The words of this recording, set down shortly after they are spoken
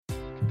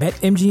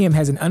BetMGM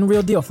has an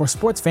unreal deal for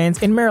sports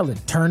fans in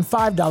Maryland. Turn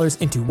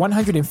 $5 into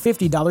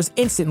 $150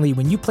 instantly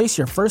when you place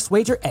your first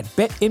wager at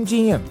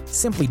BetMGM.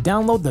 Simply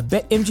download the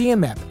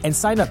BetMGM app and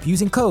sign up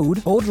using code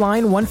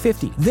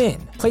OldLine150.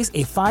 Then, place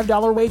a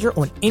 $5 wager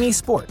on any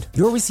sport.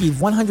 You'll receive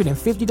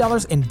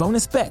 $150 in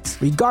bonus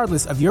bets,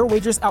 regardless of your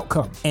wager's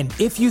outcome. And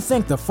if you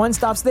think the fun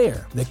stops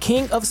there, the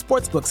King of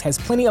Sportsbooks has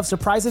plenty of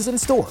surprises in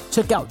store.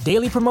 Check out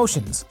daily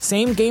promotions,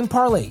 same-game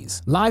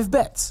parlays, live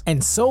bets,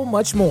 and so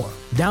much more.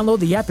 Download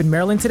the app in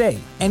Maryland today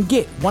and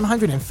get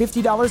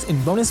 $150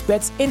 in bonus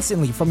bets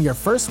instantly from your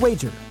first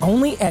wager.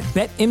 Only at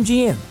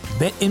BetMGM.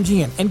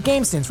 BetMGM and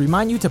GameSense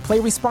remind you to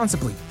play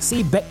responsibly.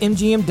 See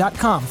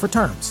BetMGM.com for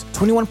terms.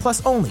 21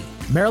 plus only.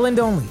 Maryland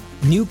only.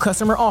 New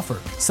customer offer.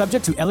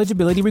 Subject to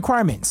eligibility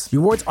requirements.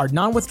 Rewards are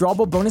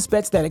non-withdrawable bonus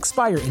bets that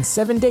expire in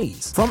 7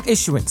 days. From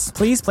issuance,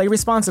 please play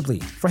responsibly.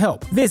 For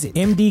help, visit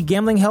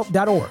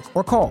mdgamblinghelp.org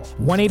or call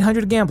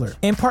 1-800-GAMBLER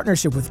in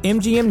partnership with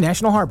MGM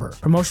National Harbor.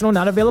 Promotional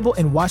not available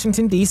in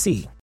Washington,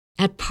 D.C.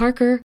 At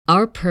Parker,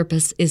 our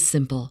purpose is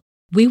simple.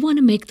 We want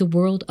to make the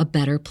world a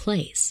better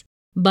place.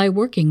 By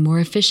working more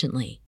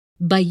efficiently,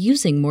 by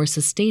using more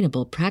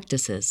sustainable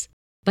practices,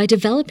 by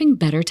developing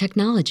better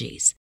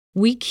technologies,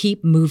 we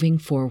keep moving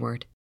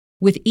forward.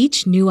 With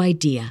each new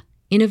idea,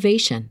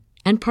 innovation,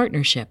 and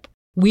partnership,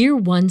 we're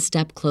one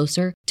step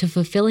closer to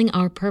fulfilling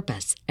our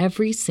purpose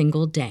every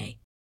single day.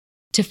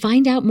 To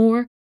find out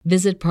more,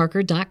 visit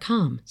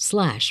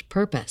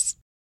parker.com/purpose.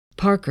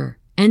 Parker,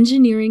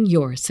 engineering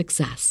your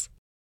success.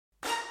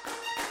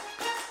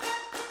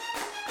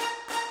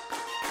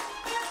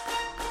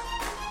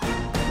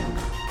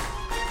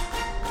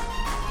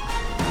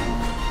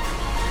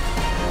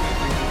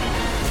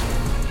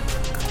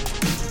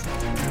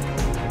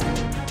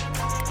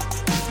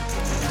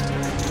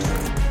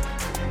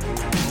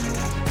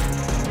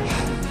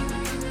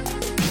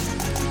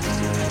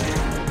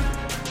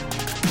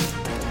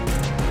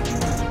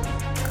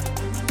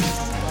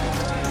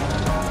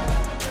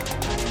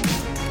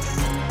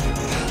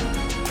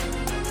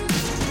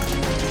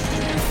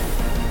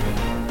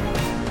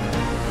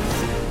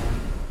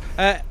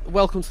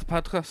 Welcome to the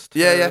podcast.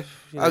 Yeah.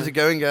 How's it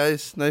going,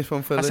 guys? Nice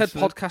one for listening. I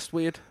said podcast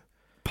weird.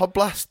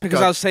 Podblast?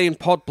 Because I was saying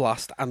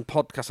podblast and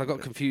podcast. I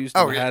got confused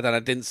in my head and I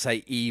didn't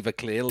say either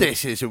clearly.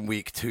 This isn't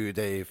week 2,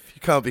 Dave.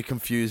 You can't be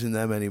confusing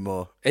them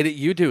anymore.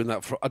 You doing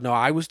that? No,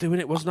 I was doing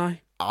it, wasn't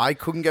I? I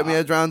couldn't get my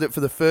head around it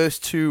for the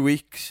first 2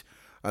 weeks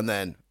and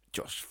then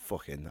just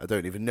fucking, I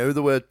don't even know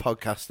the word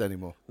podcast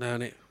anymore. No,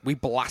 we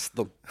blast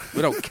them.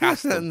 We don't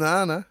cast them.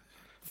 No.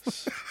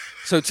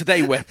 So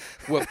today we're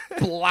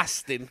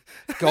blasting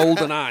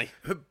Goldeneye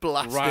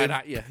right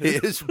at you.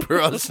 Here's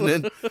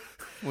Brosnan.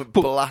 We're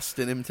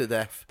blasting him to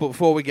death. But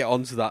before we get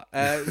on to that,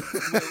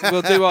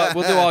 we'll do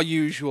our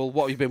usual.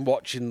 What have you been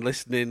watching,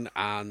 listening,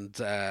 and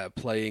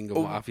playing,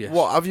 and what have you?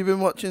 What have you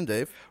been watching,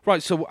 Dave?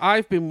 Right, so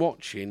I've been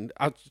watching.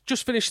 I've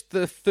just finished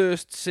the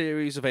first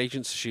series of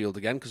Agents of S.H.I.E.L.D.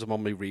 again because I'm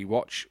on my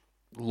rewatch,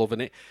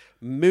 loving it.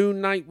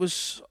 Moon Knight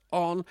was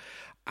on,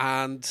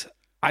 and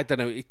I don't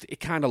know, it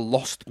kind of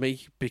lost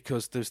me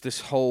because there's the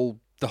whole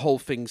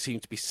thing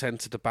seemed to be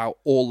centered about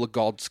all the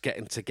gods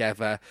getting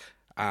together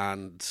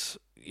and,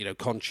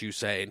 Khonshu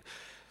saying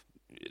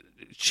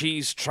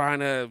she's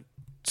trying to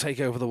take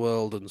over the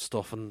world and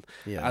stuff and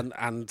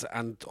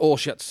all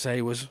she had to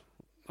say was,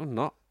 I'm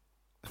not.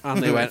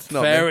 And they went,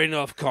 fair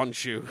enough,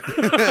 Khonshu.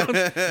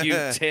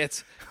 You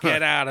tit,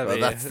 get out of here.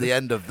 That's the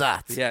end of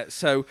that. Yeah,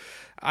 so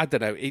I don't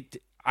know,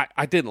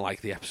 I didn't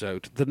like the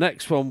episode. The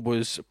next one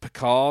was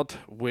Picard,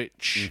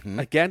 which,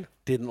 again,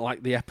 didn't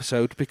like the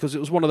episode because it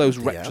was one of those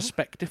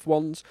retrospective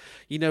ones,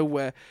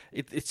 where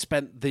it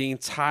spent the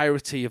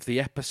entirety of the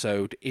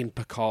episode in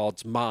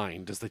Picard's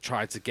mind as they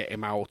tried to get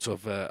him out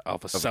of a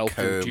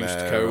self-induced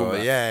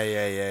coma.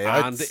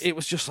 Yeah. And it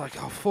was just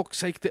like, oh, fuck's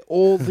sake,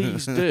 all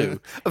these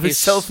do. Of his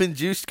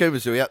self-induced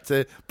coma, so he had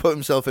to put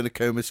himself in a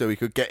coma so he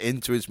could get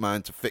into his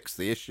mind to fix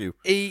the issue.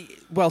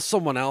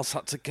 Someone else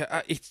had to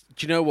get... do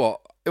you know what?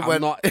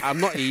 I'm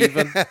not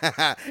even.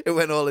 It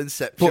went all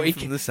Inception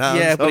from the sounds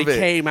of it. Yeah, but he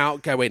came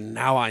out going,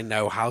 now I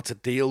know how to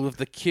deal with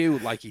the Q,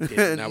 like he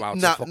didn't know how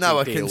to fucking now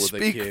I deal can with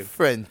speak the Q.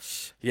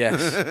 French.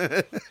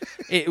 Yes.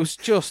 It was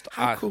just...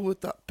 How cool would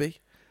that be?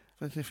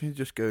 If you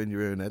just go in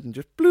your own head and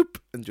just bloop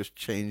and just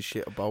change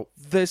shit about.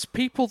 There's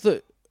people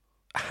that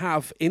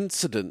have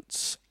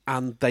incidents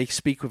and they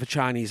speak with a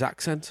Chinese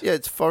accent. Yeah,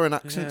 it's foreign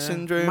accent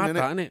syndrome, mad,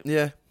 isn't it?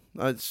 Yeah.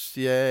 It's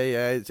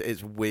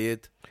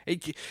weird.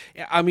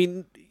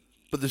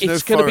 But there's no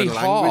foreign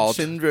language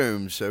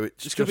syndrome, so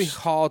it's going to be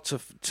hard to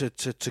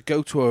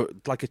go to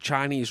a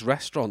Chinese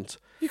restaurant.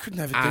 You could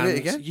never do it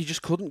again. You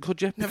just couldn't,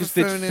 could you? Because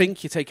they'd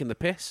think you're taking the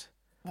piss.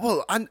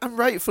 Well, and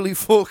rightfully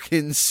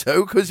fucking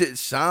so, because it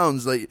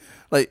sounds like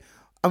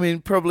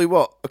probably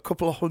a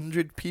couple of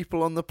hundred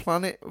people on the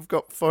planet have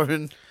got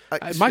foreign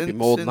accents. It might be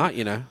more than that,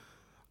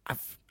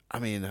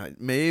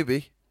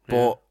 maybe,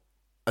 but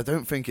I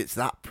don't think it's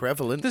that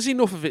prevalent. There's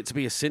enough of it to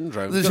be a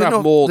syndrome. There's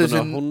enough, more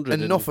than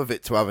 100. Enough of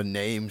it to have a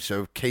name,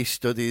 so case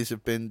studies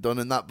have been done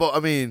and that. But,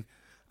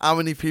 how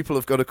many people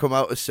have got to come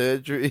out of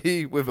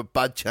surgery with a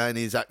bad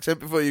Chinese accent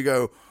before you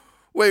go,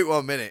 wait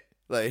 1 minute.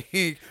 Like,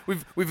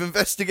 we've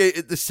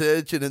investigated the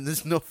surgeon and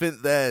there's nothing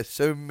there.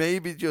 So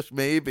maybe, just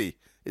maybe,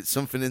 it's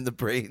something in the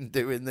brain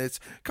doing this.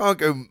 Can't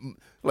go,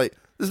 like,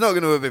 there's not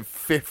going to have been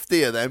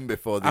 50 of them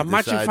before they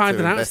Imagine decide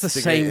finding to out it's the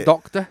investigate same it.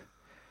 doctor.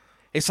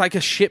 It's like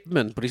a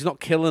shipment, but he's not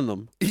killing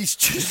them. He's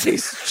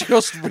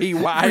just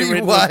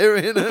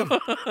rewiring them.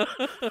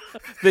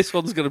 This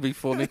one's going to be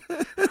funny.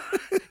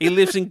 He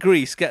lives in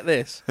Greece. Get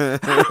this. I'm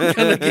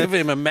going to give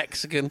him a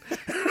Mexican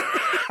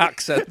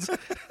accent.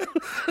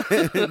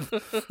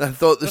 I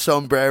thought the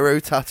sombrero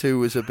tattoo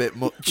was a bit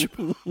much.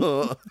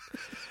 The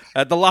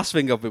last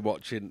thing I've been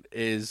watching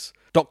is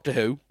Doctor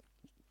Who.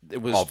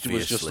 It was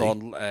just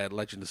on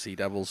Legend of Sea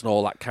Devils and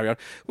all that carry on,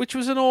 which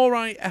was an all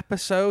right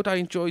episode. I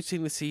enjoyed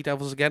seeing the Sea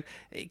Devils again.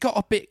 It got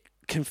a bit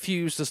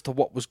confused as to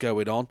what was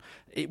going on.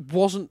 It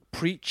wasn't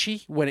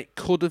preachy when it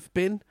could have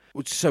been.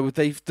 So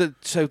they've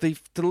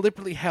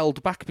deliberately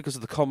held back because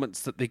of the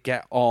comments that they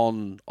get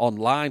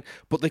online.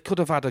 But they could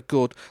have had a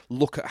good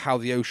look at how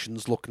the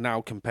oceans look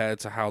now compared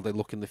to how they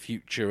look in the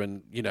future,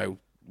 and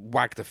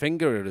wag the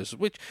finger at us,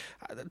 which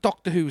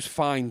Doctor Who's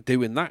fine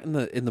doing that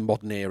in the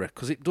modern era,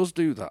 because it does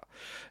do that.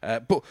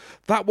 But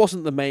that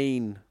wasn't the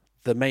main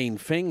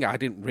thing. I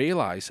didn't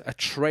realise a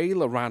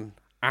trailer ran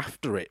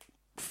after it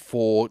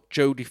for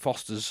Jodie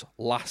Whittaker's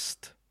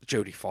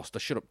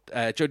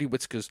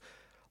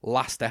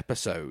last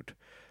episode,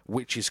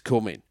 which is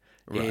coming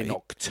in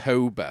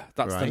October.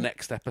 That's the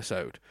next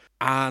episode.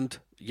 And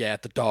yeah,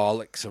 the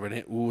Daleks are in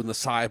it, and the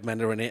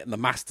Cybermen are in it, and the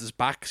Master's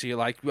back. So you're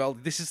like, well,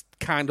 this is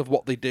kind of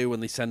what they do when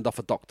they send off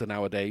a doctor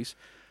nowadays.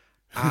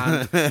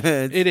 And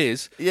it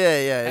is.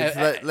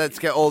 Yeah. Let's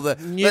get all the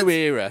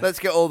era. Let's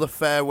get all the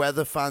fair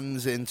weather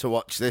fans in to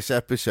watch this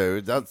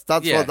episode. That's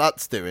what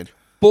that's doing.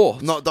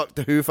 But not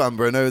Doctor Who fan,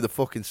 but I know the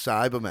fucking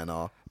Cybermen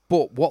are.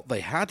 But what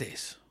they had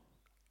is,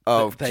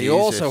 they Jesus.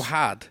 also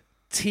had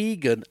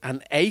Tegan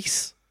and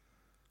Ace.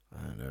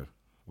 I don't know.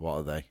 What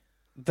are they?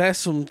 They're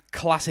some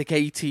classic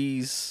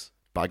 80s...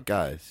 Bad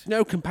guys?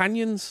 No,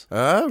 companions.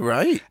 Oh,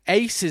 right.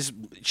 Ace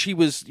she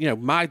was,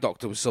 my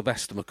doctor was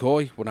Sylvester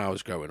McCoy when I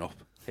was growing up.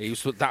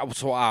 That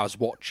was what I was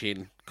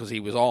watching because he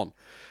was on.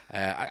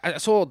 I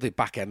saw the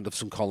back end of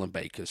some Colin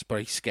Bakers, but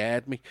he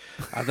scared me.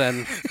 And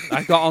then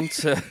I got on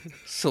to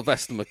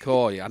Sylvester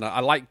McCoy, and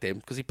I liked him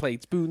because he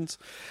played spoons.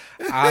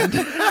 And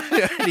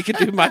he could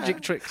do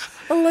magic tricks.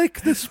 I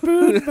like the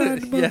spoon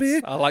man, Mummy.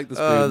 Yes, I like the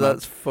spoon man. man.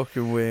 That's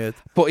fucking weird.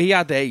 But he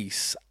had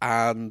Ace,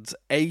 and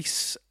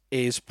Ace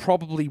is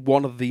probably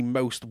one of the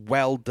most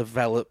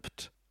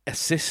well-developed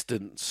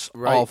assistants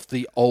of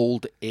the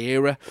old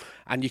era.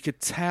 And you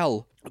could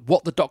tell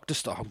what the doctor...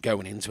 I'm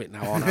going into it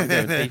now, aren't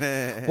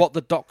I? What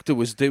the doctor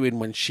was doing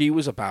when she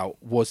was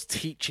about was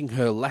teaching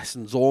her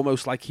lessons,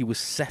 almost like he was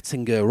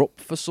setting her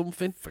up for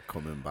something. For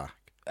coming back.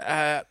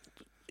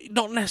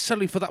 Not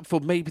necessarily for that, for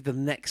maybe the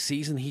next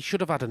season. He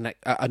should have had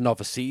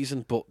another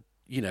season, but...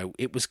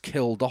 it was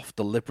killed off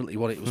deliberately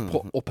when it was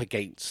put up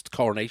against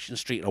Coronation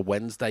Street on a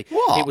Wednesday.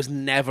 What? It was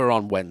never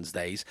on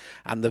Wednesdays.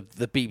 And the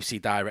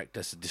BBC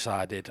director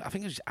decided, I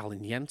think it was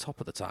Alan Yentop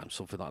at the time,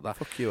 something like that.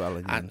 Fuck you,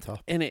 Alan Yentop.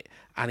 In it,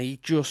 and he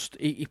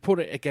put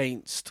it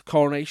against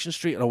Coronation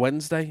Street on a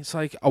Wednesday. It's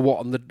like,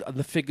 what? And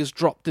the figures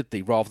dropped, did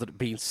they? Rather than it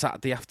being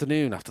Saturday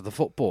afternoon after the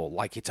football,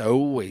 like it's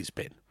always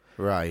been.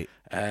 Right.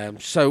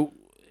 So...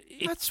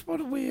 That's what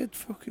a weird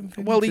fucking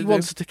thing Well, to he do.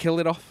 wanted to kill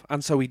it off,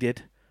 and so he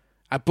did.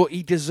 But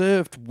he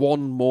deserved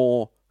one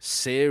more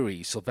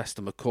series,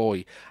 Sylvester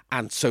McCoy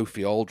and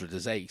Sophie Aldred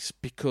as Ace,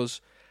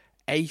 because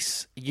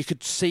Ace, you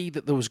could see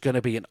that there was going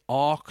to be an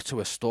arc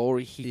to a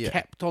story. He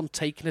kept on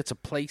taking her to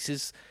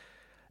places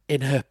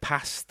in her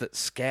past that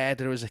scared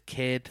her as a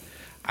kid,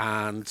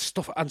 and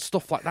stuff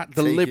like that.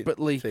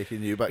 Deliberately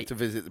taking you back to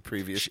visit the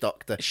previous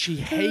doctor. She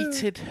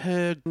hated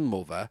her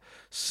mother,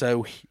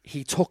 so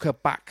he took her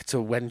back to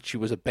when she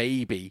was a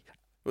baby.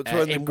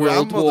 In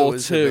World War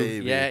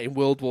II, in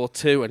World War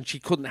II, and she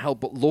couldn't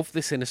help but love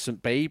this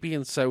innocent baby.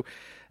 And so,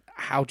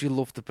 how do you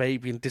love the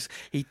baby? And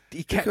he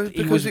kept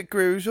because it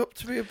grows up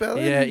to be a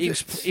belly. Yeah, he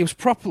was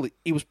properly.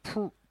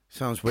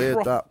 Sounds weird.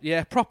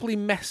 Properly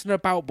messing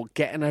about, but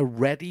getting her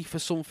ready for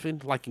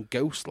something like in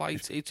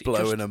Ghostlight. It's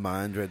blowing her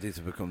mind, ready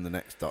to become the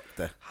next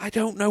Doctor. I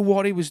don't know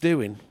what he was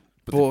doing,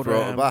 but they brought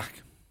her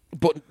back.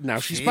 But now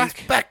she's back.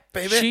 She's back,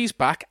 baby. She's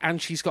back, and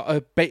she's got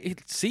a...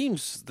 It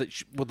seems that...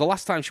 the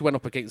last time she went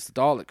up against the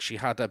Daleks, she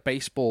had a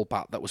baseball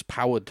bat that was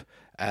powered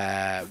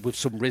with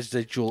some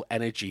residual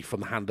energy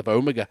from the hand of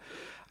Omega,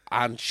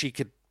 and she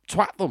could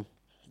twat them.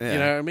 Yeah. You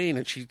know what I mean?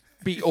 And she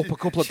beat up a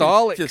couple of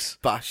Daleks.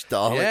 Just bashed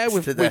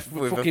Daleks to death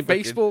with fucking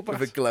baseball bat.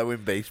 With a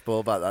glowing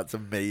baseball bat. That's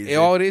amazing.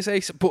 Oh, it is,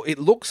 Ace. But it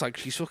looks like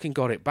she's fucking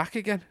got it back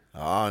again.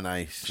 Oh,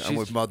 nice. And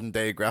with modern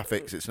day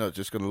graphics, it's not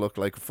just going to look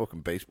like a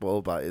fucking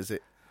baseball bat, is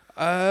it?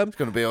 It's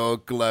going to be all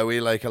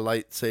glowy like a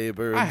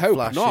lightsaber and I hope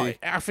flashy. not.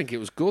 I think it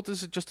was good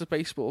as just a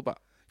baseball bat.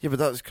 Yeah, but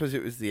that's because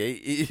it was the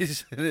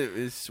 80s. And it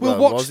was, We'll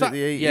watch was that. it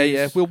the 80s?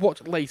 Yeah. We'll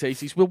watch late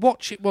 80s. We'll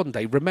watch it one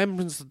day.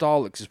 Remembrance of the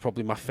Daleks is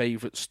probably my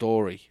favourite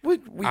story. We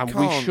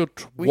should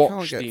we watch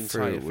can't get the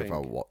through entire it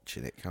without thing.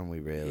 watching it, can we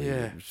really?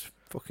 Yeah. It was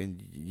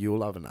fucking,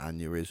 you'll have an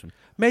aneurysm.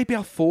 Maybe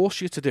I'll force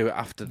you to do it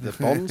after the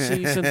Bond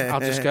season. I'll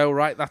just go,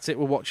 right, that's it.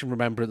 We're watching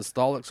Remembrance of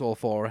the Daleks, all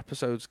 4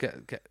 episodes.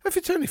 Get. If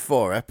it's only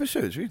 4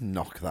 episodes, we can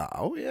knock that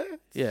out, yeah.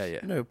 Yeah.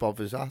 No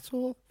bothers at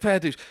all. Fair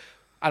dues.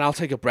 And I'll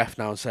take a breath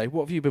now and say,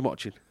 what have you been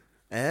watching?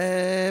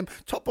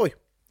 Top Boy.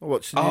 I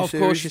watched the new of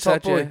series, course you Top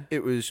said, Boy. yeah.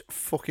 It was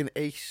fucking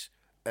ace.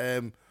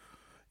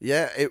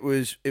 Yeah, it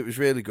was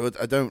really good.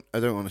 I don't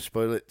want to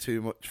spoil it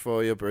too much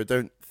for you, but I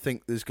don't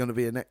think there's going to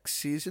be a next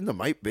season. There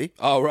might be.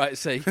 Oh, right,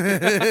 see.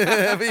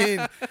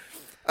 I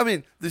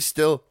mean, there's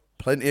still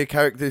plenty of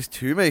characters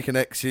to make a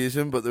next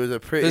season, but there was a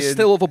pretty... There's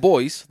still other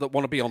boys that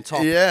want to be on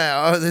top.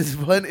 Yeah, there's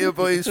plenty of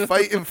boys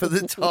fighting for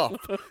the top.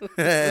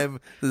 There's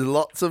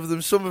lots of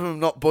them. Some of them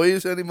not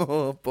boys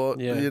anymore, but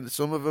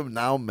some of them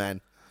now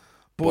men.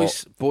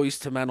 Boys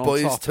to men on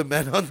boys top. Boys to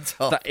men on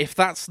top. If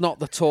that's not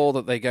the tour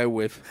that they go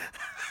with.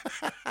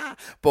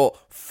 But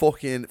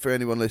fucking, for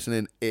anyone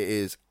listening, it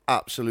is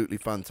absolutely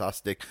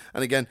fantastic.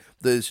 And again,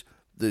 there's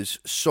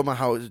Summer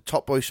House,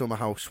 Top Boy Summer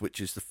House,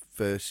 which is the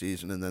first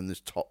season, and then there's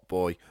Top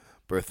Boy,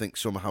 but I think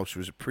Summer House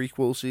was a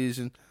prequel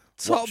season.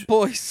 Top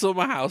Boy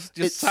Summer House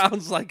just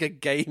sounds like a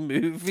gay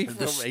movie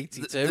from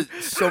 82. The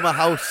Summer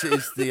House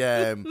is the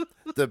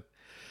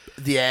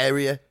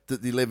area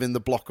that they live in, the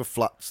block of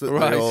flats that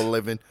they all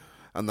live in.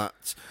 And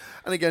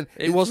again,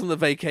 it wasn't the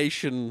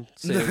Vacation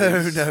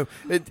series. No.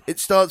 It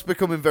starts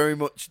becoming very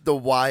much The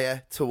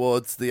Wire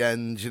towards the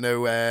end,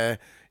 where,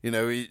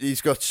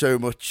 he's got so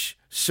much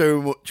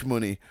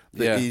money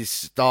that he's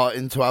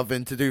starting to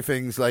having to do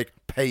things like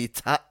pay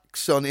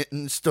tax on it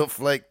and stuff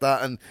like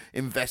that and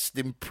invest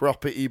in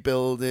property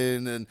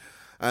building.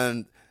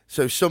 And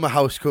so Summer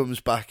House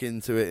comes back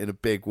into it in a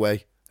big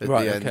way at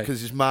the end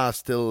because his ma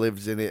still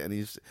lives in it. And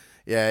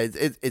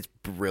it's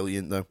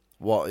brilliant though.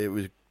 It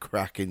was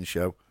cracking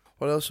show.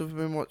 What else have I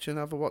been watching?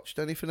 Have I watched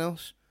anything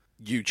else?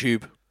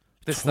 YouTube.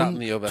 That,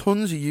 and the other.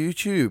 Tons of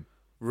YouTube.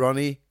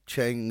 Ronnie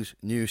Cheng's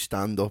new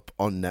stand-up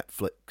on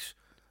Netflix.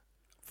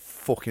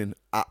 Fucking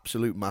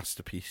absolute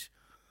masterpiece.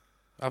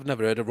 I've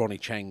never heard of Ronnie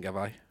Cheng, have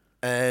I?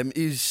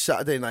 He's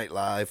Saturday Night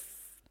Live.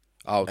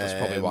 Oh, that's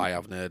probably why I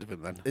haven't heard of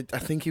him then. I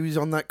think he was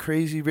on that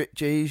Crazy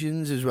Rich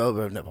Asians as well,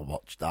 but I've never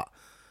watched that.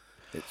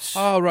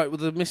 Oh, right. Well,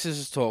 the missus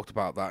has talked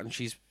about that, and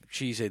she's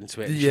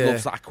into it. She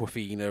loves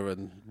Aquafina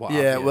and what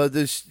have you. Well,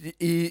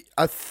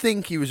 I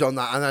think he was on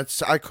that, and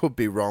I could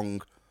be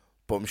wrong,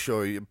 but I'm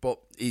sure. But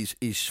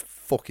he's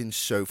fucking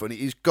so funny.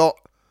 He's got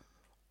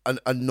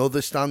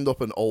another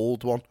stand-up, an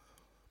old one,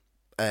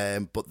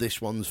 but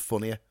this one's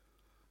funnier.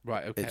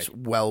 Right, okay. It's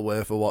well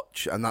worth a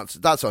watch, and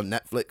that's on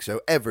Netflix,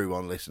 so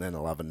everyone listening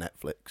will have a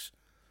Netflix.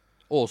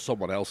 Or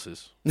someone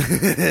else's.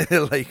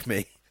 Like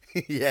me.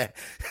 Yeah.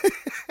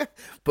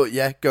 But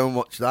yeah, go and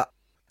watch that.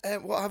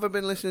 What have I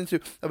been listening to?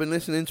 I've been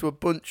listening to a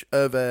bunch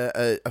of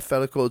a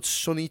fella called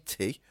Sonny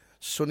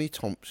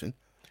Thompson,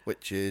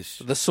 which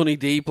is... The Sonny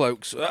D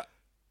blokes.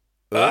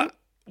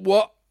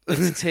 What?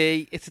 It's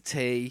a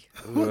tea.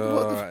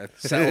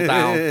 Settle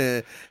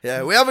down.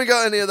 Yeah, we haven't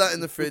got any of that in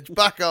the fridge.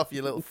 Back off,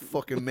 you little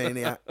fucking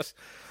maniacs.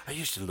 I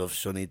used to love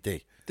Sonny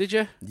D. Did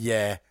you?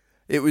 Yeah.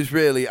 It was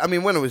really... I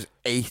mean, when I was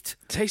 8...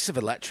 Taste of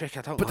Electric,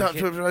 I don't but like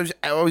it. But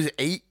I was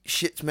 8,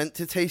 shit's meant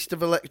to taste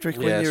of electric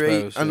when I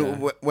you're suppose, 8.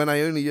 And when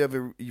I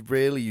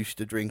really used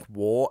to drink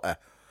water,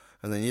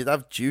 and then you'd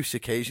have juice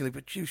occasionally,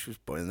 but juice was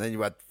boring. And then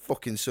you had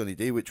fucking Sonny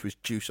D, which was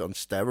juice on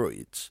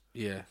steroids.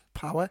 Yeah.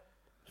 Power.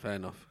 Fair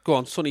enough. Go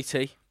on, Sonny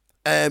T.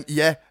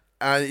 Yeah.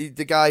 And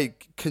the guy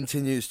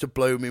continues to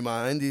blow my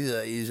mind.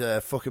 He's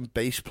a fucking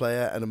bass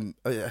player, and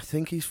I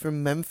think he's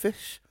from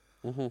Memphis.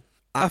 Mm-hmm.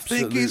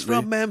 Absolutely. I think he's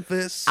from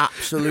Memphis.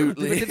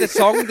 Absolutely. He did a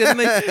song, didn't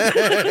he?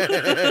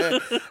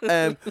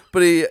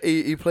 But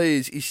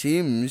he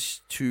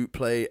seems to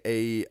play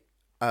a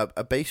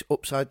bass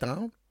upside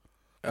down.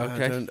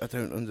 Okay. I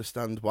don't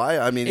understand why.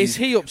 I mean, is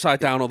he upside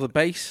down or the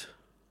bass?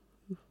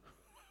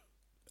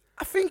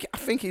 I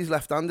think he's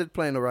left-handed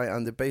playing a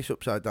right-handed bass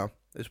upside down.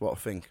 Is what I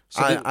think.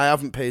 So I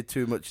haven't paid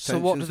too much attention. So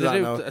what do to they that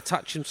do? now.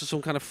 Attach him to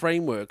some kind of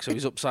framework so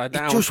he's upside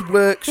down? It just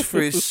works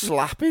for his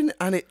slapping,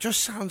 and it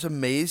just sounds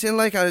amazing.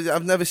 Like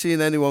I've never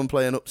seen anyone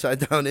play an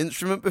upside down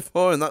instrument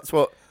before, and that's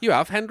what you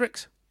have,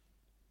 Hendrix.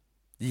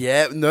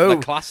 Yeah, no,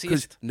 the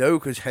classiest.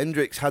 Because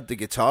Hendrix had the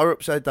guitar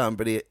upside down,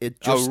 but he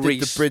adjusted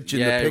the bridge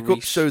and the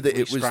pickup so that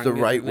it was the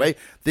right way.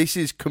 This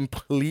is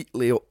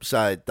completely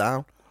upside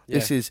down. Yeah.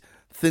 This is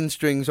thin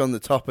strings on the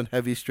top and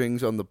heavy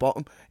strings on the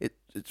bottom.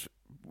 It's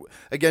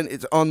again,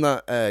 it's on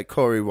that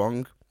Corey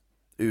Wong,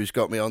 who's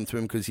got me onto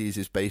him because he's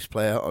his bass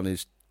player on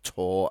his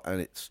tour, and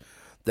it's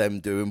them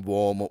doing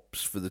warm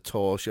ups for the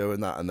tour show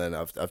and that. And then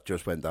I've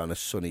just went down a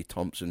Sonny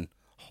Thompson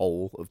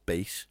hole of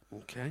bass.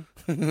 Okay.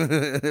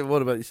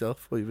 What about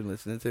yourself? What have you been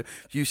listening to?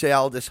 If you say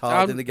Aldous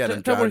Harding again,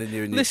 I'm drowning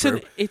you in Listen,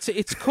 your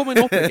it's coming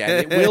up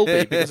again. It will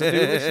be, because I do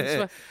listen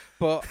to it.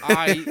 But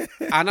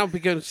I'll be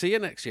going to see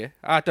it next year.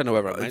 I don't know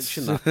whether I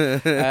mentioned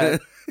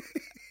that.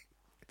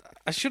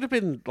 I should have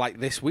been like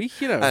this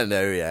week, you know. I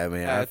know, yeah. I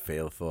mean, I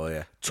feel for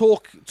you.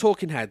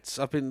 Talking Heads.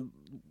 I've been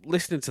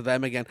listening to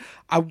them again.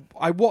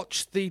 I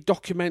watched the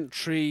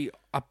documentary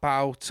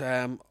about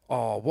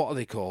what are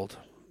they called?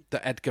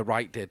 That Edgar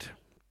Wright did.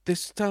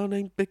 This town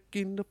ain't big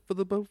enough for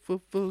the both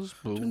of us.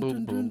 Boom,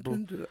 boom, boom,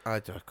 boom. I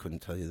couldn't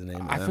tell you the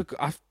name of them.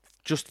 I've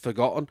just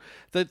forgotten.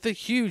 They're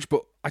huge,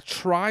 but I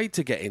tried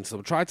to get into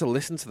them, tried to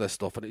listen to their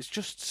stuff, and it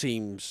just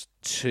seems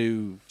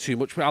too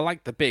much. I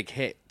like the big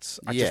hits.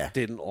 I just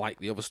didn't like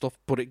the other stuff,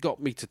 but it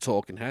got me to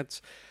Talking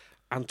Heads.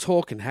 And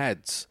Talking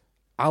Heads,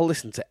 I'll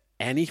listen to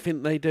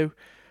anything they do,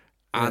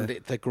 and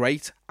they're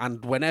great.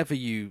 And whenever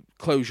you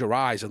close your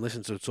eyes and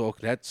listen to a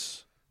Talking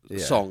Heads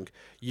song,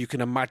 you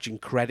can imagine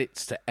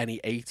credits to any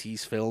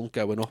 80s film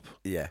going up.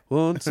 Yeah.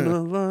 Once in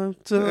a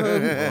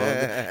lifetime.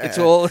 It's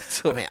all.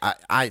 I mean,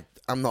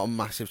 I'm not a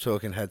massive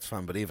Talking Heads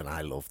fan, but even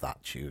I love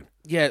that tune.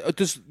 Yeah,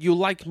 you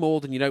like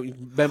more than you know.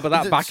 Remember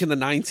that back in the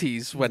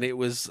 90s when it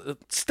was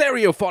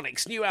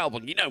Stereophonics new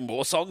album. You know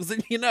more songs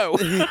than you know.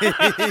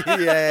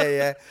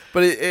 yeah.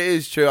 But it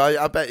is true.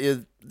 I bet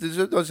you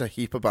there's a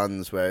heap of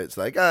bands where it's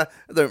like, I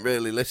don't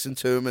really listen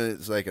to them, and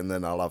it's like, and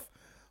then I'll have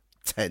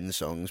 10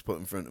 songs put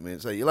in front of me.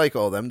 It's like, you like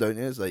all them, don't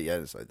you? It's like, yeah,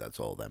 it's like, that's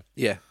all them.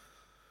 Yeah.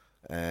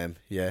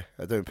 Yeah,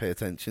 I don't pay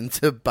attention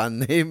to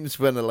band names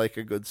when I like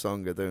a good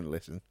song. I don't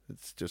listen.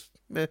 It's just,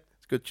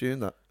 it's a good tune,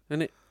 that.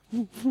 Isn't it?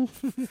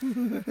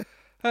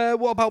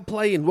 What about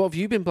playing? What have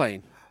you been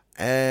playing?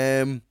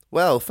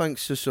 Well,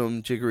 thanks to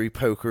some jiggery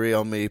pokery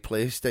on my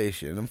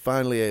PlayStation, I'm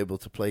finally able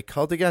to play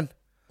COD again.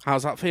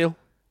 How's that feel?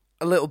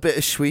 A little bit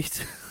of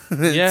sweet.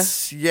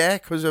 Yeah,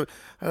 because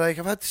I've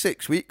had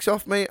 6 weeks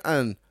off, mate,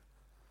 and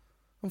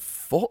I'm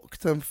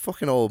fucked. I'm a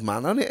fucking old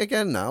man on it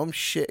again now. I'm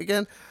shit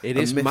again. It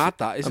is mad,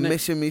 that, isn't it? I'm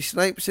missing me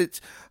snipes. It's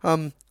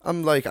I'm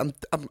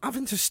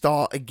having to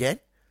start again.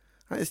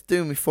 It's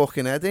doing me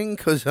fucking head in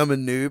because I'm a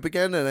noob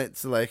again, and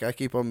it's like I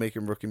keep on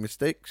making rookie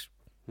mistakes.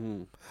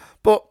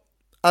 But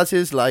as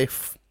is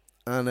life,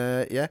 and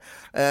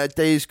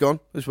Days Gone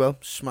as well.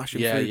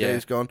 Smashing through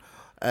Days Gone.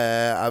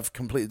 I've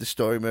completed the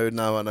story mode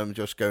now, and I'm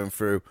just going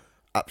through,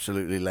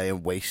 absolutely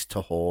laying waste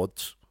to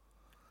hordes.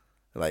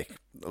 Like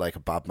a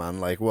bad man,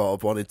 like what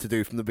I've wanted to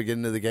do from the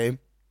beginning of the game.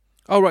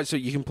 Oh, right, so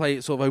you can play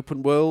it sort of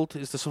open world?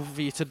 Is there something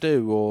for you to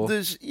do? Or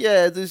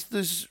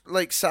There's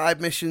like side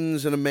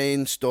missions and a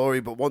main story,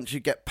 but once you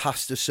get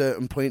past a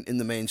certain point in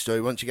the main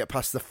story, once you get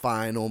past the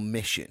final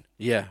mission,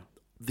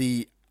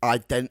 they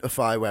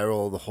identify where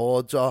all the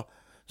hordes are.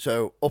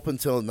 So up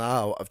until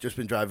now, I've just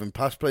been driving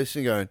past places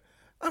and going,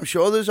 I'm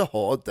sure there's a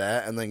horde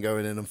there, and then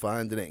going in and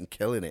finding it and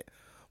killing it.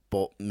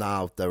 But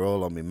now they're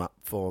all on my map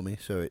for me,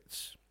 so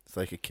it's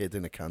like a kid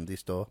in a candy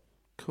store.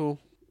 Cool.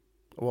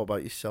 What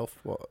about yourself?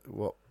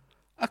 What?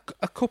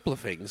 A couple of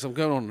things. I'm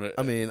going on.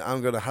 I mean,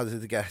 I'm going to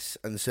hazard a guess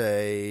and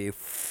say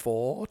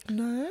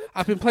Fortnite.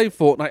 I've been playing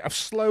Fortnite. I've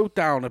slowed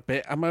down a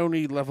bit. I'm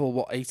only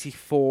level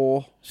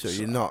 84. So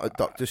you're not at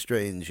Doctor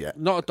Strange yet.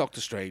 Not at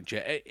Doctor Strange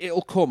yet.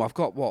 It'll come. I've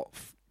got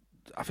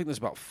I think there's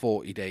about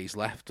 40 days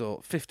left,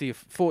 or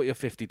 40 or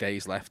 50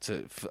 days left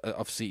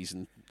of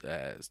season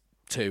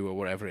 2 or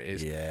whatever it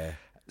is. Yeah.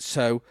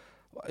 So,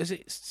 is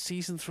it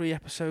season 3,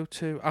 episode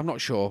 2? I'm not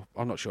sure.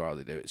 I'm not sure how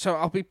they do it. So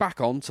I'll be back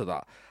onto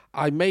that.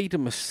 I made a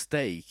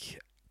mistake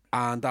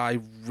and I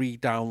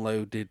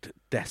re-downloaded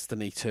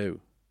Destiny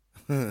 2.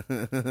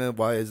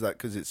 Why is that?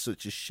 Because it's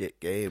such a shit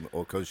game,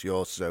 or because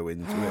you're so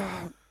into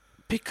it?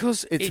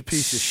 Because it's a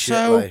piece of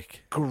so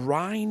shit,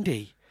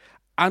 grindy.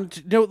 And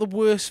you know what the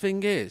worst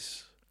thing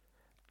is?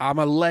 I'm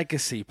a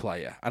legacy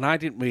player, and I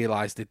didn't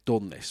realise they'd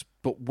done this.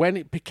 But when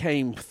it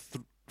became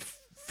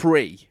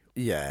free,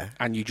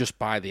 and you just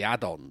buy the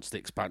add-ons, the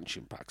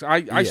expansion packs,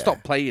 I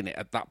stopped playing it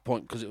at that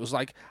point because it was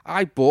like,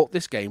 I bought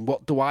this game.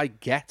 What do I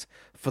get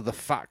for the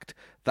fact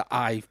that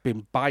I've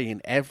been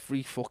buying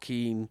every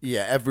fucking...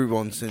 Yeah,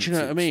 everyone since... Do you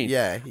know what I mean?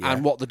 Yeah.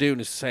 And what they're doing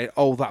is saying,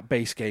 oh, that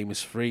base game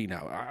is free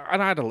now.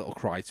 And I had a little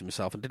cry to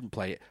myself and didn't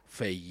play it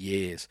for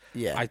years.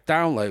 Yeah. I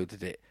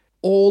downloaded it.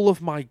 All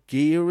of my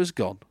gear is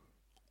gone.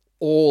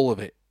 All of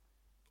it.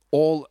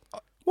 All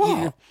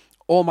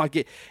my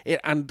gear.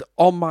 And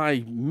on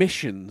my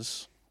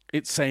missions,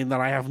 it's saying that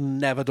I have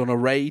never done a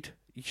raid.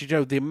 You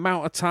know, the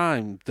amount of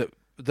time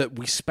that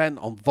we spent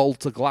on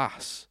Volta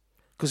Glass...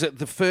 Because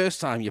the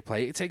first time you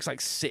play it, it takes like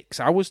 6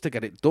 hours to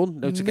get it done,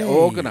 to get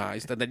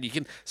organised, and then you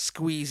can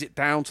squeeze it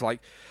down to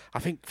like, I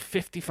think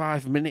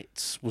 55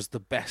 minutes was the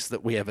best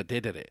that we ever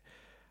did at it.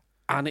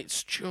 And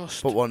it's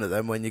just... But one of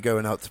them, when you're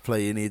going out to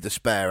play, you need a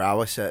spare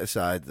hour set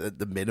aside at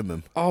the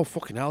minimum. Oh,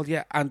 fucking hell,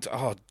 yeah. And,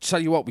 tell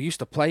you what, we used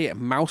to play it,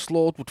 and Mouse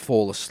Lord would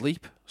fall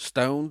asleep,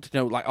 stoned,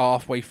 like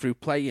halfway through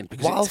playing.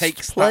 Because Whilst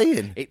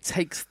it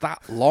takes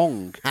that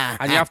long.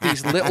 And you have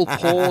these little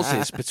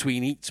pauses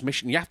between each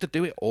mission. You have to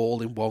do it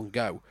all in one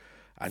go.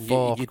 And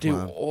Fuck, you do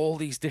man. all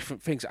these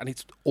different things, and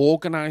it's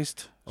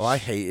organised. Oh, I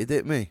hated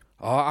it, me.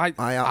 Oh, I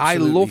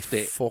absolutely loved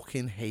it.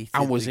 Fucking hated it.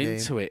 And was the game.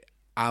 into it.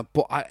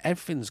 But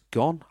everything's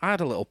gone. I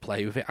had a little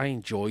play with it. I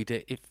enjoyed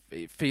it.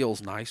 It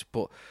feels nice,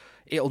 but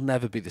it'll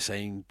never be the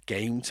same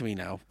game to me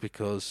now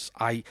because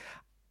I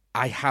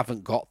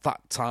haven't got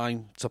that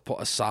time to put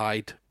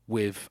aside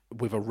with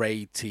a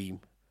raid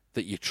team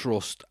that you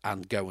trust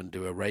and go and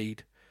do a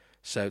raid.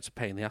 So it's a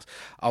pain in the ass.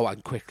 Oh,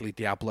 and quickly,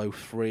 Diablo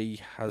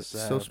 3 has...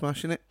 Still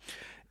smashing it?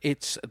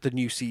 It's the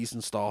new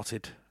season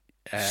started.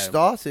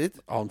 Started?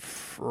 On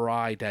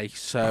Friday.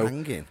 So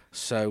Banging.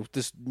 So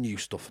there's new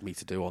stuff for me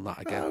to do on that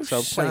again. Oh, so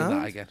I'm playing sound.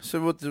 that again.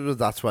 So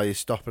that's why you're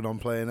stopping on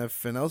playing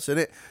everything else, isn't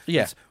it?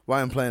 Yeah. That's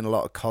why I'm playing a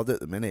lot of COD at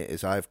the minute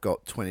is I've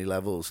got 20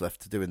 levels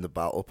left to do in the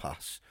Battle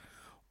Pass.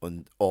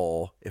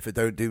 Or if I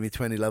don't do me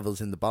 20 levels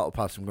in the Battle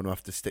Pass, I'm going to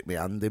have to stick my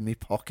hand in my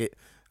pocket.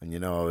 And you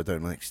know I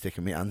don't like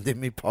sticking my hand in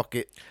my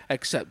pocket.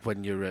 Except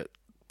when you're at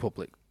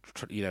public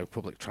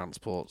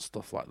transport,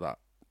 stuff like that.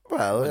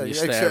 Well, When you're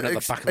staring at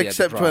the back of the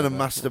except when I'm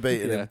driver.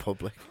 masturbating Yeah. in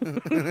public.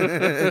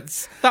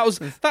 That was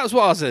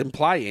what I was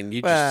implying.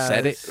 You just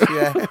said it.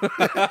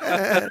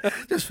 Yeah.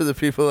 Just for the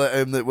people at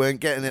home that weren't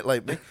getting it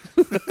like me.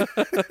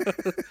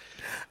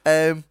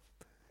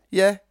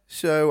 Yeah.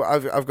 So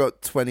I've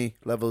got 20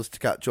 levels to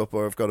catch up,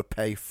 or I've got to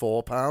pay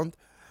 £4,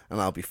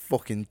 and I'll be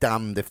fucking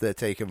damned if they're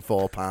taking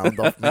 £4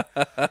 off me.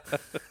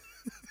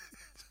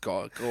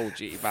 God,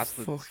 gee,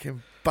 bastards.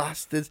 Fucking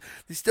bastards.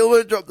 They still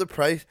won't drop the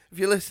price. If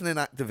you're listening,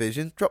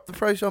 Activision, drop the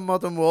price on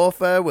Modern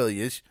Warfare, will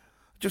yous?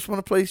 I just want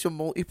to play some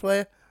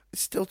multiplayer.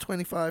 It's still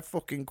 25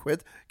 fucking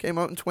quid. Came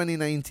out in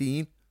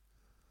 2019.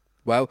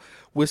 Well,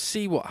 we'll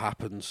see what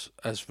happens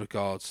as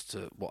regards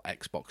to what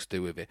Xbox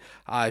do with it.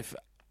 I've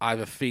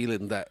a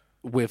feeling that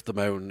with them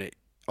owning it,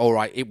 all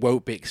right, it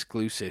won't be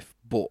exclusive,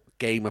 but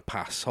Gamer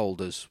Pass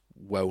holders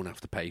won't have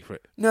to pay for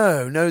it.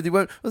 No, they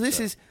won't. Well, this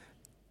is...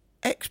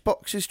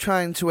 Xbox is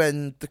trying to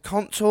end the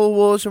console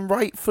wars, and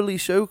rightfully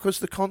so, because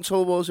the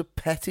console wars are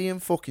petty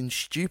and fucking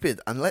stupid.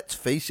 And let's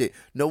face it,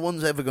 no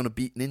one's ever going to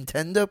beat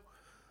Nintendo.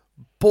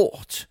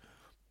 But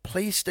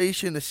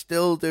PlayStation is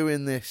still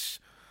doing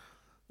this,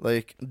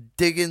 like,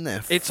 digging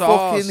their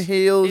fucking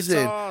heels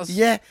in. Ours.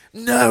 Yeah,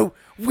 no,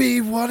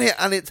 we want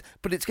it.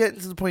 But it's getting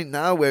to the point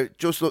now where it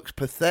just looks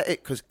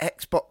pathetic, because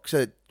Xbox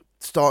are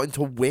starting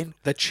to win.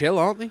 They're chill,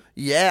 aren't they?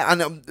 Yeah,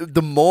 and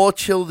the more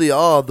chill they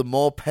are, the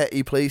more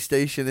petty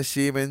PlayStation is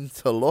seeming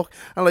to look.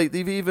 And like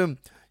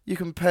you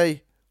can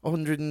pay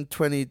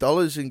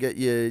 $120 and get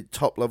your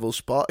top level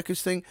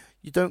Spartacus thing.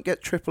 You don't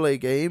get AAA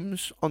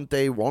games on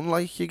day one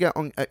like you get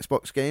on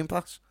Xbox Game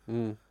Pass.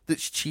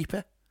 That's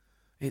cheaper.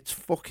 It's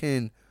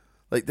fucking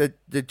like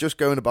they're just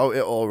going about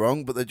it all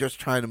wrong, but they're just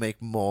trying to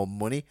make more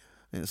money.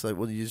 And it's like,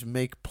 well, you just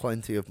make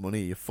plenty of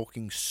money. You're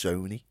fucking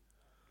Sony.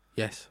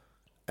 Yes.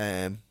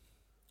 And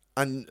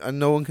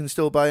no one can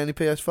still buy any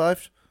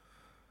PS5s.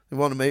 They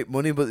want to make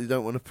money, but they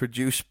don't want to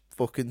produce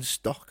fucking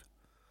stock.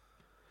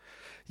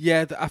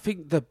 Yeah, I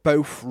think they're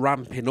both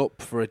ramping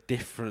up for a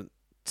different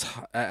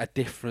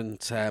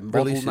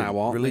model now,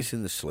 aren't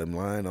releasing the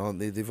Slimline, aren't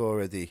they? They've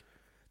already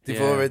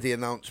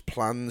announced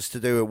plans to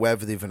do it.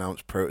 Whether they've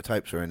announced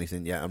prototypes or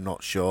anything yet, I'm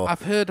not sure.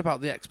 I've heard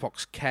about the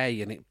Xbox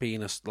K and it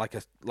being like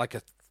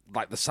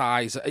the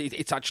size.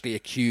 It's actually a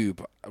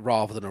cube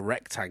rather than a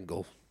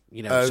rectangle.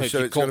 You know,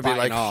 so it's going to be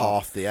like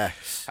half the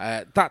S.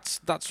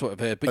 That's what I've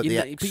heard, but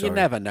you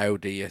never know,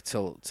 do you?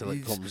 Till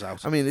it comes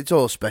out. I mean, it's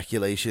all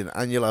speculation,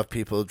 and you'll have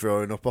people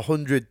drawing up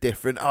 100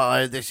 different.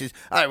 I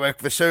work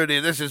for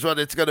Sony. This is what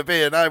it's going to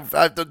be, and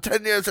I've done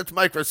 10 years at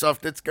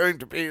Microsoft. It's going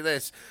to be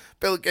this.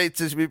 Bill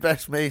Gates is my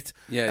best mate.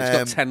 Yeah, he's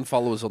got 10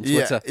 followers on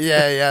Twitter.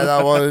 Yeah,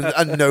 that one,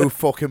 and no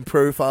fucking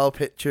profile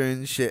picture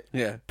and shit.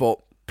 Yeah, but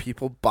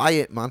people buy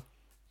it, man.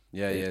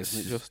 Yeah, isn't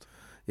it just?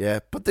 Yeah,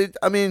 but they've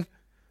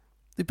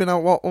been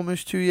out,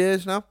 almost 2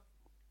 years now?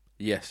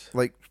 Yes.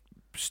 Like,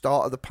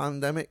 start of the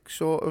pandemic,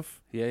 sort of.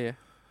 Yeah.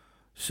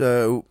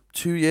 So,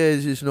 2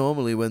 years is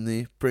normally when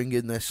they bring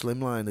in their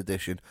Slimline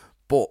edition.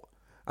 But,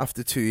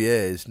 after 2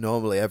 years,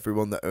 normally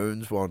everyone that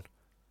owns one,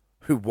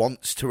 who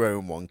wants to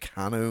own one,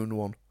 can own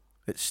one.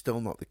 It's still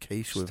not the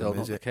case with them, is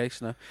it? Still not the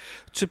case, no.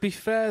 To be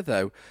fair,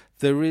 though,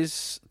 there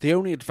is... The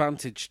only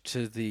advantage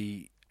to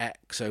the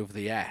X over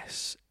the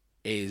S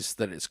is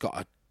that it's got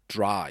a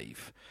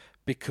drive...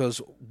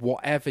 Because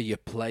whatever you're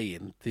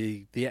playing,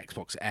 the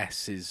Xbox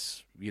S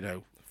is,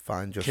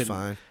 fine,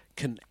 fine.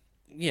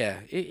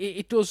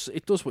 It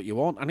does what you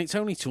want, and it's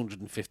only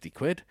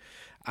 £250,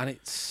 and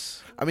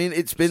it's. I mean,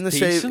 it's been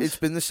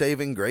the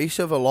saving grace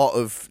of a lot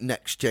of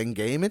next gen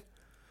gaming,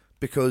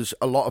 because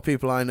a lot of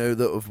people I know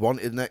that have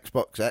wanted an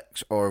Xbox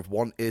X or have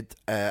wanted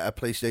a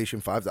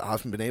PlayStation 5 that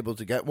hasn't been able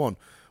to get one,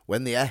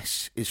 when the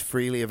S is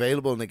freely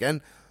available, and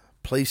again,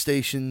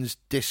 PlayStation's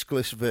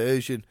discless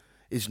version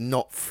is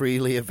not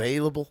freely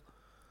available.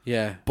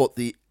 Yeah. But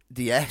the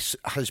S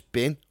has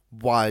been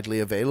widely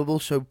available,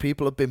 so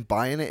people have been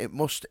buying it.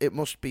 It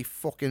must be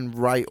fucking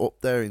right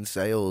up there in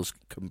sales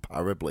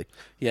comparably.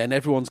 Yeah, and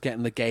everyone's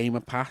getting the Gamer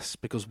Pass,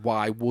 because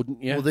why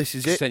wouldn't you? Well, this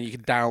is 'Cause it. Then you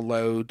can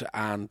download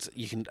and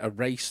you can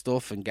erase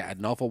stuff and get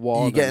another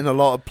one. You're getting a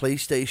lot of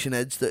PlayStation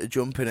heads that are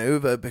jumping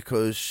over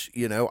because,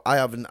 you know, I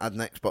haven't had an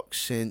Xbox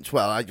since,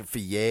 for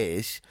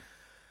years.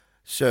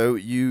 So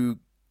you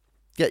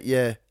get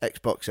your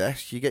Xbox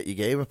S, you get your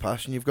Gamer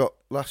Pass, and you've got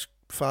last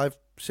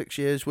 5-6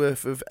 years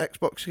worth of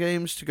Xbox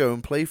games to go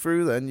and play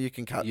through. Then you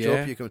can catch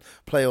up, you can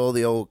play all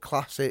the old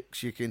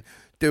classics, you can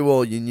do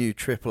all your new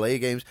AAA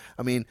games.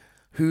 I mean,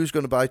 who's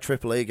going to buy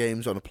AAA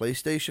games on a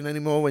PlayStation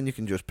anymore when you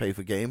can just pay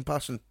for Game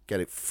Pass and get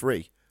it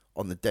free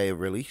on the day of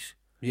release?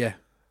 Yeah.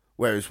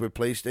 Whereas with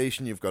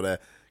PlayStation, you've got to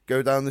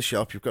go down the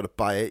shop, you've got to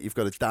buy it, you've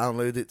got to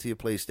download it to your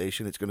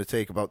PlayStation. It's going to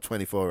take about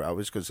 24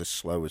 hours because they're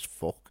slow as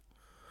fuck.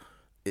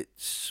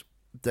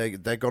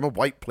 They're going to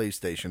wipe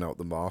PlayStation out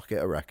the market,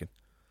 I reckon.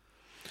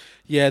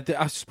 Yeah,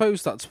 I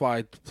suppose that's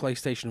why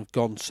PlayStation have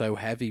gone so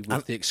heavy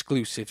with the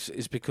exclusives,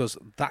 is because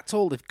that's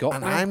all they've got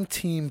And now. I'm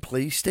team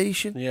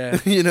PlayStation. Yeah.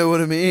 You know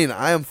what I mean?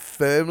 I am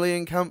firmly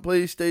in camp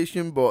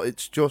PlayStation, but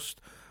it's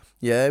just,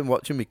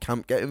 watching my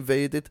camp get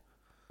invaded.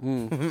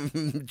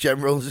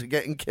 Generals are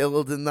getting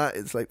killed and that.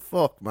 It's like,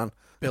 fuck, man.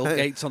 Bill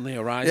Gates on the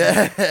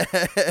horizon.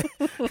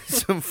 Yeah.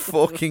 Some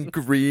fucking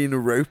green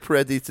rope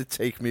ready to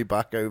take me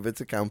back over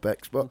to Camp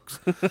Xbox.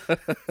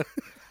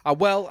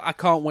 Well, I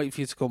can't wait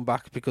for you to come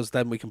back, because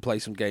then we can play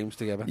some games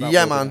together. That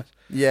Yeah, will be man. nice.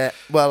 Yeah.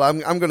 Well, I'm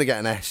going to get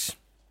an S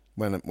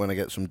when I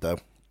get some dough.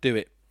 Do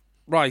it.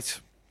 Right.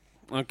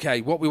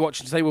 Okay, what we're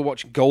watching today, we're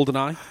watching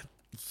Goldeneye.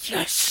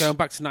 Yes. Going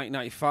back to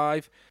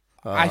 1995.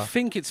 I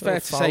think it's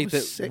fair to say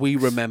that 6. we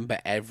remember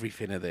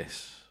everything of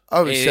this.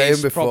 I was saying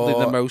It's before,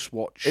 probably the most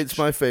watched. it's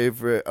my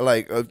favourite.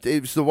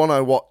 It was the one I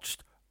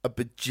watched a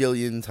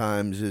bajillion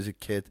times as a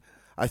kid.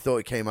 I thought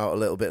it came out a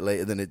little bit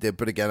later than it did,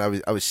 but again,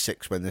 I was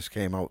 6 when this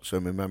came out, so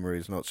my memory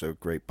is not so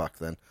great back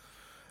then.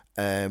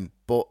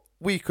 But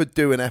we could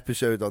do an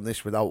episode on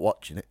this without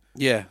watching it.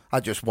 Yeah. I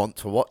just want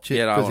to watch it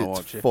Yeah, I because wanna it's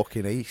watch it.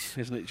 fucking ace.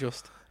 Isn't it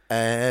just?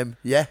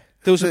 Yeah.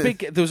 There was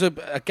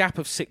a gap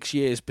of 6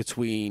 years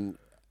between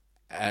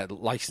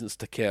License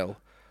to Kill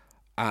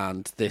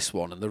and this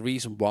one, and the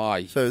reason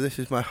why. So this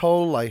is my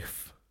whole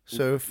life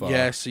so far.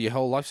 Yeah, so your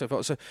whole life so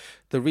far. So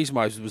the reason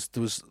why was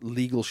there was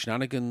legal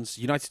shenanigans.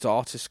 United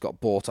Artists got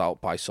bought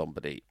out by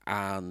somebody,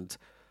 and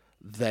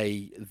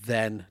they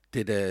then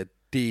did a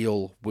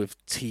deal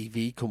with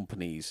TV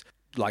companies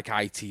like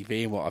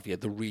ITV and what have you.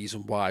 The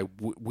reason why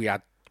we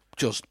had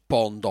just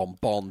Bond on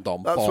Bond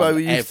on That's Bond. why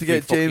we used to every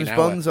get James fucking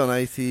hour. Bonds on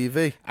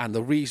ITV. And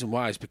the reason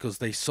why is because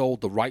they sold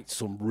the rights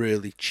to them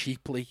really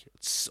cheaply.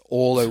 It's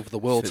all over the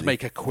world So to they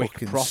make a quick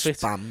fucking profit.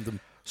 spammed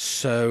them.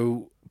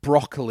 So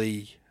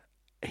Broccoli,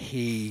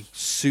 he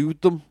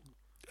sued them,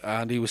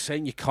 and he was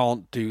saying you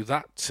can't do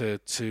that to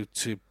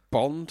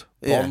Bond.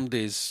 Yeah. Bond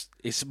is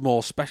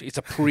more special. It's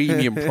a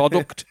premium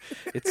product.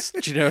 Do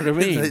you know what I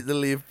mean? Like the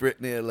leave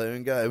Britney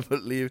alone guy,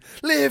 but leave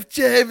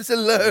James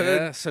alone.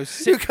 Yeah, so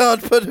You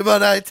can't put him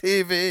on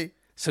ITV.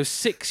 So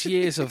 6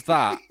 years of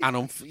that, and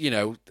he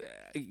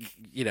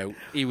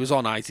was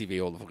on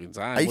ITV all the fucking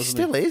time. He wasn't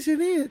still is,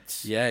 isn't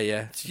he?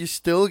 Yeah. You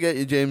still get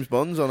your James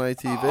Bonds on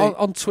ITV.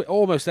 On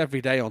almost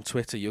every day on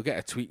Twitter, you'll get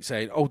a tweet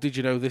saying, "Oh, did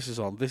you know this is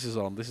on? This is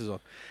on. This is on."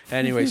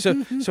 Anyway, so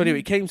anyway,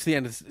 it came to the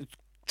end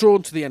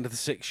drawn to the end of the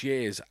 6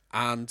 years,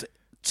 and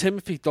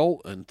Timothy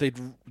Dalton,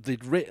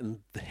 they'd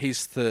written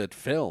his third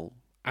film,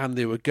 and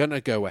they were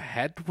gonna go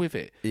ahead with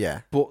it.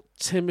 Yeah. But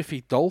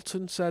Timothy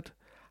Dalton said,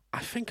 "I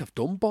think I've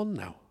done Bond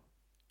now."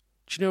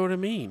 Do you know what I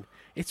mean?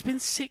 It's been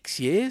 6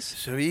 years.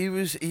 So he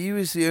was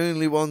the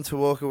only one to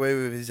walk away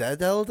with his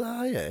head held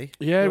high, eh?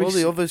 Yeah, All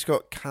the others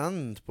got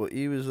canned, but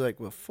he was like,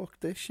 "Well, fuck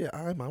this shit,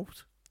 I'm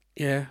out."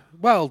 Yeah.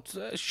 Well,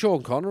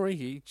 Sean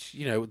Connery,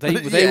 they would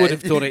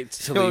have done it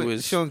till he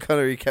was. Sean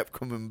Connery kept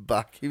coming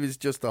back. He was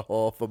just a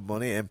whore for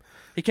money. Him.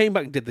 He came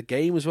back and did the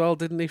game as well,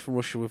 didn't he? From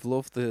Russia with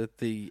Love, the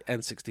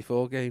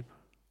N64 game.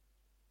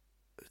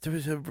 There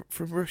was a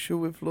From Russia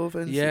with Love.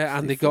 N64? Yeah,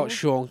 and they got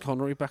Sean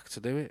Connery back to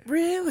do it.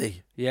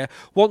 Really? Yeah.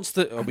 We're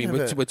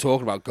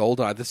talking about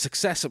Goldeneye. The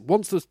success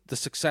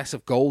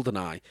of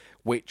Goldeneye,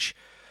 which,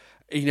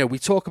 we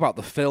talk about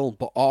the film,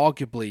 but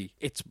arguably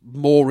it's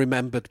more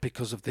remembered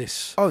because of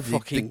this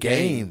fucking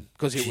game.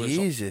 Because it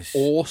was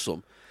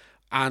awesome.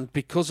 And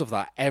because of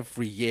that,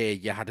 every year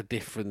you had a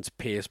different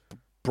Pierce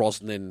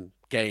Brosnan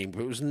game,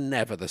 but it was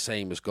never the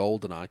same as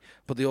Goldeneye.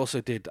 But they also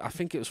did, I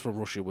think it was From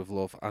Russia with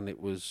Love, and it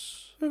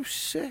was... Oh,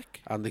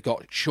 sick. And they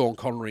got Sean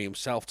Connery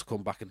himself to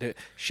come back and do it.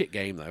 Shit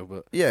game, though,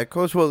 but... Yeah, of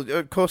course. Well,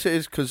 of course it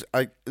is, because,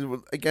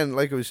 again,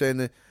 like I was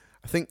saying,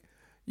 I think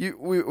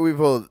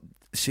we've all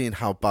seen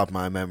how bad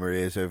my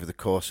memory is over the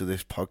course of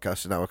this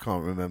podcast, and now I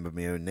can't remember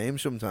my own name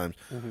sometimes.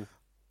 Mm-hmm.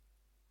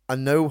 I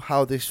know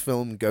how this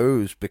film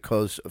goes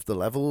because of the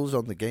levels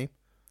on the game.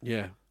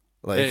 Yeah.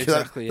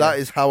 Exactly. That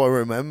is how I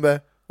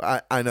remember.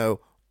 I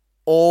know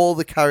all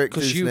the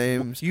characters'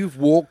 names. You've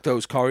walked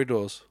those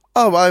corridors.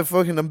 Oh, I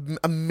fucking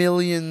a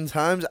million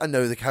times. I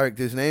know the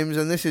characters' names,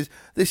 and this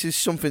is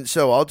something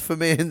so odd for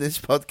me in this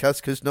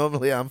podcast because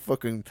normally I'm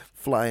fucking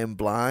flying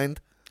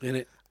blind. In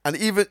it. And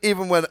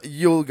even when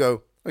you'll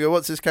go, I go,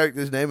 what's this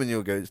character's name? And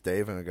you'll go, it's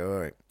Dave. And I go, all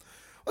right,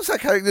 what's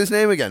that character's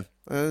name again?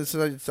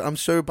 I'm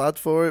so bad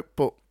for it,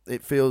 but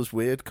it feels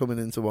weird coming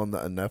into one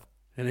that I know.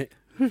 In it.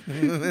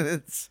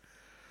 It's...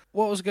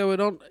 What was going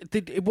on?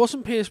 It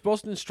wasn't Pierce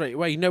Brosnan straight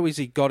away. You know,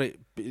 he got it.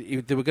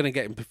 They were going to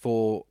get him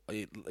before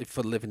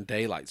for Living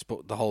Daylights,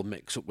 but the whole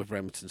mix-up with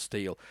Remington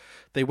Steele.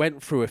 They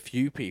went through a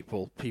few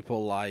people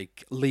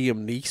like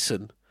Liam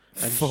Neeson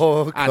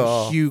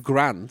and Hugh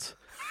Grant.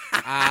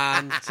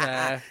 And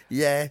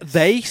yeah,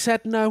 they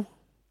said no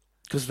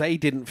because they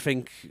didn't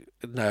think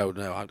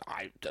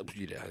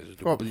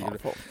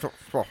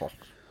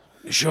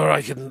sure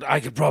I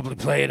could probably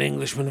play an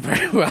Englishman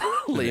very well.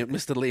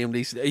 Mr. Liam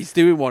Neeson, he's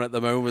doing one at the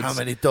moment. How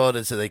many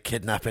daughters are they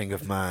kidnapping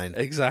of mine?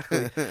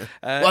 Exactly.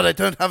 Well, I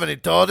don't have any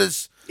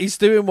daughters. He's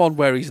doing one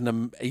where he's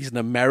an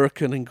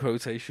American in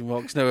quotation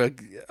marks. No,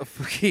 a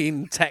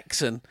fucking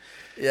Texan.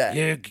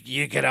 Yeah.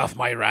 You get off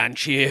my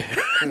ranch here.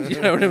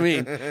 You know what I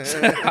mean?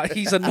 So,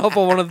 he's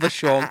another one of the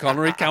Sean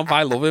Connery camp.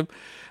 I love him.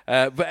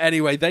 But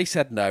anyway, they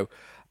said no.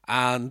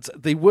 And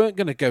they weren't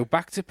going to go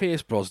back to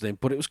Pierce Brosnan,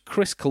 but it was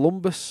Chris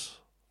Columbus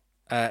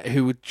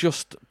who had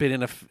just been in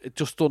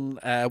done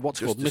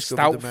what's it called? Missed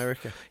Out.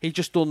 America. He'd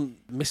just done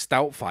Missed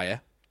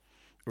Outfire.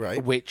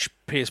 Right. Which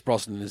Pierce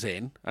Brosnan is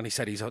in, and he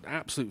said he's an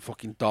absolute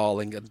fucking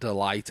darling and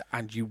delight,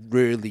 and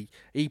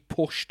he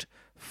pushed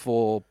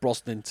for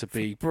Brosnan to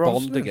be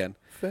Bond again.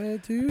 Fair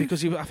dude.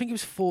 Because I think he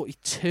was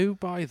 42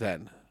 by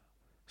then.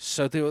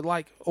 So they were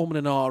like and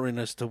ahhing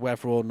as to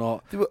whether or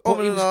not... They were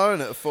and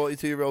ahhing at a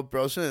 42-year-old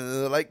Brosnan, and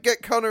they're like,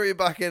 get Connery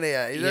back in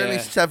here. He's only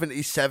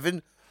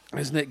 77.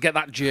 Isn't it? Get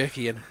that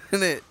jerky in.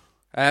 Isn't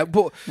it?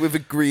 But with a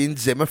green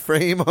Zimmer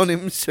frame on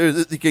him so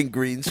that they can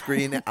green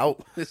screen it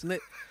out. Isn't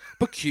it?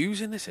 But Q's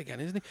in this again,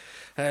 isn't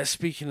he?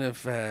 Speaking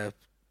of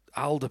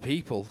older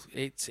people,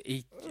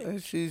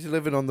 she's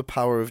living on the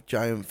power of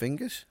giant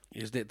fingers.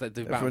 Isn't it?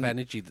 The amount of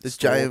energy that's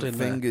the giant in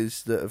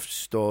fingers that have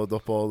stored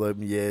up all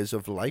them years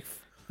of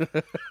life.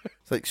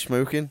 It's like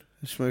smoking.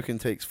 Smoking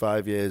takes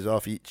 5 years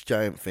off. Each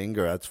giant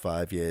finger adds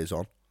 5 years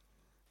on.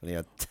 And he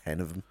had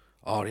 10 of them.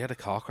 Oh, he had a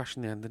car crash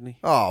in the end, didn't he?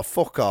 Oh,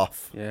 fuck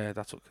off. Yeah,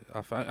 that's what...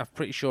 I'm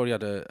pretty sure he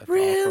had a car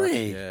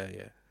really? crash.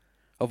 Yeah.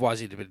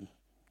 Otherwise, he'd have been...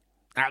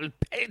 I'll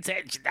pay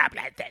attention.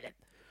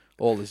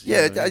 All this.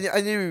 Yeah,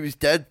 I knew he was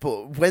dead,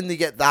 but when they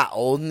get that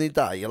old and they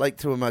die, you like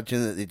to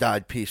imagine that they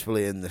died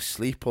peacefully in their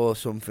sleep or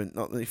something,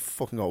 not that they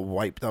fucking got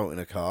wiped out in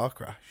a car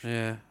crash.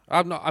 Yeah,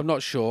 I'm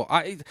not sure.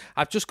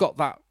 I've just got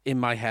that in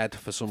my head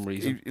for some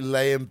reason. He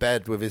lay in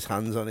bed with his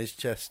hands on his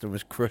chest and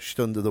was crushed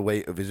under the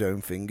weight of his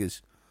own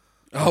fingers.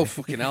 Oh,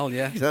 fucking hell,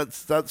 yeah.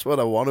 That's what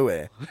I want to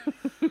hear.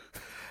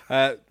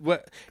 Well,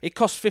 it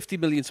cost $50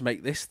 million to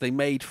make this. They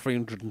made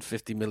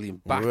 $350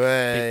 million back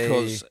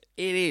because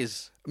it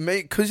is,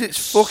 mate. Because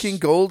it's fucking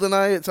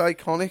Goldeneye. It's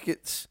iconic.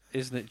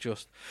 Isn't it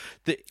just?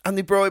 And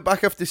they brought it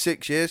back after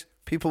 6 years.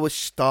 People were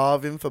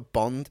starving for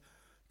Bond.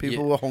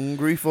 People were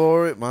hungry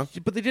for it, man.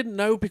 But they didn't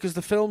know because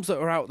the films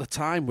that were out at the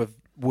time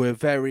were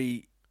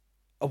very.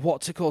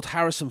 What's it called?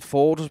 Harrison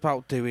Ford was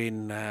about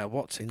doing.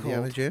 What's it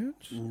Indiana called? Jones?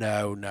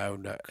 No.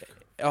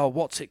 Oh,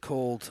 what's it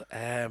called?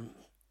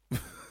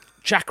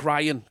 Jack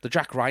Ryan, the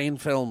Jack Ryan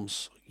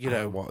films, you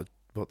know. What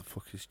the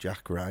fuck is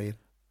Jack Ryan?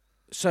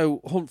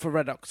 So Hunt for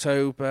Red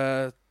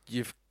October,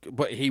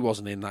 but he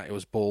wasn't in that, it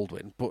was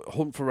Baldwin. But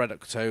Hunt for Red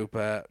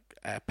October,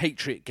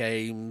 Patriot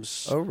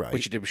Games,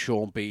 which he did with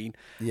Sean Bean.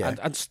 Yeah.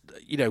 And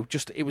you know,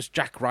 just it was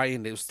Jack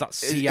Ryan, it was that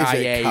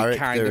CIA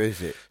kind of.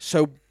 Is it?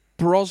 So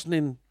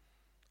Brosnan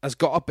has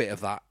got a bit of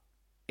that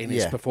in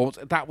his performance.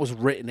 That was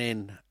written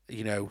in,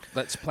 you know,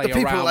 let's play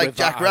around with people like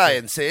Jack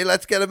Ryan, see,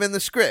 let's get him in the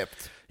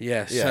script.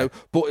 Yeah, so,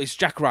 but it's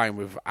Jack Ryan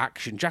with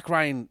action. Jack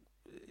Ryan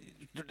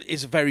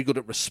is very good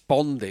at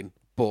responding,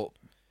 but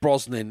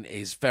Brosnan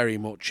is very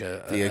much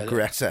the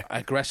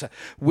aggressor.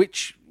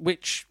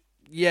 Which,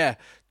 yeah,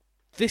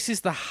 this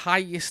is the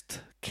highest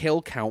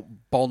kill count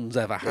Bond's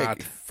ever had.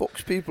 He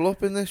fucks people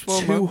up in this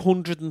one,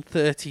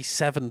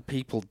 237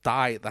 people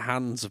die at the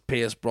hands of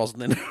Pierce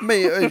Brosnan.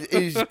 Mate,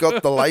 he's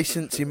got the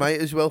license. He might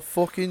as well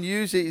fucking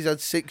use it. He's had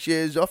 6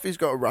 years off. He's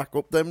got to rack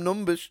up them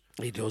numbers.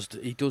 He does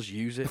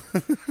use it.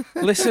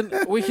 Listen,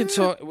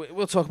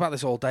 we'll talk about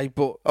this all day,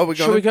 but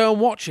shall we go and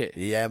watch it?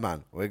 Yeah,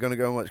 man. We're going to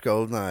go and watch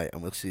Goldeneye,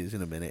 and we'll see you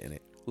in a minute, innit?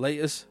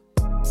 Laters.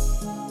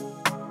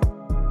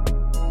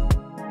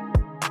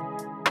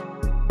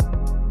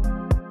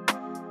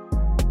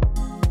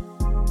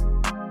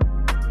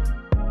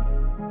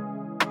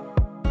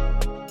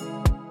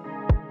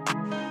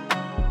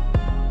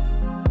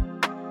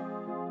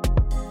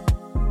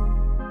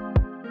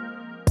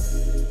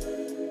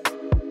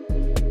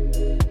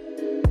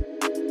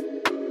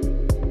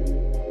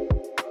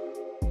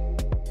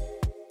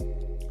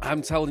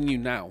 I'm telling you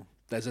now,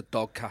 there's a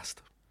dog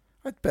cast.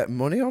 I'd bet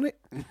money on it.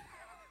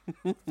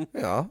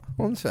 Yeah,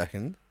 1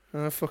 second.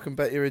 I fucking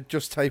bet you're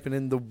just typing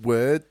in the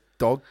word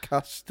dog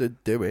cast to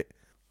do it.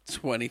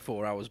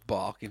 24 hours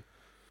barking.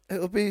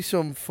 It'll be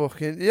some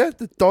fucking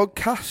the dog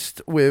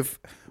cast with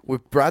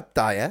Brad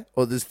Dyer,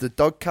 or there's the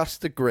dog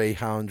cast the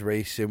Greyhound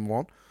racing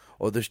one,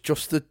 or there's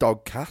just the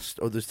dog cast,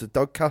 or there's the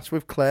dog cast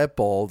with Claire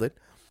Balding,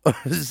 or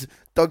there's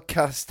dog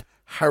cast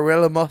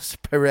Harelamos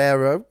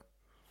Pereiro.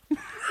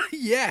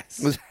 Yes.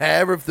 There's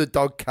hair of the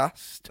dog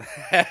cast.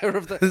 Hair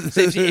of the.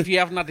 So if you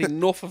haven't had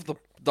enough of the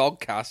dog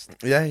cast,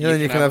 you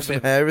can have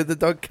some hair of the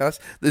dog cast.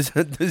 There's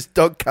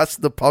dog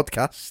cast the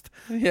podcast.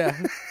 Yeah.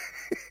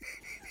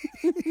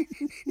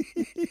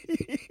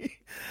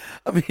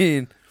 I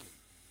mean,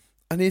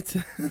 I need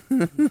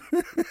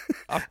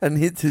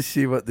to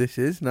see what this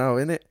is now,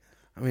 innit?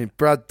 I mean,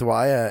 Brad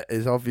Dwyer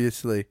is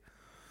obviously.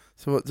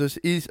 So what does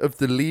he's of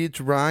the Leeds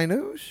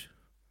Rhinos?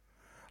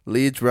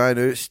 Leeds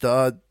Rhinos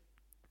starred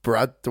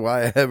Brad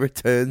Dwyer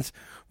returns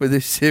with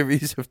a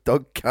series of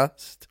dog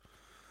cast.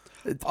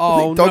 He's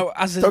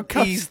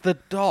the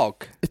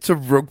dog. It's a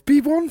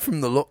rugby one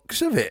from the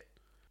looks of it.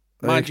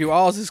 Mind you,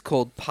 ours is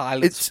called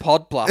Pilot's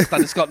Pod Blast,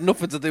 and it's got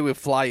nothing to do with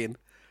flying.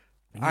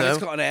 And it's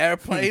got an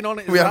airplane on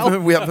it as well.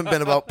 We haven't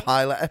been about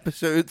pilot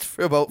episodes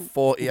for about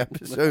 40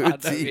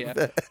 episodes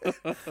either.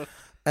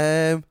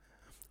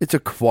 It's a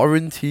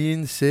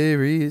quarantine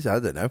series. I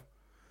don't know.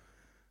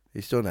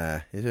 He's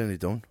only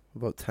done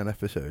about 10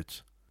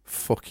 episodes.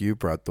 Fuck you,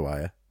 Brad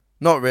Dwyer.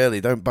 Not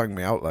really. Don't bang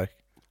me out, like.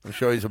 I'm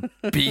sure he's a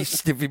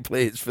beast if he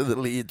plays for the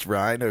Leeds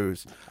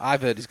Rhinos.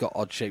 I've heard he's got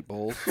odd-shaped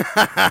balls.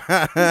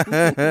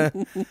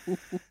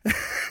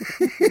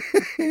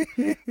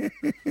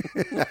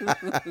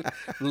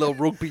 Little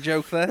rugby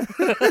joke there.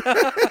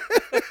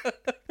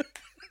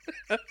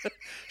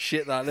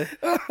 Shit, that is.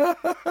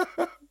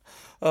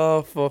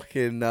 Oh,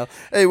 fucking hell.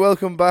 Hey,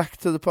 welcome back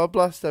to the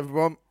Podblast,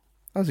 everyone.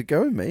 How's it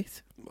going,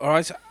 mate? All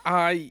right,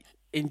 I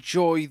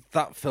enjoyed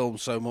that film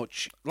so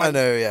much. I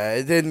know, yeah.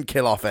 It didn't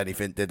kill off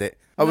anything, did it?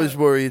 I was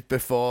worried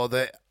before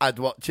that I'd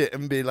watch it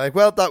and be like,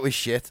 well, that was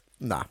shit.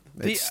 Nah,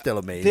 it's still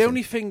amazing. The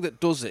only thing that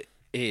does it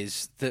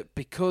is that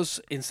because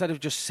instead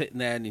of just sitting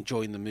there and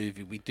enjoying the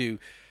movie, we do,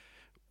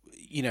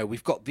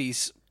 we've got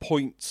these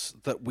points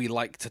that we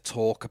like to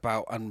talk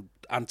about and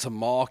to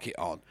mark it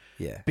on.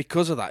 Yeah.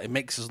 Because of that, it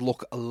makes us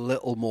look a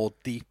little more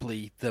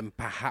deeply than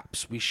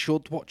perhaps we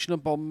should watching a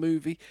Bond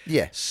movie.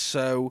 Yeah.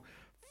 So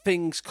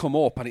things come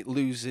up and it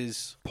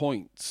loses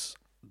points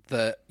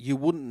that you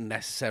wouldn't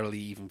necessarily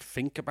even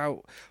think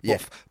about. Yeah.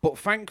 But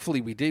thankfully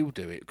we do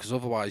it, because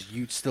otherwise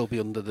you'd still be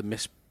under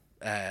the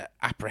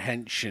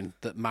apprehension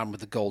that Man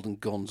with the Golden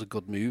Gun's a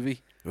good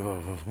movie.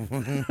 Oh.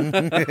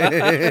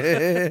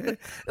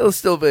 It'll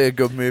still be a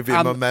good movie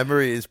in my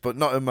memories, but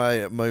not in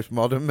my most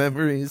modern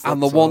memories.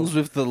 And the ones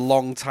with the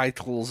long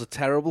titles are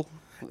terrible.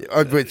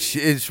 Which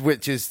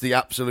is the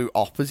absolute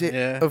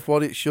opposite of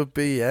what it should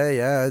be.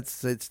 Yeah,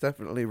 it's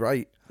definitely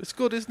right. It's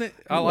good, isn't it?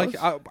 I like it.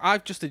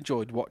 I've just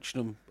enjoyed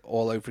watching them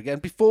all over again.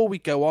 Before we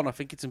go on, I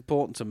think it's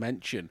important to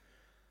mention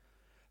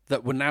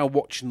that we're now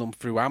watching them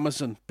through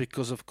Amazon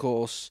because, of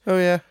course,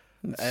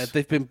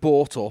 they've been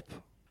bought up.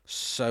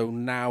 So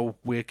now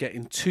we're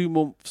getting 2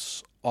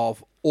 months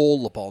of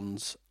all the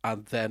Bonds,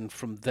 and then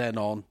from then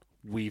on,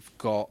 we've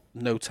got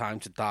No Time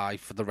to Die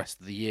for the rest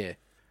of the year.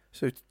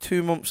 So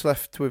 2 months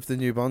left with the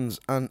new Bonds,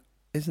 and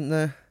isn't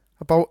there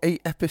about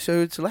 8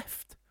 episodes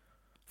left?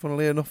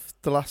 Funnily enough,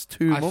 the last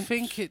 2 months.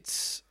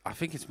 I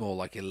think it's more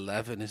like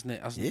 11, isn't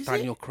it? Hasn't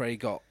Daniel Craig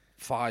got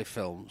 5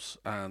 films,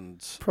 and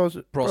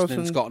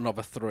Brosnan's got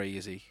another 3,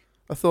 is he?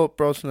 I thought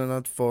Brosnan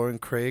had 4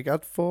 and Craig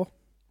had 4.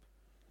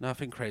 No, I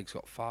think Craig's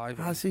got 5.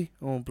 Has he?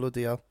 Oh,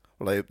 bloody hell.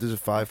 Well, I hope there's a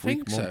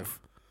 5-week month. So.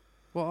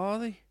 What are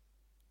they?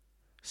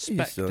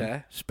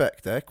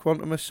 Spectre,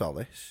 Quantum of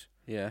Solace.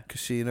 Yeah.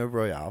 Casino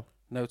Royale.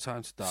 No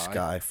Time to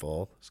Die.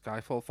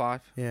 Skyfall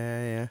 5.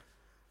 Yeah.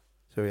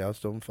 So he has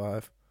done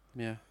 5.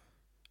 Yeah.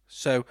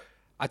 So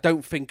I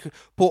don't think,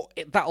 but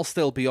that'll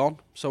still be on,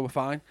 so we're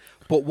fine.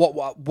 But what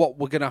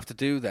we're going to have to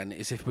do then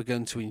is, if we're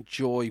going to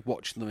enjoy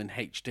watching them in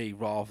HD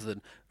rather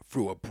than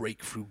through a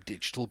breakthrough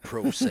digital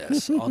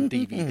process on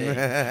DVD,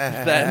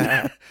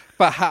 then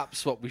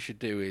perhaps what we should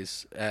do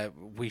is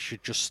we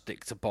should just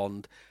stick to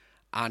Bond,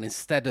 and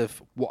instead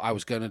of what I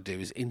was going to do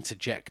is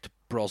interject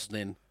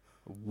Brosnan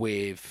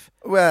with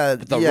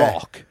The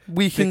Rock.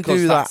 We can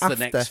do that after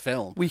the next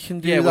film. We can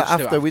do that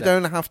after. We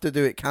don't have to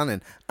do it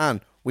canon,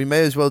 and we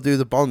may as well do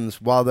the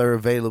Bonds while they're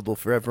available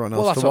for everyone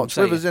else to watch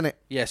with us, innit?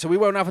 Yeah, so we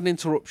won't have an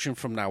interruption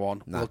from now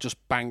on. We'll just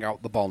bang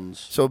out the Bonds.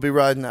 So we'll be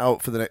riding it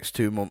out for the next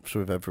 2 months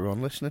with everyone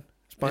listening.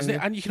 Isn't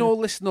it? And you can all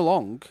listen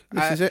along.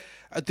 This is it.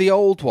 The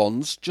old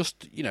ones,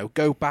 just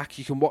go back.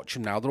 You can watch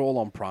them now. They're all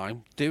on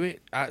Prime. Do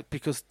it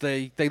because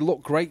they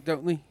look great,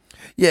 don't they?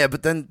 Yeah,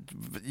 but then,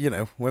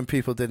 when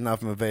people didn't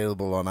have them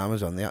available on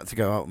Amazon, they had to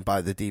go out and buy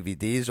the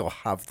DVDs or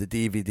have the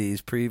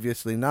DVDs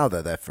previously. Now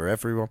they're there for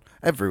everyone.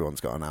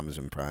 Everyone's got an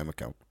Amazon Prime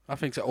account. I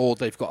think so. Or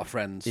they've got a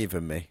friend's.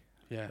 Even me.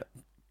 Yeah.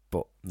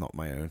 But not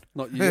my own.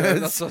 Not you.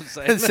 That's what I'm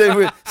saying. same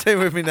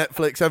with me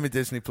Netflix and my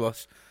Disney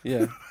Plus.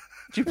 Yeah.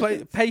 Do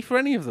you pay for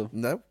any of them?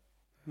 No.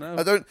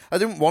 I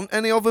didn't want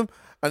any of them.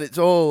 And it's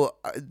all,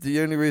 the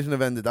only reason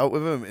I've ended out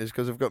with them is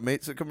because I've got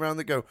mates that come around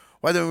that go,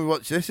 why don't we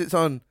watch this? It's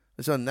on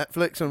It's on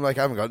Netflix. And I'm like,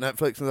 I haven't got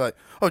Netflix. And they're like,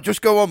 oh,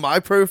 just go on my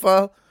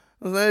profile.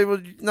 I was like,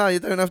 well, no, you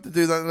don't have to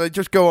do that. And they're like,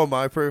 just go on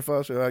my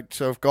profile. So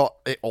I've got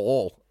it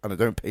all, and I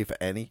don't pay for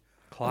any.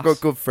 Class. I've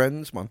got good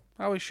friends, man.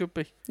 How it should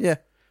be. Yeah.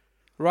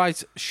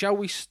 Right, shall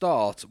we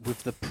start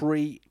with the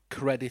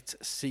pre-credit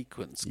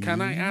sequence?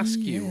 Can I ask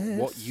you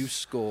what you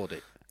scored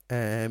it?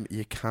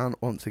 You can't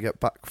want to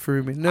get back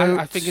through me notes.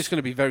 I think it's going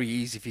to be very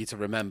easy for you to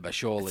remember,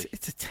 surely.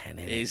 It's a 10,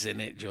 Isn't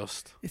it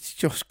just? It's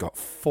just got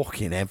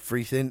fucking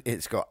everything.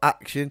 It's got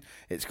action.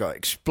 It's got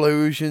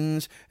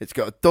explosions. It's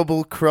got a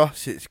double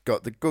cross. It's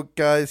got the good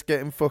guys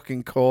getting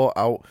fucking caught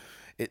out.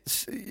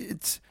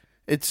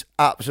 It's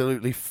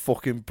absolutely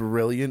fucking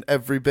brilliant,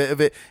 every bit of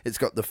it. It's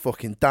got the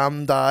fucking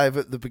dam dive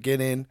at the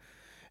beginning.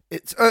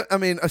 It's, that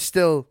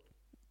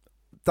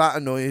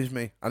annoys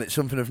me, and it's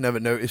something I've never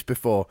noticed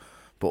before.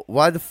 But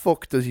why the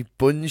fuck does he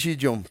bungee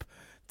jump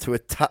to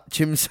attach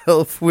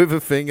himself with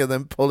a thing and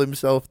then pull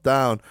himself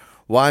down?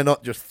 Why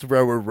not just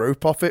throw a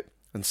rope off it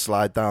and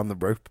slide down the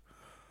rope?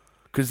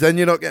 Because then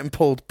you're not getting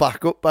pulled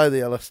back up by the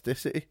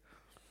elasticity.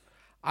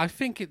 I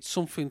think it's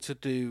something to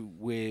do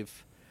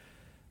with...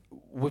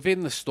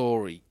 Within the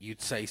story,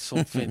 you'd say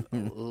something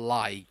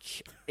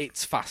like,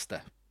 it's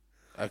faster.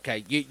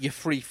 Okay, you're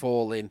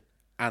free-falling,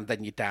 and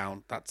then you're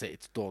down. That's it,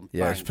 it's done.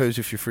 Yeah, Bang. I suppose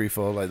if you free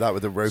fall like that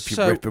with a rope,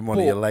 you're ripping one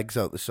of your legs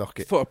out the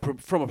socket.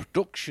 From a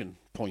production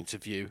point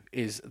of view,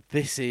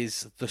 this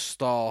is the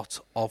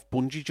start of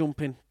bungee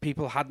jumping.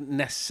 People hadn't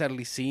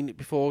necessarily seen it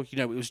before. You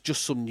know, it was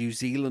just some New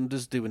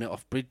Zealanders doing it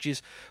off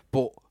bridges.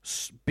 But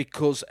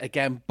because,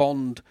 again,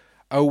 Bond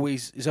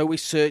is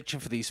always searching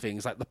for these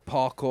things, like the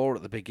parkour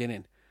at the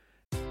beginning.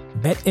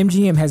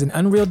 BetMGM has an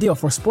unreal deal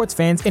for sports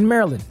fans in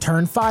Maryland.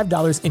 Turn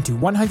 $5 into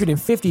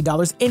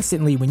 $150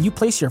 instantly when you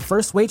place your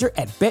first wager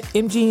at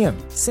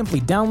BetMGM. Simply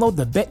download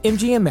the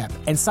BetMGM app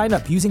and sign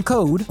up using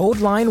code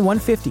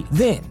OldLine150.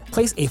 Then,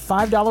 place a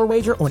 $5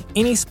 wager on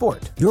any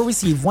sport. You'll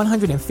receive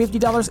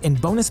 $150 in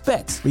bonus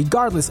bets,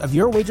 regardless of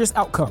your wager's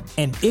outcome.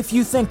 And if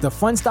you think the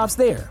fun stops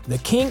there, the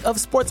king of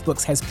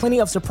sportsbooks has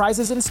plenty of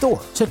surprises in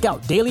store. Check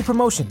out daily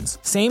promotions,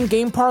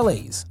 same-game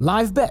parlays,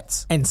 live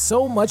bets, and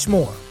so much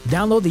more.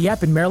 Download the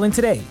app in Maryland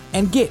today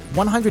and get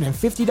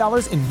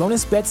 $150 in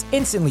bonus bets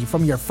instantly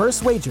from your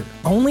first wager.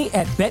 Only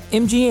at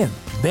BetMGM.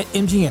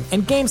 BetMGM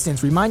and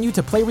GameSense remind you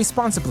to play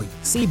responsibly.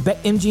 See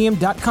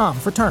BetMGM.com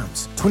for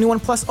terms. 21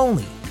 plus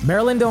only.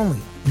 Maryland only.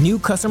 New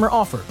customer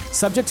offer.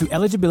 Subject to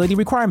eligibility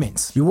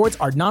requirements. Rewards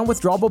are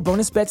non-withdrawable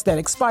bonus bets that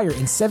expire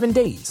in 7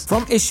 days.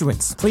 From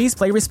issuance, please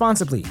play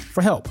responsibly.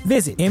 For help,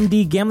 visit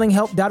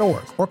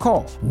mdgamblinghelp.org or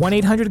call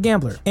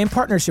 1-800-GAMBLER in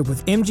partnership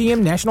with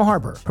MGM National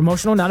Harbor.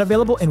 Promotional not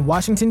available in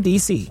Washington,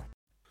 D.C.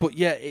 But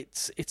yeah,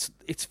 it's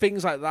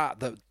things like that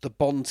the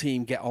Bond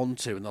team get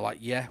onto, and they're like,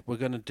 yeah, we're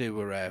gonna do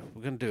a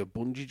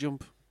bungee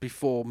jump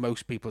before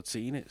most people had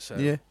seen it. So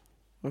yeah,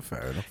 well,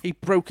 fair enough. He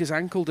broke his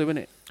ankle doing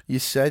it. You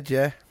said,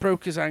 yeah.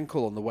 Broke his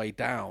ankle on the way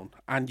down,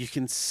 and you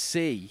can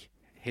see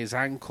his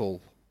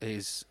ankle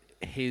is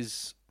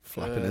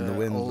flapping in the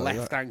wind.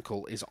 Left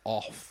ankle is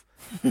off,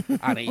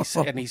 and he's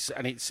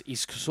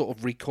sort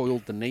of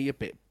recoiled the knee a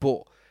bit.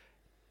 But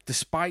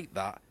despite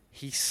that,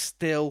 he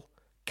still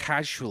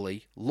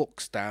casually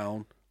looks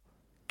down,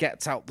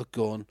 gets out the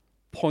gun,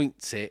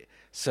 points it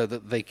so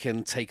that they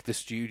can take the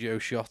studio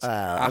shot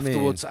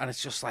afterwards. And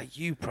it's just like,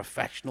 you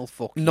professional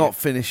fuck. Not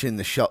finishing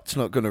the shot's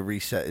not going to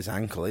reset his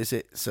ankle, is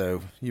it?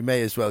 So you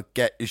may as well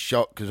get his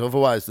shot, because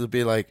otherwise they'll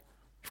be like,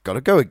 you've got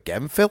to go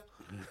again, Phil.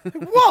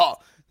 Like,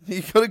 what?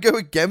 You got to go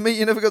again, mate?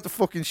 You never got the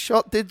fucking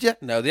shot, did you?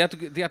 No, they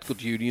had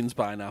good unions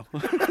by now.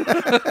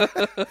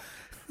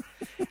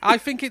 I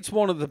think it's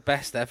one of the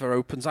best ever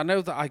opens. I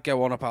know that I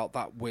go on about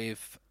that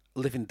with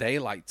Living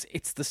Daylights.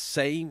 It's the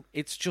same.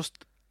 It's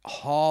just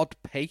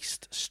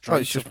hard-paced,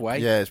 straight away.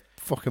 Yeah, it's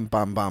fucking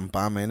bam, bam,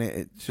 bam,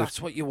 innit?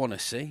 That's what you want to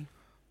see.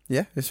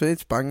 Yeah,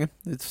 it's banging.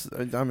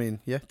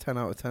 10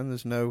 out of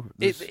 10.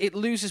 It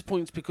loses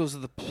points because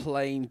of the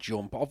plane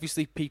jump.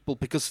 Obviously,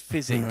 because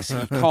physics,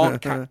 you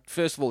can't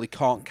first of all, you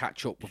can't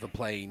catch up with a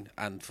plane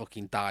and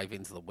fucking dive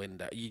into the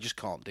window. You just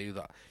can't do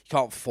that. You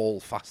can't fall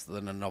faster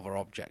than another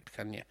object,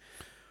 can you?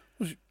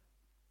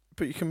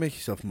 But you can make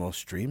yourself more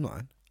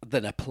streamlined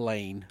than a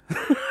plane.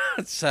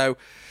 So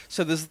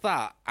there's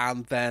that,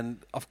 and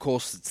then of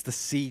course it's the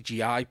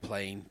CGI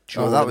plane.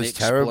 Oh, that was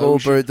terrible,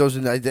 but it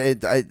doesn't.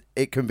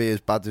 It can be as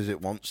bad as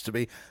it wants to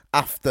be.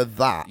 After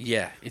that,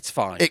 yeah, it's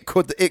fine. It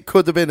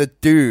could have been a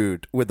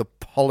dude with a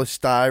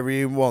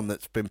polystyrene one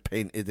that's been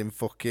painted in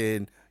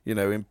fucking,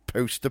 in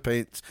poster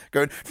paints,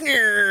 going,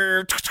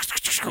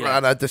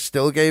 and I just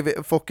still gave it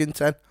a fucking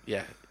 10.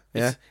 Yeah,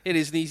 it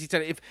is an easy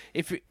 10.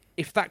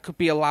 If that could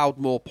be allowed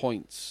more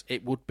points,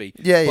 it would be.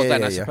 Yeah, but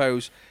then I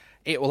suppose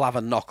it will have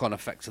a knock-on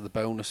effect to the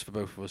bonus for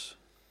both of us.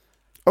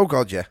 Oh,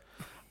 God, yeah.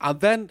 And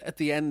then at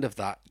the end of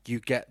that, you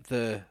get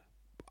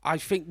I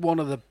think one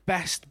of the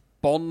best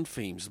Bond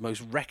themes, the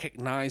most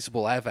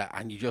recognisable ever,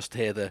 and you just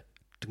hear the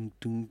dun,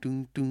 dun,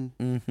 dun, dun.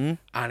 Mm-hmm.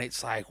 And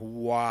it's like,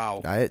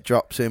 wow. Yeah, it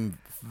drops in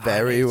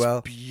very well.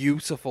 It's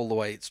beautiful the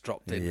way it's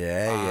dropped in.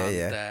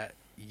 Yeah.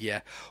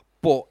 Yeah.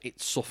 but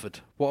it suffered.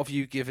 What have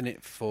you given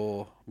it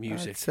for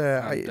music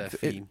and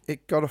theme?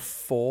 It got a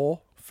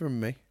 4 from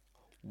me.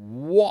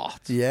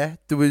 What? Yeah,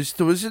 there was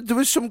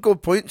some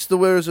good points. There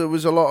was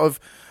a lot of,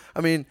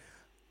 I mean,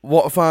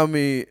 what found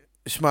me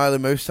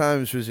smiling most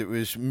times was it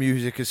was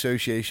music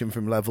association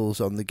from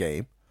levels on the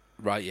game.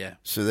 Right, yeah.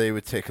 So they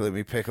were tickling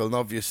me pickle, and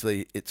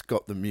obviously it's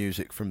got the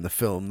music from the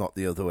film, not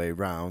the other way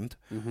round.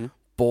 Mm-hmm.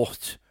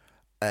 But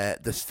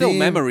the still theme,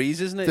 memories,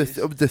 isn't it?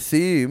 The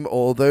theme,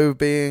 although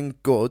being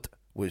good,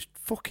 was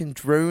fucking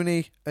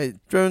drony.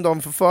 It droned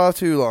on for far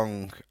too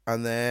long,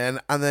 and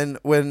then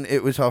when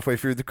it was halfway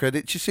through the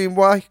credits, you seen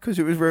why? Because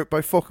it was wrote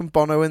by fucking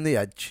Bono and The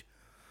Edge.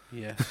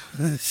 Yeah.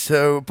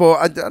 So,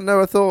 but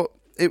I thought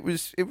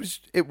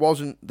it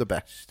wasn't the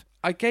best.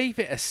 I gave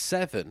it a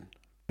 7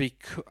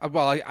 because,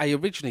 well, I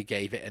originally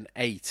gave it an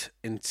 8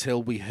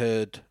 until we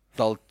heard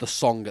the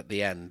song at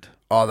the end.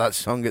 Oh, that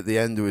song at the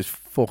end was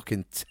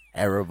fucking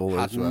terrible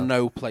as well. Had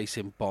no place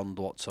in Bond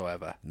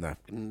whatsoever. No.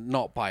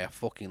 Not by a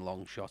fucking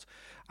long shot.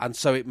 And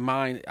so I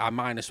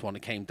 -1,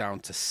 it came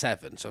down to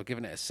 7. So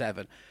giving it a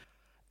 7.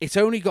 It's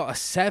only got a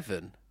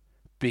 7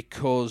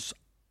 because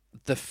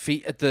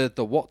the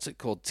what's it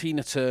called?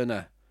 Tina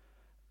Turner,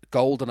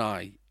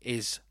 Goldeneye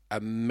is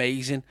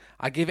amazing.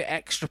 I give it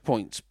extra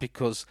points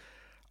because,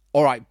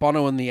 all right,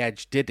 Bono and The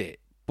Edge did it,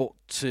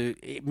 but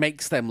it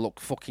makes them look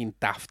fucking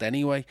daft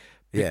anyway.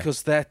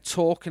 Because they're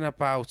talking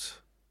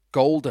about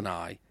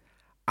Goldeneye,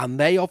 and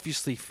they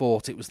obviously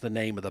thought it was the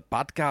name of the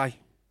bad guy.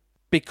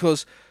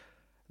 Because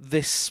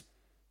this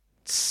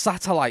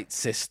satellite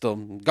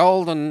system,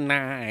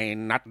 Goldeneye,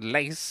 not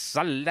lace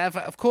a lever,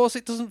 of course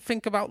it doesn't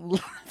think about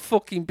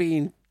fucking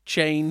being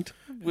chained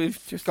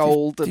with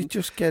gold. You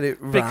just get it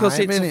right. Because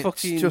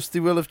it's just, they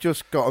will have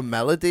just got a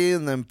melody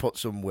and then put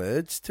some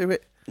words to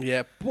it.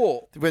 Yeah,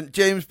 but when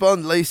James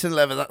Bond, lace and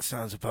leather, that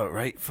sounds about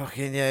right.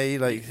 Fucking yeah, he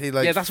likes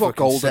yeah, that's what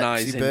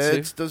Goldeneye's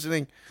birds, into, doesn't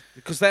he?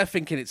 Because they're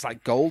thinking it's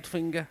like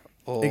Goldfinger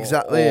or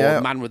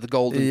Man with the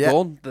golden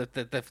gun.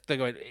 They're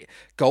going,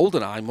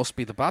 Goldeneye must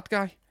be the bad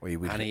guy,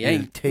 and he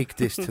ain't. Take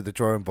this to the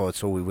drawing board,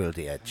 so we will.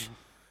 The Edge.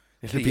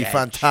 It'll be Edge.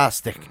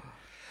 fantastic.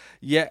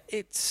 Yeah,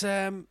 it's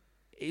a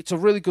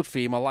really good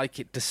theme. I like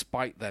it,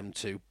 despite them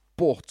two.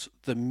 But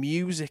the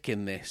music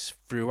in this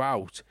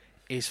throughout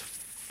is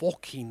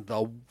fucking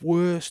the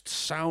worst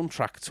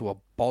soundtrack to a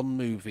Bond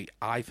movie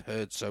I've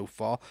heard so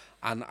far,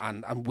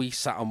 and we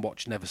sat and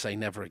watched Never Say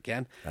Never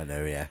Again. I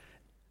know, yeah.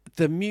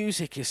 The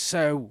music is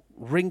so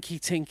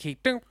rinky-tinky.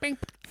 There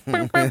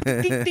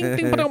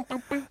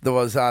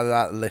was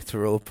that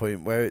literal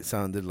point where it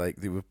sounded like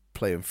they were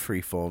playing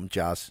freeform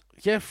jazz.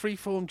 Yeah,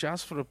 freeform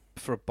jazz for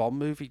a Bond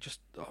movie. Just,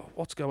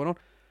 what's going on?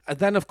 And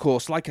then, of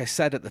course, like I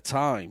said at the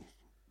time,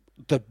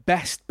 the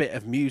best bit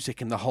of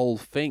music in the whole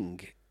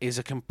thing is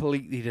a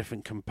completely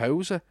different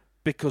composer,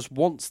 because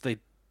once they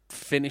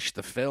finished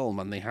the film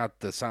and they had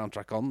the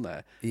soundtrack on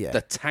there,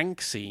 the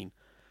tank scene,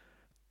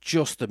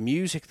 just the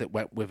music that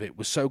went with it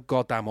was so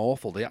goddamn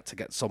awful they had to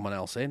get someone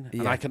else in.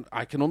 And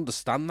I can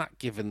understand that,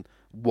 given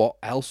what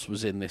else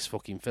was in this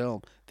fucking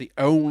film. The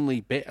only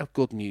bit of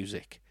good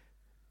music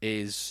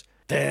is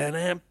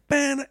and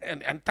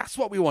that's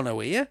what we want to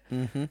hear.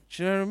 Mm-hmm.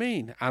 Do you know what I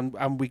mean?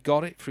 And we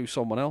got it through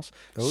someone else.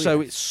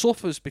 It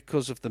suffers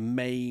because of the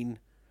main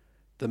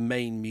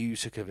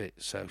music of it.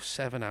 So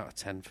 7 out of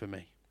 10 for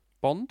me.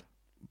 Bond.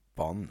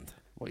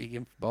 What are you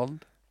giving for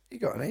Bond? You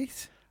got an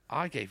 8.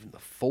 I gave him the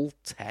full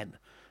 10.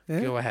 Yeah.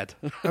 Go ahead.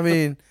 I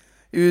mean,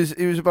 he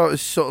was about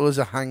as subtle as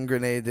a hand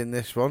grenade in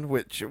this one,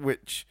 which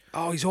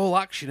he's all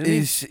action,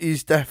 isn't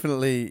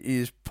he?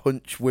 He's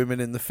punch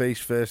women in the face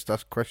first,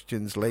 ask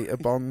questions later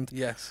Bond.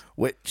 Yes.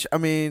 Which, I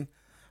mean,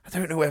 I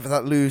don't know whether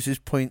that loses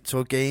points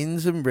or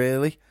gains him,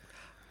 really.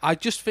 I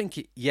just think,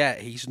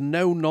 he's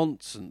no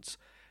nonsense.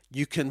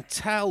 You can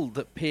tell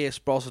that Pierce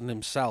Brosnan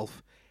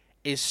himself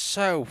is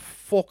so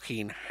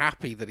fucking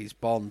happy that he's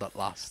Bond at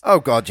last. Oh,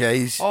 God, yeah.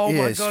 He's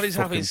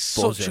having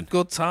such a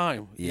good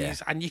time. Yeah.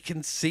 And you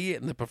can see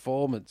it in the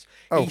performance.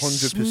 Oh,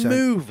 he's 100%.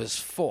 smooth as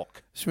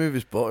fuck. Smooth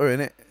as butter,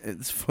 innit?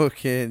 It's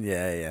fucking,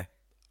 yeah.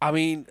 I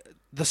mean,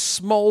 the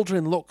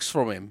smouldering looks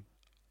from him.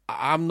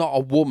 I'm not a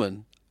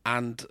woman,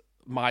 and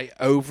my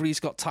ovaries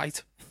got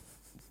tight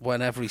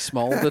whenever he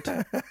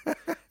smouldered.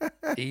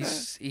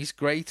 He's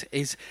great.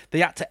 They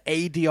had to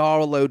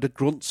ADR a load of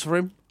grunts for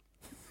him.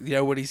 You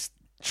know, when he's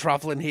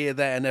travelling here,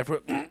 there, and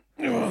everywhere.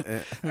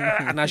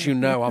 And as you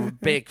know, I'm a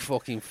big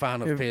fucking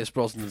fan of Pierce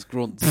Brosnan's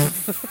grunts.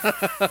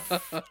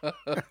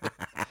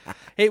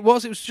 It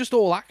was just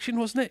all action,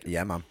 wasn't it?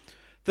 Yeah, man.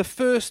 The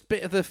first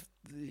bit of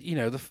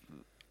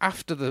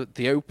after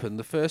the open,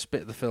 the first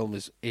bit of the film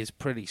is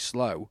pretty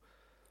slow,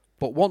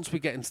 but once we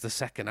get into the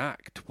second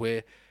act,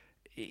 where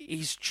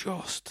he's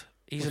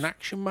an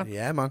action man.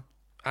 Yeah, man.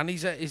 And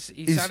he's at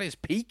his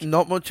peak.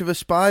 Not much of a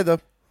spy, though.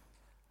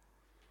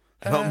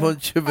 Not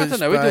much of a spy. I don't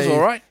know, he does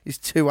all right. He's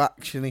too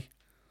actiony.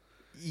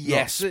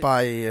 Yes. Not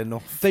spy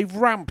enough. They've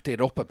ramped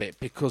it up a bit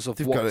because of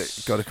They've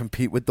got to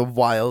compete with the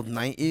wild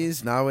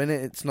 90s now,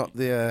 innit? It's not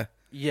the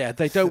Yeah,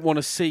 they don't want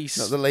to see...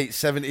 Not the late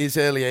 70s,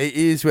 early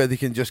 80s, where they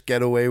can just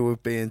get away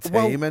with being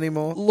tame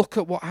anymore. Look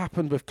at what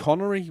happened with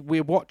Connery.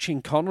 We're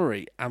watching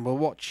Connery, and we're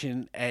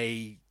watching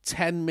a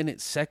 10-minute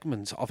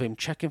segment of him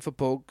checking for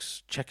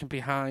bugs, checking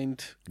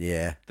behind.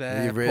 Yeah,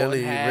 you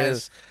really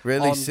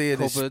seeing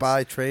his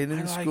spy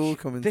training school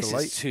coming to light.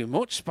 This is too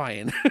much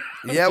spying.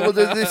 Yeah, well,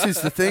 this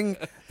is the thing.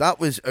 That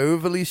was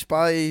overly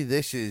spy.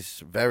 This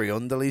is very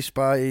underly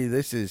spy.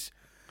 This is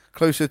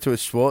closer to a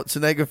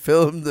Schwarzenegger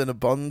film than a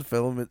Bond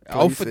film.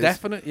 Oh, for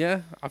definite,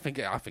 yeah. I think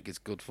it's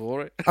good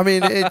for it. I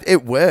mean,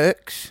 it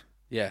works.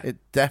 Yeah, it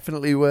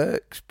definitely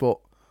works. But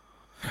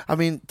I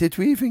mean, did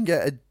we even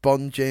get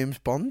a James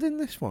Bond in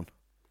this one?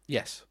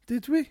 Yes.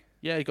 Did we?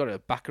 Yeah, he got it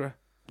at Baccarat.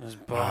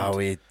 Oh,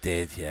 we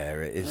did. Yeah,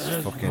 it is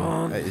it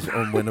is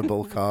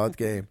unwinnable card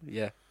game.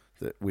 Yeah,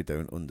 that we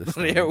don't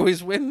understand. He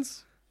always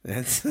wins.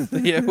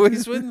 He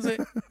always wins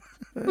it.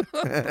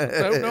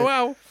 Don't know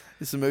how.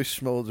 It's the most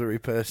smouldery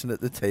person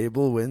at the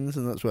table wins,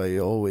 and that's why he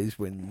always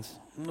wins.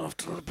 Not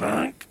to the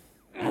bank.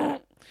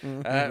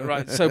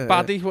 Right, so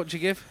baddie, what do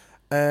you give?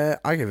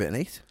 I give it an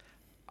 8.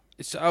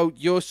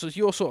 You're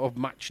sort of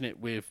matching it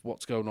with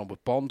what's going on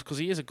with Bond, because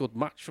he is a good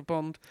match for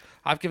Bond.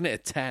 I've given it a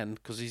 10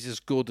 because he's as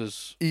good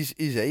as he's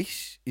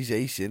ace. He's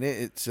ace in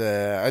it. It's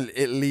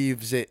it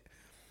leaves it.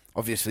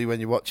 Obviously, when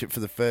you watch it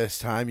for the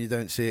first time, you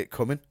don't see it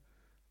coming.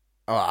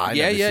 Oh, I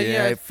never see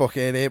it.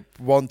 Fucking it.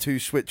 1-2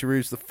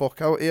 switcheroos the fuck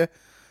out of you.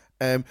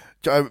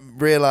 I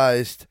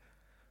realised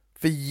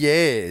for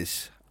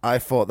years I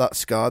thought that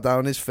scar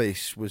down his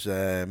face was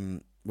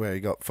where he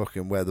got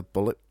where the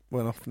bullet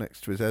went off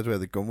next to his head, where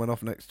the gun went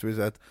off next to his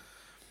head.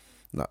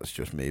 And that was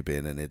just me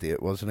being an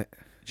idiot, wasn't it?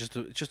 Just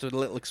a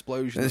little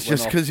explosion. It's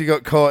just because he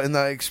got caught in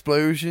that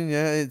explosion.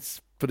 Yeah,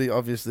 but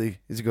obviously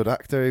he's a good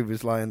actor. He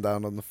was lying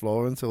down on the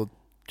floor until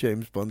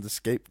James Bond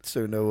escaped,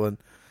 so no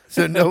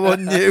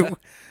one knew,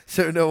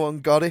 so no one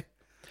got it.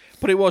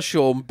 But it was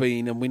Sean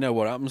Bean, and we know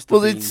what happens to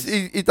Well, Beans.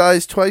 He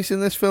dies twice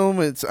in this film.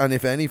 And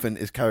if anything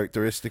is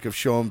characteristic of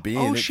Sean Bean,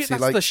 oh shit,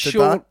 that's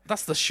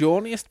the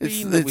Shauniest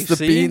Bean that we've seen. It's the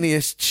seen.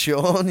 beaniest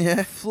Sean,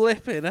 yeah.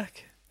 Flipping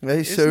heck.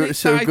 Yeah,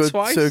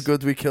 so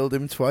good we killed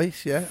him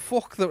twice, yeah.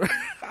 Fuck the...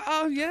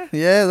 Oh, yeah.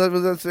 Yeah,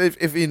 that's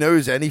if he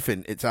knows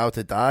anything, it's how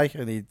to die,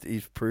 and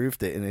he's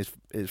proved it in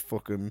his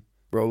fucking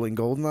rolling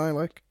Goldeneye,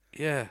 like.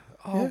 Yeah.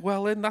 Oh, yeah.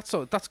 Well, then that's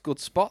a good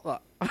spot,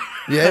 that.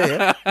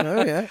 Yeah.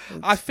 Oh, yeah.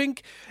 I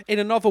think in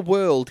another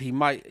world he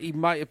might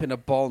have been a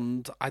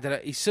Bond. I don't know.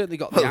 He's certainly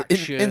got the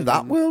action. In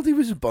that world, he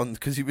was a Bond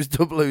because he was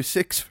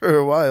 006 for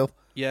a while.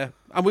 Yeah,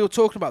 and we were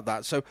talking about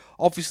that. So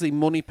obviously,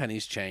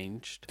 Moneypenny's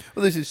changed.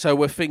 Well, so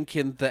we're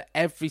thinking that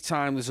every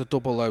time there's a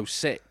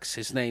 006,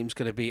 his name's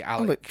going to be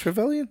Alec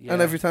Trevelyan,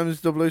 and every time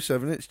there's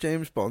 007, it's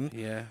James Bond.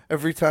 Yeah.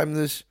 Every time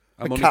there's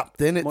a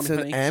captain, it's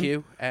an M.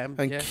 Q, and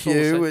yeah,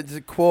 Q, it's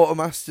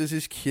quartermasters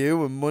is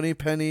Q, and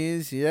Moneypenny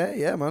is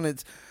yeah, man.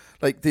 It's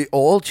like they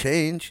all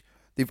change.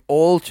 They've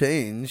all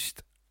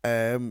changed.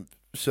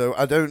 So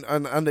I don't,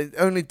 and it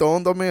only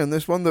dawned on me on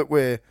this one that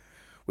we're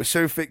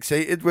so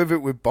fixated with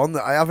it with Bond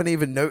that I haven't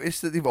even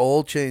noticed that they've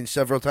all changed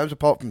several times,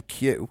 apart from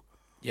Q.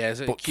 Yeah,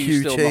 but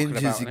Q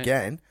changes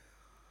again.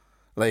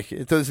 Like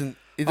it doesn't.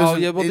 Oh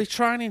yeah, well they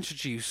try and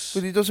introduce.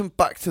 But he doesn't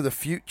Back to the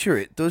Future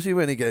it, does he?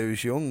 When he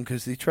goes young,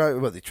 because they try.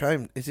 Well, they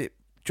try. Is it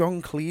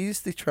John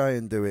Cleese? They try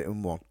and do it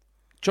in one.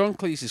 John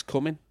Cleese is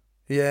coming.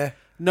 Yeah.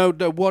 No.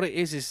 What it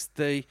is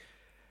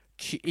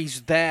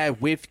he's there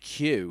with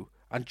Q,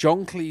 and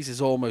John Cleese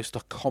is almost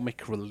a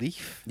comic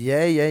relief.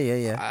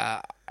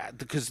 Yeah.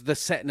 Because they're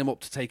setting him up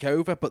to take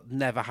over, but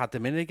never had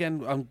him in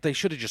again. And they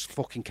should have just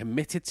fucking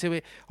committed to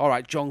it. All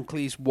right, John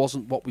Cleese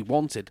wasn't what we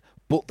wanted,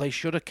 but they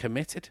should have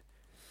committed.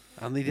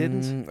 And they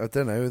didn't. I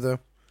don't know, though.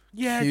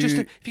 Yeah, if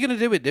you're going to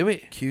do it, do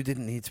it. Q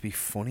didn't need to be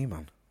funny,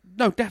 man.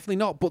 No, definitely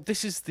not. But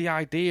this is the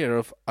idea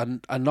of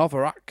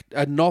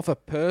another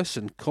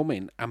person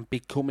coming and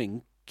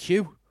becoming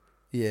Q.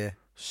 Yeah.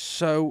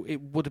 So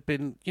it would have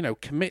been,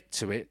 commit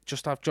to it.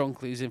 Just have John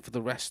Cleese in for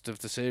the rest of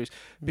the series.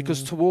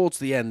 Because towards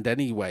the end,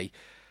 anyway,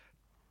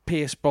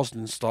 Pierce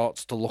Brosnan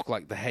starts to look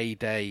like the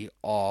heyday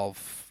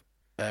of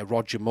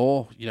Roger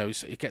Moore.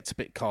 It gets a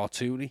bit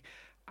cartoony.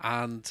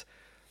 And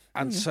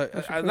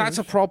that's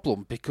a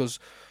problem because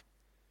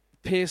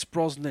Pierce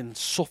Brosnan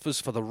suffers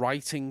for the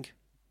writing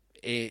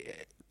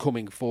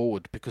coming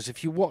forward. Because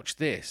if you watch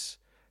this,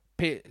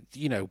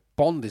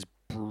 Bond is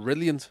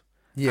brilliant.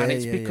 Yeah, and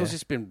it's because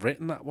it's been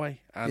written that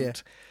way.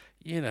 And,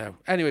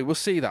 anyway, we'll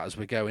see that as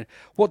we're going.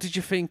 What did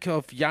you think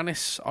of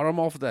Yanis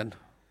Aramov then?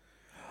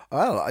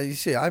 Well, you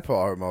see, I put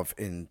Aramov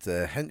in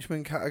the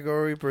henchman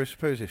category, but I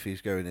suppose if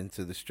he's going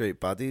into the straight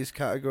baddies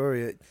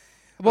category...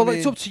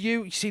 it's up to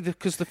you. You see,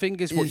 because the thing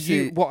is,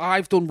 what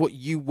I've done, what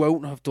you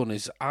won't have done,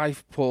 is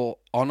I've put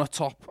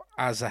Onatop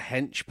as a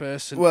hench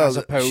person as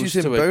opposed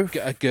to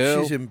a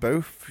girl. She's in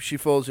both. She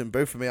falls in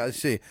both for me. I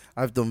see.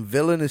 I've done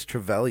villain as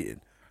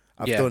Trevelyan.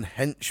 I've done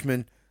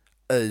henchman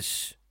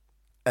as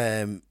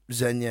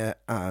Xenia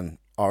and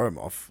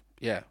Aramov.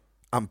 Yeah.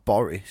 And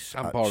Boris,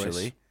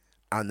 actually.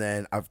 And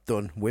then I've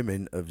done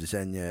women of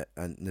Xenia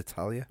and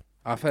Natalia.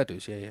 Fair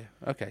dues, yeah.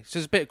 Okay, so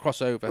there's a bit of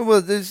crossover.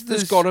 Well, there's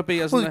got to be,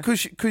 hasn't there?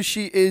 Because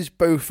she is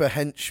both a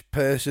hench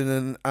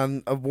person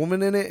and a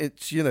woman in it.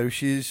 It's, you know,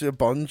 she's a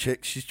Bond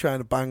chick. She's trying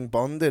to bang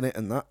Bond in it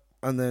and that.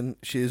 And then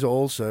she is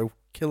also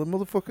killing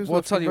motherfuckers. Well,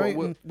 I'll tell you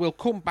what, we'll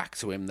come back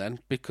to him then,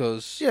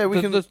 because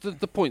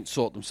the points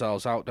sort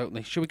themselves out, don't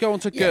they? Should we go on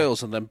to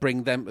girls and then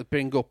bring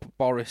up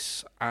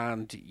Boris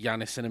and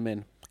Yanis in a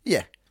min?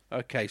 Yeah.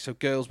 Okay, so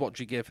girls, what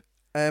do you give?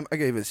 I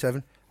gave it a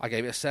 7. I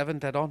gave it a 7,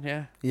 dead on,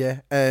 yeah.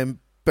 Yeah.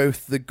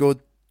 Both the good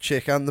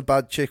chick and the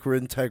bad chick were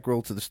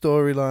integral to the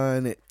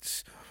storyline.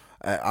 It's,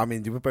 I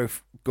mean, they were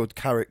both good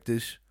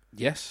characters.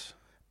 Yes.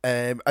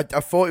 I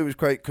thought it was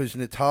great because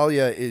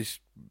Natalia is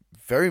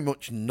very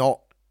much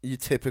not your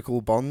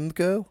typical Bond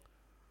girl.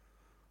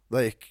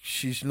 Like,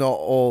 she's not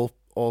all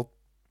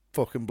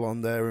fucking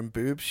blonde hair and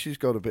boobs. She's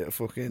got a bit of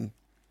fucking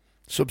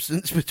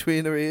substance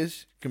between her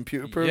ears.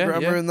 Computer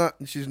programmer and that.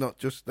 And she's not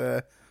just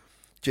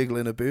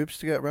jiggling her boobs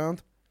to get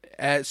around.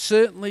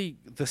 Certainly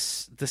the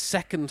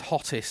second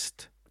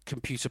hottest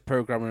computer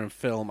programmer in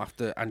film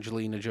after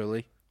Angelina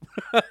Jolie.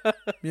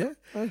 Yeah,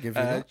 I'll give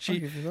you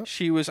that.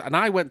 She was, and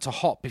I went to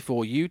hot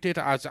before you did.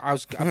 I was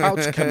about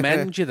to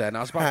commend you then.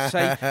 I was about to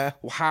say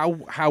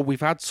how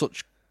we've had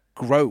such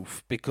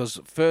growth, because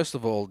first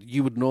of all,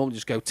 you would normally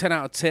just go 10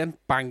 out of 10,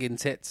 banging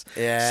tits.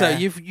 Yeah. So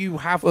you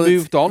have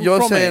moved on. You're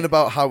from saying it.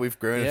 About how we've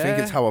grown. I think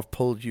it's how I've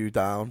pulled you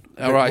down.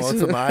 All right, more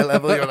to my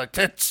level. You're like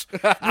tits.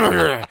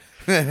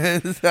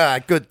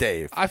 Good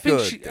Dave. I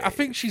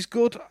think she's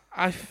good.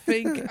 I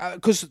think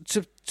because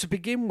to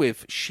begin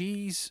with,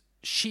 she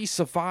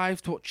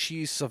survived what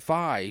she's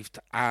survived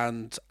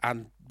and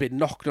been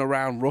knocking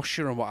around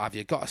Russia and what have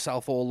you. Got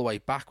herself all the way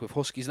back with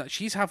Huskies. Now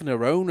she's having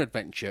her own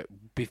adventure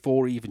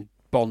before even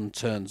Bond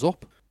turns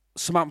up.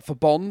 Samantha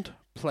Bond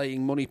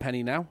playing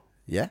Moneypenny now.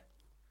 Yeah,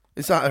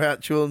 is that her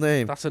actual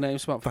name? That's her name,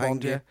 Samantha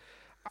Bond. Yeah.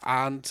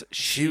 And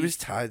she was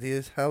tidy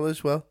as hell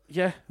as well.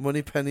 Yeah.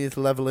 Moneypenny is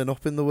leveling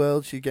up in the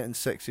world. She's getting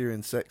sexier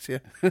and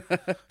sexier.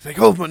 It's like,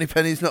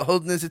 Moneypenny's not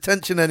holding his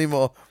attention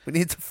anymore. We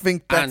need to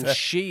think better. And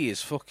she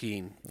is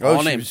fucking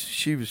on him.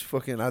 She was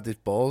fucking had his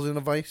balls in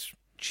a vice.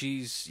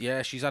 She's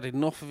had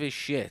enough of his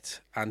shit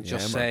and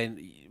just saying,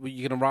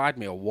 "You gonna ride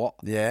me or what?"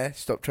 Yeah,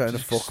 stop trying to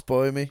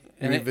fuckboy me.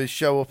 You either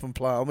show up and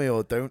plough me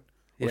or don't.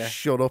 Or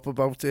shut up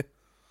about it.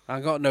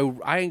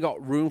 I ain't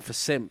got room for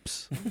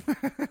simps.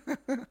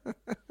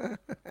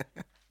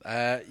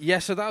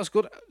 So that was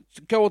good.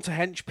 Go on to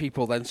hench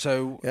people then.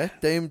 So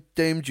Dame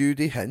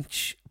Judy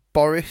hench.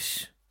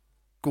 Boris,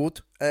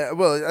 good.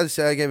 Well, as I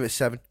say, I gave it a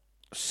 7.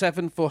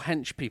 7 for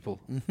hench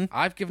people. Mm-hmm.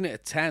 I've given it a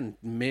 10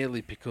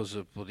 merely because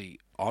of bloody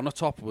Honor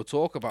Top. We'll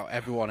talk about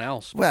everyone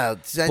else. Well,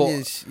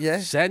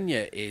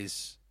 Xenia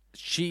is.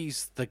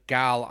 She's the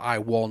gal I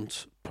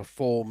want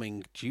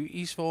performing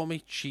duties for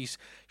me. She's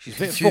a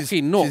bit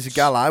fucking nuts. She's a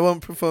gal I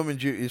want performing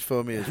duties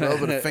for me as well,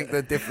 but I think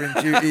they're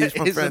different duties,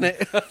 my friend.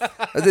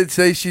 I did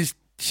say she's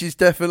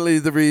definitely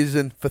the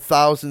reason for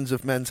thousands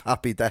of men's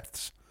happy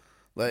deaths.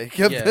 Like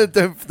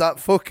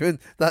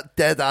that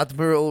dead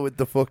admiral with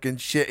the fucking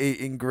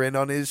shit-eating grin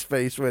on his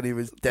face when he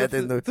was dead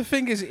in the. The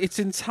thing is, it's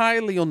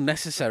entirely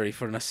unnecessary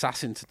for an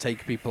assassin to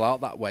take people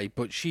out that way,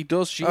 but she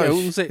does. She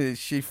owns it.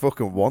 She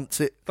fucking wants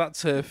it.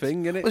 That's her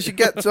thing, innit? Well, she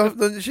gets off.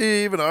 Doesn't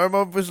she? Even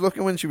Armov was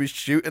looking when she was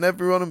shooting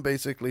everyone and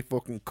basically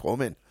fucking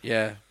coming.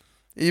 Yeah.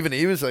 Even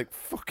he was like,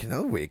 fucking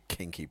hell, weird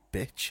kinky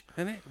bitch.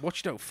 Innit?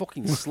 Watch you don't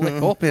fucking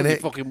slip up and you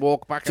fucking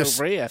walk back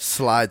over here.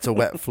 Slides a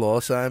wet floor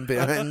sign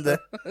behind her.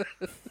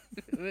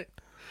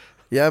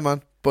 Yeah,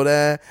 man.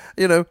 But,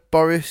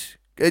 Boris,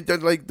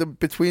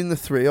 between the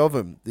three of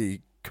them,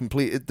 they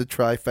completed the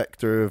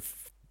trifecta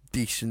of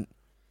decent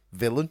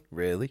villain,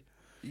 really.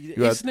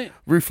 Isn't it?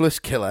 Ruthless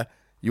killer.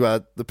 You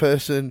had the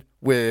person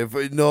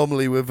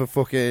normally with a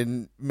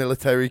fucking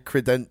military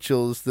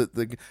credentials,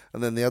 and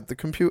then they had the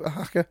computer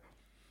hacker.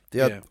 They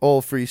had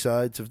all three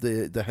sides of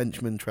the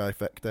henchman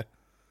trifecta.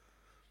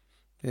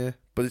 Yeah,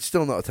 but it's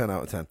still not a 10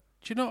 out of 10. Do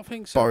you not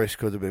think so? Boris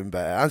could have been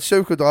better, and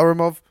so could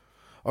Oromov.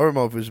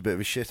 Oromov was a bit of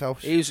a shithouse.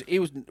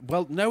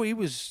 He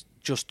was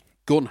just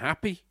gun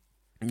happy.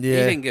 Yeah.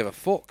 He didn't give a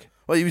fuck.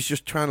 Well, he was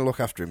just trying to look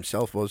after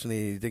himself, wasn't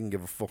he? He didn't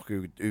give a fuck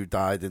who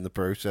died in the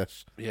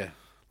process. Yeah.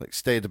 Like,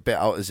 stayed a bit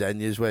out of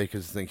Xenia's way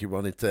because I think he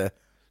wanted to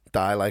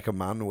die like a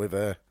man with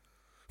her.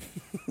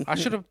 I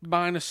should have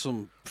minus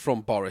some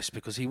from Boris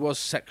because he was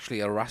sexually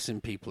harassing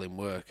people in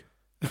work.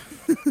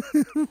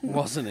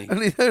 Wasn't he?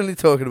 Only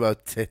talking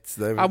about tits,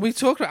 though. And we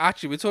talked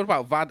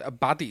about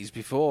baddies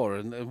before,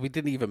 and we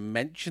didn't even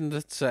mention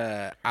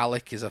that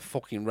Alec is a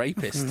fucking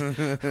rapist.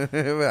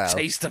 Well.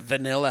 Taste of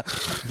vanilla.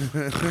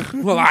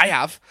 Well, I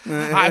have.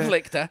 I've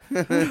licked her.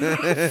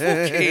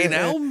 Fucking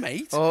hell,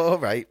 mate. All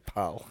right,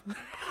 pal.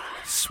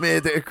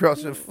 Smeared it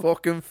across her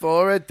fucking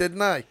forehead,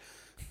 didn't I?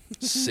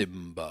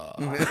 Simba.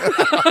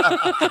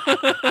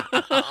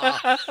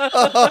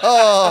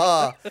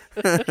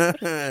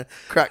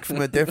 Cracked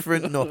from a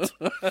different nut.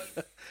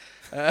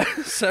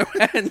 So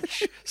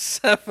hench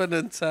 7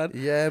 and 10.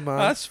 Yeah, man.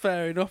 That's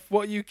fair enough.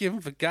 What are you giving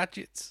for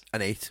gadgets?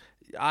 An 8.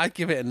 I'd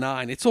give it a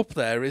 9. It's up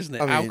there, isn't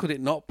it? How could it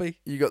not be?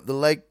 You got the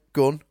leg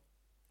gun,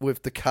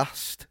 with the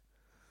cast.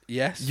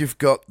 Yes. You've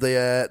got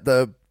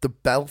the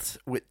belt,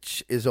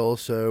 which is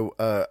also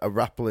a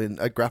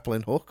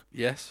grappling hook.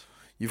 Yes.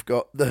 You've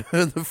got the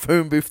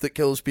phone booth that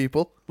kills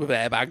people with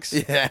airbags.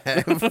 Yeah,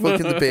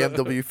 fucking the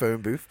BMW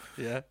phone booth.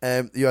 Yeah.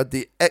 You had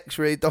the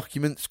X-ray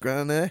document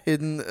scanner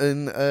hidden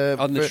in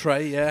on the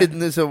tray. Yeah.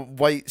 Hidden as a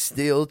white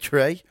steel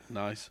tray.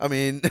 Nice. I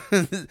mean,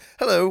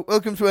 hello,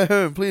 welcome to my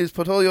home. Please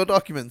put all your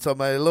documents on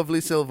my lovely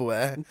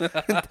silverware.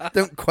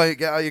 Don't quite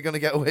get how you're going to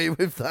get away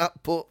with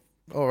that, but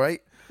all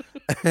right.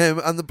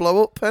 And the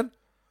blow-up pen,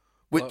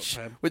 which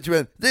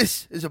went,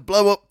 this is a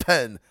blow-up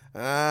pen,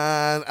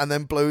 and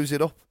then blows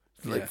it up.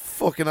 Like,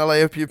 fucking hell,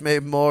 I hope you've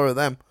made more of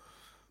them.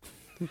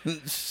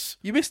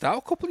 You missed out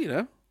a couple, you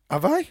know.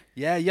 Have I?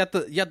 Yeah, you had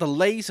the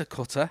laser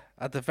cutter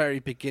at the very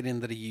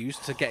beginning that he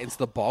used to get into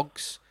the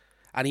bogs,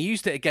 and he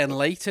used it again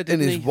later,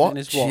 didn't he? In his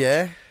watch,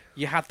 yeah.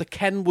 You had the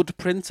Kenwood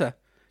printer.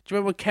 Do you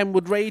remember when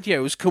Kenwood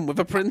radios come with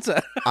a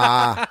printer?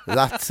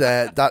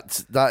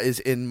 That is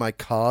in my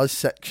cars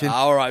section.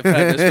 All right,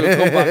 fair enough. We'll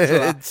come back to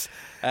that.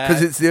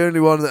 Because it's the only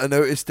one that I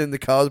noticed in the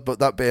cars, but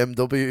that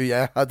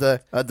BMW,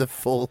 had a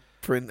full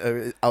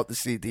printer out the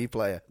CD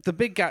player. The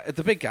big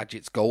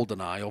gadget's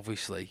Goldeneye,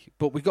 obviously,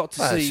 but we got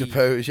to see. I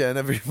suppose, yeah. I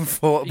never even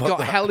thought about that. You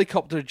got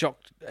helicopter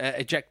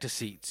ejector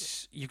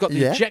seats. You've got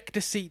the ejector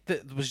seat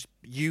that was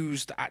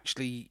used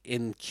actually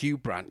in Q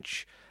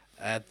Branch.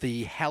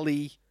 The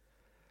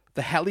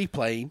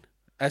heliplane.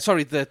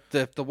 Sorry,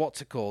 the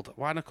what's it called?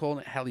 Why am I calling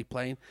it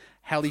heliplane?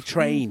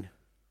 Helitrain.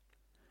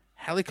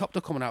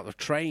 Helicopter coming out of the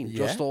train,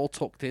 just all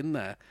tucked in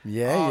there.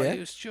 Yeah. It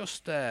was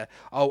just.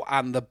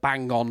 And the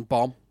bang-on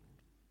bomb.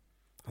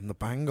 And the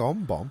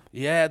bang-on bomb?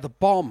 Yeah, the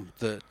bomb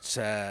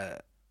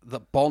that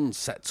Bond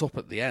sets up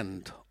at the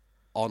end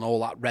on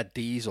all that red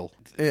diesel.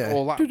 Yeah.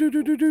 All that.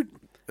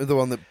 The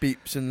one that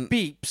beeps and...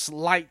 Beeps,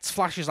 lights,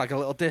 flashes like a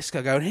little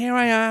disco going, here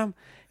I am.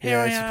 Here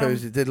I am. I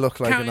suppose it did look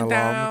like an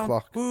alarm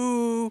clock.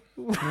 Woo.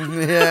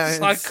 Yeah, it's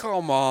like,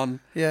 come on.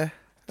 Yeah.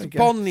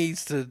 Bond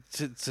needs to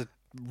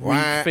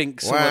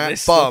rethink some of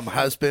this bomb stuff.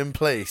 has been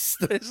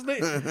placed. Isn't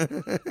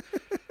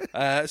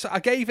it? So I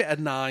gave it a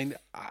 9.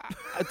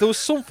 There was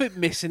something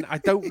missing. I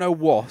don't know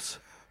what.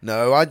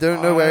 No, I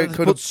don't know where it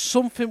could have... But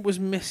something was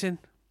missing.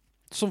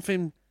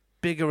 Something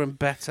bigger and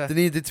better. There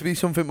needed to be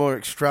something more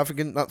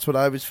extravagant. That's what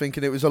I was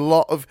thinking. It was a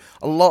lot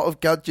of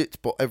gadgets,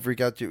 but every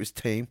gadget was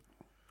tame.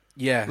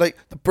 Yeah. Like,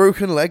 the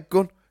broken leg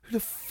gun. Who the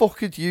fuck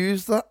could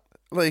use that?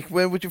 Like,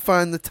 where would you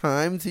find the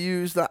time to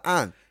use that?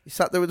 And you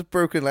sat there with a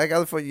broken leg.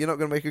 I thought you're not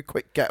going to make a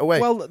quick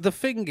getaway. Well, the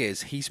thing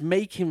is, he's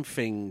making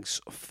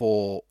things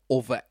for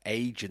other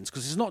agents,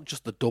 because it's not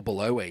just the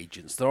 00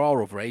 agents. There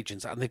are other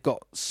agents, and they've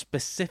got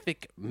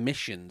specific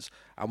missions.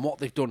 And what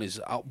they've done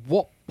is, at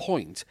what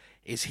point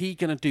is he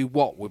going to do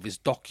what with his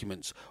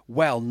documents?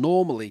 Well,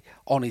 normally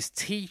on his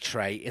tea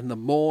tray in the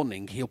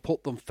morning, he'll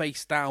put them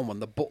face down when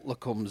the butler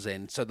comes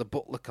in, so the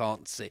butler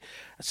can't see.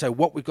 So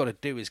what we've got to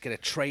do is get a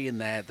tray in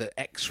there that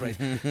X-rays.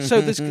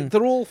 So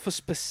they're all for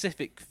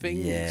specific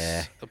things.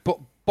 Yeah. But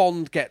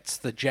Bond gets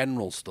the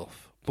general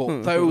stuff.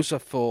 But those are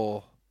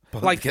for...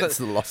 Bond gets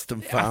the lost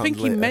and found I think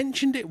later. he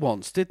mentioned it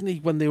once, didn't he,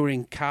 when they were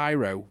in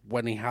Cairo,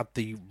 when he had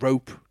the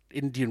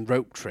Indian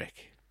rope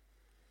trick.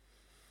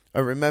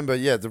 I remember,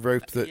 the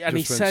rope that and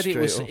he just said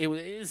went it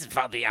was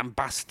for the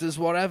ambassadors,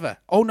 whatever.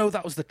 Oh no,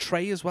 that was the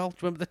tray as well. Do you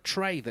remember the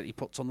tray that he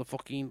puts on the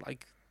fucking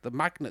the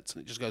magnets,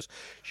 and it just goes,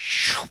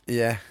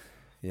 yeah,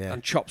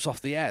 and chops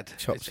off the head.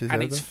 Chops his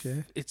head off.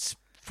 Yeah, it's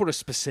for a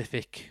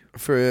specific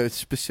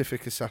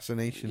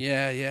assassination.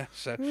 Yeah.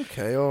 So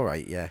okay, all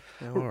right,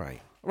 all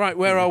right. Right,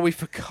 where are we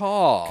for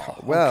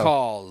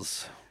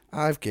cars?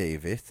 I've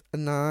gave it a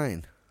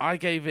 9. I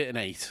gave it an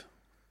 8.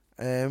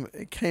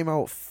 It came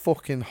out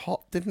fucking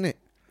hot, didn't it?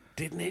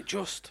 Didn't it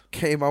just?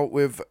 Came out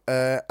with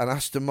an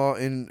Aston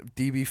Martin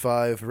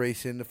DB5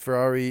 racing a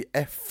Ferrari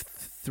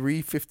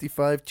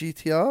F355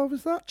 GTR,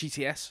 was that?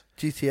 GTS.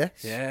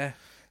 GTS.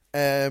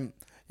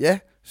 Yeah.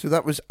 So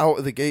that was out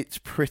of the gates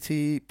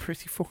pretty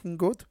fucking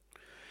good.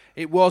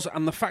 It was,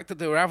 and the fact that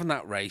they were having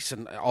that race,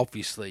 and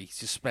obviously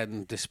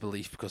suspend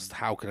disbelief, because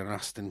how can an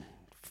Aston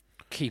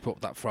keep up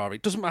that Ferrari?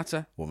 It doesn't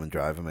matter. Woman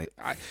driver, mate.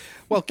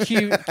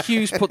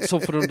 Q's put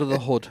something under the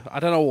hood. I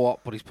don't know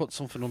what, but he's put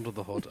something under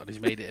the hood, and he's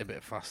made it a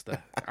bit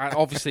faster. And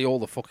obviously, all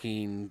the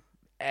fucking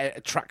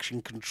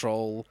traction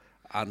control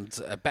and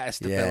better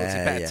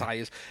stability, better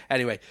tyres.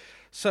 Anyway,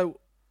 so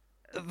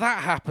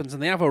that happens,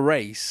 and they have a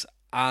race,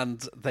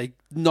 and they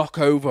knock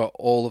over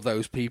all of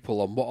those people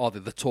on, what are they,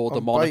 the Tour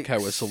de Monaco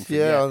bikes, or something.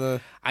 Yeah.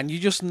 And you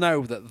just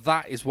know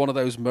that is one of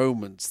those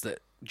moments that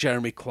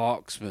Jeremy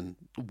Clarkson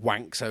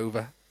wanks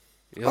over.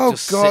 Oh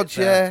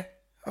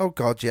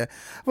God, yeah.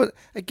 But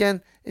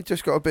again, it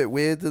just got a bit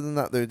weirder than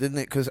that, though, didn't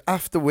it? Because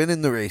after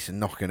winning the race and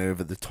knocking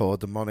over the Tour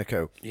de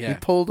Monaco, he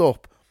pulled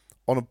up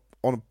on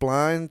a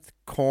blind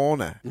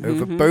corner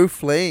over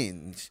both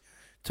lanes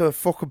to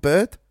fuck a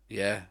bird.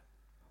 Yeah.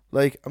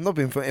 Like, I'm not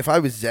being funny. If I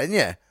was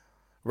Xenia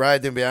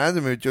riding behind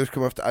him, who'd just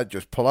come after, I'd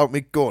just pull out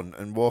my gun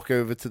and walk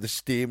over to the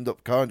steamed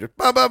up car and just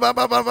bam, bam, bam,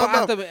 bam, bam,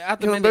 bam.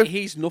 At the minute,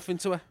 he's nothing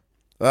to her.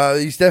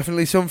 He's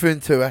definitely something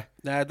to her.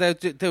 No,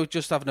 they were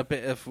just having a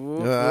bit of...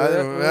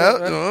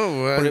 But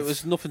it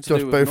was nothing to just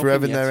do with both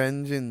nothing revving yet. their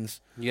engines.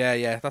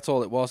 Yeah, that's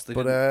all it was.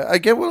 But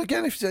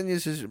again, if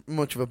Xenia's as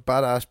much of a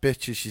badass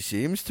bitch as she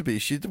seems to be,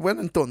 she went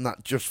and done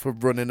that just for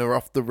running her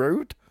off the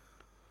road.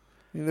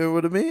 You know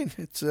what I mean?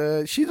 It's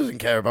she doesn't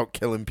care about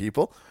killing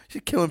people.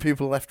 She's killing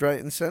people left, right,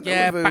 and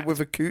centre with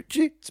a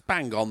coochie. It's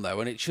bang on though,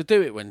 and it should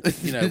do it when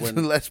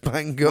when less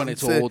bang on when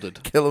it's to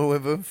ordered. Kill her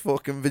with a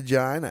fucking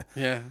vagina.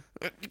 Yeah,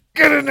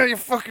 get in there, you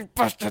fucking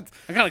bastard!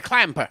 I'm gonna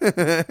clamp her.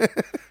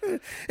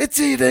 It's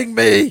eating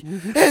me.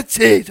 It's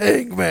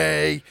eating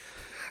me.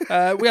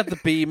 We had the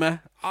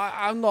Beamer.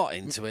 I'm not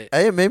into it.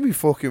 Hey, it made me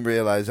fucking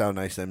realise how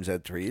nice them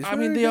Z3s. I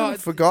mean, they I are.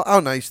 forgot how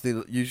nice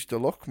they used to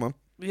look, man.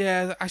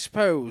 Yeah, I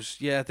suppose.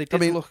 Yeah, they did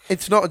look.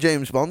 It's not a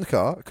James Bond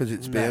car because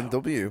it's No.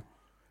 BMW.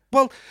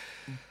 Well,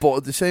 but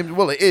at the same,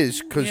 it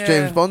is because Yeah,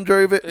 James Bond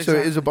drove it, so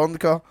exactly. it is a Bond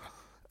car.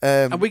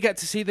 and we get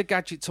to see the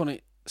gadgets on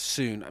it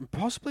soon, and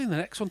possibly in the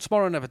next one.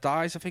 Tomorrow Never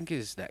Dies, I think,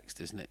 is next,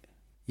 isn't it?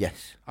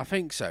 Yes, I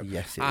think so.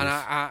 Yes, it and is.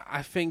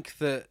 I think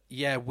that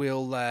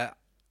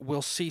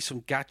we'll see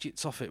some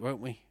gadgets off it,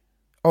 won't we?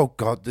 Oh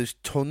God, there's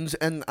tons,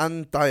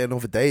 and Die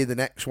Another Day. The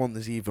next one,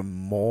 there's even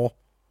more.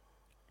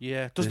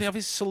 Yeah, doesn't he have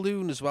his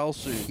saloon as well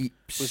soon?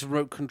 Heaps. With his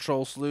remote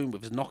control saloon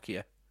with his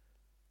Nokia.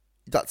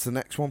 That's the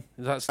next one.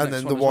 That's And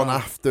next then the as one well.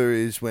 after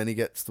is when he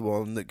gets the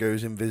one that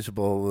goes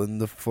invisible and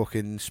the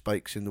fucking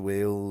spikes in the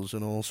wheels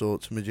and all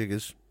sorts of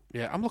majiggers.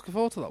 Yeah, I'm looking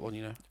forward to that one.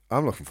 You know,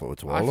 I'm looking forward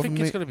to all I of think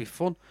them. it's going to be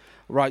fun.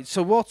 Right.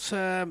 So what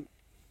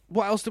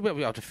else did we have?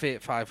 We had a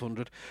Fiat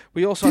 500.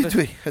 We also Did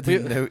had we? I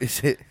didn't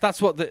notice it.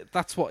 That's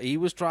what he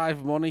was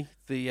driving, wasn't he?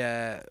 The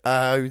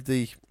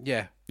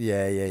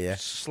yeah.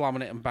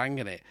 slamming it and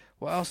banging it.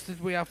 What else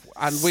did we have?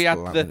 And we had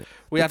Slamming it.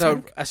 we The had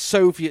tank? a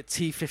Soviet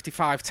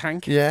T-55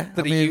 tank. Yeah,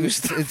 that I he mean,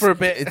 used it's, for a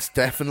bit. It's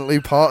definitely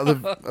part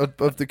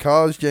of the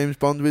cars James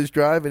Bond was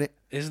driving it.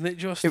 Isn't it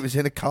just? It was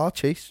in a car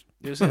chase.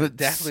 It was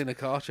definitely in a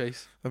car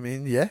chase. I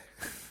mean, yeah.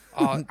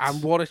 Oh,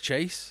 and what a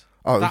chase!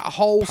 Oh, that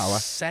whole power.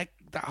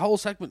 that whole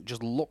segment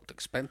just looked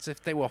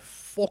expensive. They were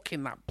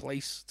fucking that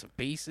place to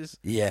pieces.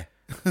 Yeah.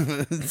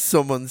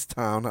 Someone's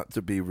town had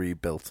to be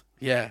rebuilt.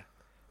 Yeah.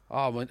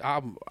 Oh,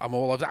 I'm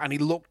all over that, and he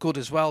looked good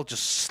as well,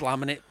 just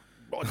slamming it,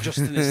 just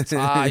in his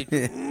tie,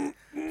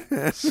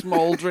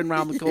 smouldering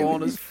round the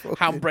corners,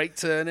 handbrake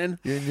turning.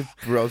 You're in your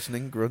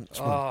Brosnan grunts.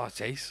 Man. Oh,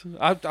 jeez,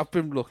 I've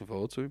been looking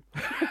forward to him.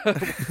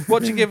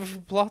 What'd you give it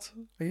for plot?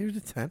 I gave it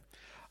a 10.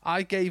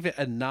 I gave it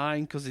a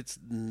 9 because it's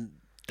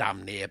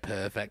damn near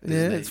perfect.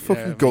 Yeah, Isn't it's it? You know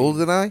fucking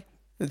what I mean?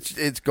 Goldeneye.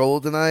 It's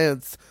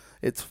Goldeneye.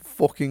 It's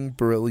fucking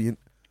brilliant.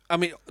 I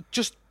mean,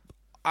 just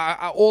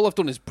all I've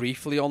done is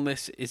briefly on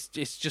this. It's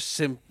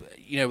just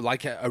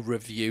like a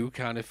review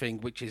kind of thing,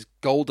 which is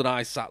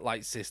GoldenEye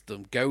satellite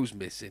system goes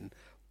missing,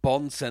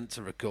 Bond sent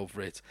to recover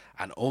it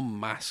and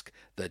unmask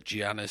the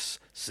Janus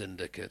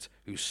syndicate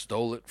who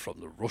stole it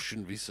from the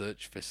Russian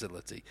research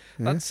facility.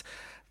 That's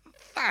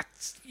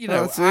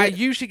I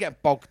usually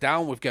get bogged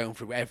down with going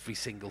through every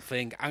single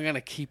thing. I'm going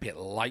to keep it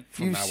light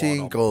from You've now on.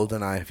 seen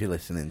Goldeneye if you're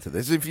listening to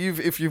this. If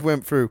you've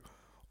went through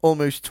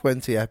almost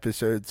 20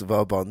 episodes of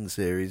our Bond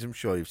series, I'm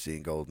sure you've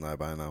seen Goldeneye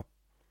by now.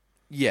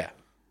 Yeah.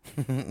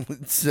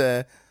 It's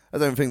I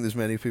don't think there's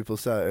many people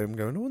sat at home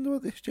going, I wonder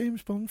what this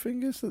James Bond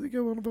thing is that they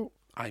go on about.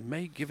 I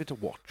may give it a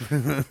watch.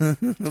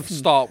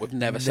 Start with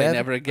Never Say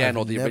Never Again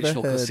or the I've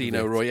original never heard Casino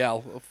of it.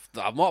 Royale.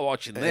 I'm not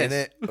watching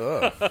this.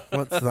 Ugh,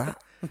 what's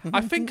that?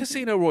 I think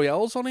Casino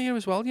Royale's on here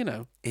as well, you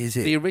know. Is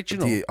it? The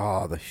original.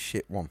 The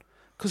shit one.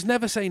 Because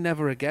Never Say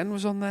Never Again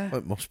was on there.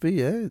 Well, it must be,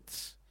 yeah.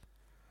 It's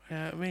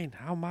Yeah, I mean,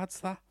 how mad's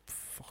that?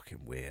 fucking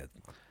weird,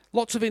 man.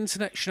 Lots of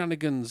internet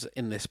shenanigans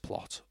in this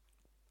plot.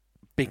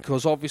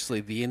 Because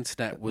obviously the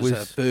internet was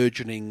a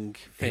burgeoning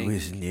thing. It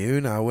was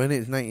new now, when it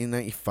was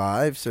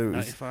 1995, so it was...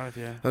 95,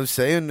 yeah. I was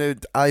saying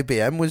that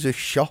IBM was a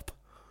shop.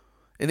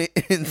 And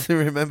to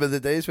remember the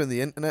days when the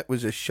internet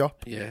was a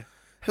shop. Yeah.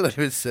 Hello,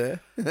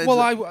 sir. Well,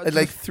 I'd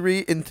like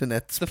 3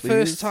 internets, The please.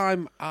 first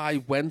time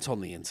I went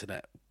on the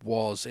internet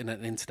was in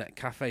an internet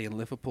cafe in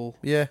Liverpool.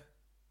 Yeah.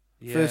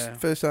 Yeah.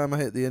 First time I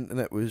hit the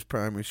internet was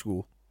primary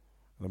school.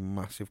 I had a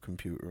massive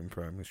computer in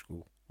primary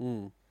school.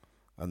 Mm.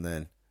 And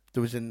then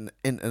there was an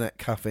internet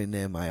cafe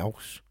near my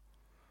house.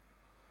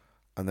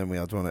 And then we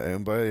had one at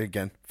home. But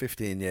again,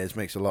 15 years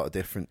makes a lot of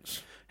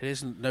difference. It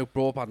isn't, no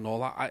broadband and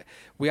all that.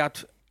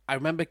 I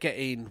remember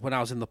getting, when I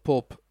was in the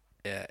pub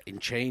in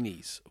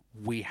Cheney's,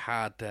 we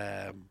had,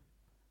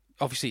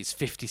 obviously it's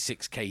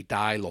 56k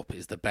dial-up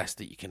is the best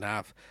that you can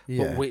have.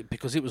 Yeah. But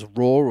because it was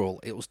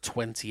rural, it was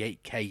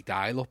 28k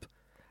dial-up.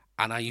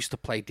 And I used to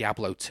play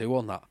Diablo 2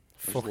 on that.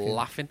 I was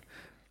laughing.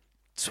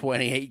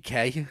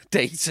 28k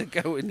data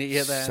going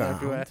here, there, and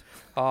everywhere.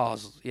 Oh,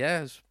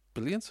 it was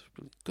brilliant.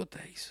 Good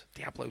days.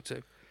 Diablo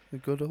 2. The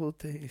good old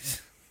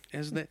days.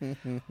 Isn't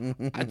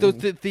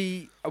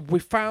it? We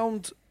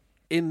found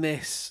in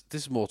this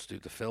is more to do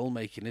with the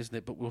filmmaking, isn't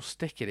it? But we'll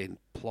stick it in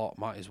plot,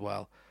 might as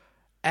well.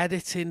 The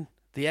editing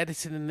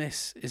in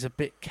this is a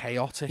bit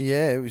chaotic.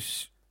 Yeah, it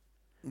was...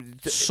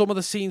 Some of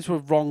the scenes were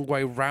wrong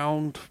way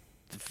round.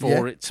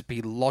 for it to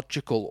be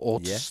logical or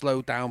to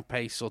slow down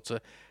pace or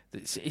to.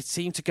 It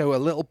seemed to go a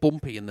little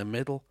bumpy in the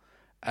middle.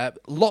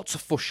 Lots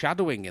of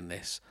foreshadowing in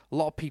this. A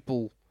lot of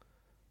people,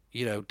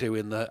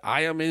 doing the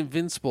 "I am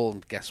invincible,"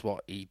 and guess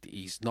what?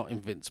 He's not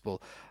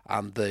invincible.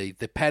 And the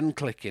pen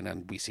clicking,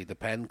 and we see the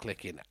pen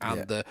clicking,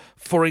 and the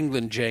 "for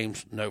England,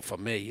 James, no for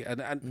me,"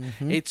 and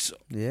it's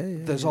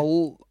there's a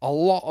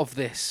lot of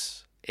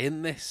this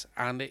in this,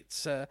 and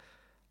it's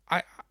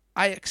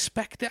I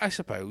expect it, I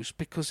suppose,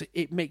 because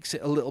it makes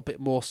it a little bit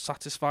more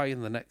satisfying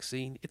in the next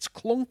scene. It's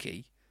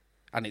clunky,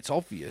 and it's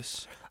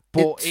obvious.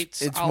 But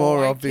it's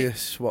more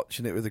obvious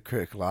watching it with a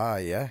critical eye,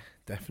 yeah,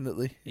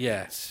 definitely.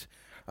 Yeah.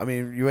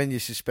 When you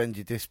suspend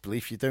your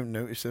disbelief, you don't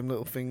notice them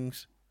little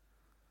things.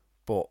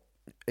 But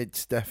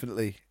it's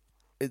definitely,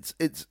 it's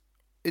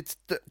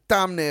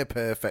damn near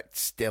perfect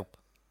still.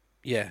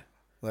 Yeah.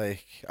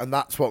 And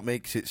that's what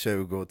makes it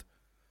so good.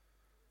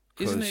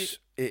 Isn't it?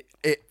 It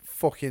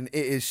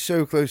is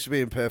so close to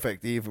being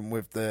perfect, even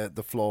with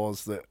the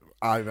flaws that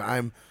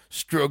I'm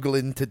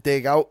struggling to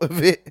dig out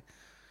of it.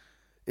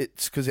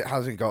 It's because it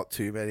hasn't got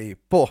too many.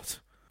 But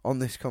on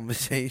this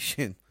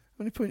conversation,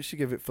 how many points do you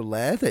give it for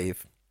Lair,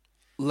 Dave?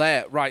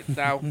 Lair, right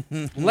now,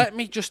 let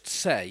me just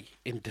say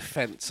in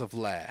defence of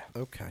Lair.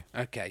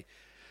 Okay.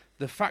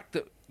 The fact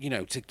that,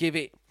 to give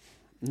it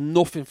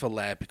nothing for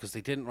Lair because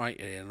they didn't write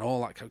it in and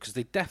all that, because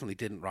they definitely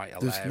didn't write a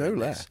Lair. There's no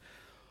Lair.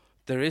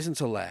 There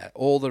isn't a Lair.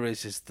 All there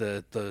is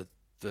the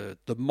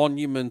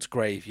monument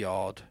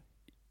graveyard.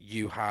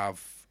 You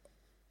have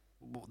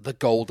the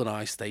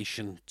Goldeneye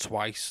station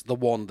twice. The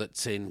one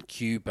that's in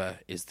Cuba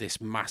is this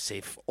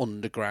massive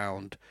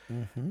underground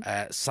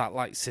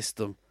satellite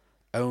system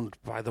owned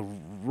by the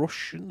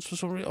Russians for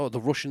some reason, or the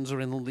Russians are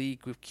in the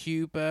league with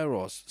Cuba,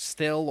 or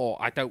still, or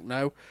I don't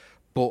know.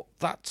 But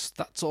that's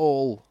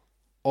all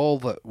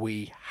that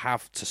we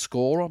have to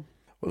score on.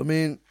 Well, I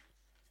mean,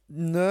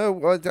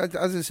 no,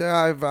 as I say,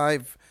 I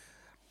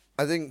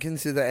didn't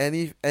consider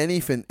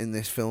anything in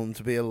this film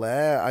to be a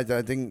Lair. I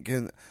think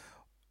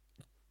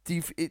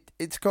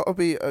it's got to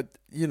be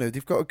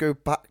they've got to go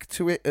back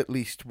to it at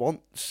least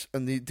once,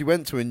 and they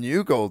went to a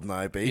new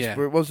Goldeneye base,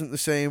 but it wasn't the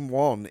same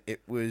one. It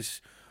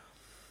was.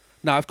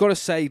 Now I've got to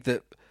say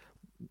that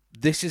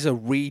this is a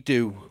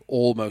redo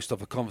almost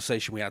of a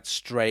conversation we had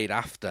straight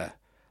after.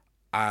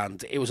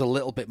 And it was a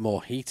little bit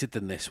more heated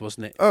than this,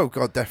 wasn't it? Oh,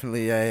 God,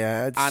 definitely,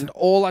 yeah. And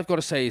all I've got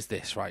to say is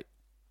this, right?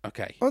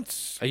 Okay.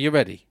 Are you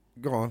ready?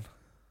 Go on.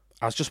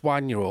 I was just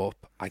winding you up.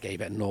 I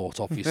gave it a naught,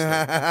 obviously.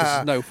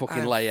 There's no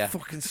fucking layer. I'm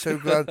fucking so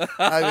glad.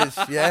 I was,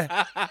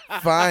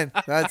 fine.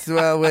 That's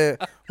we're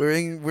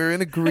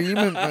in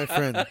agreement, my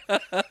friend.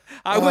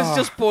 I was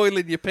just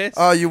boiling your piss.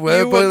 Oh, you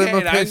were boiling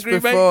my piss angry,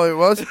 before.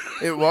 Mate.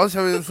 It was.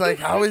 I was like,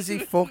 how is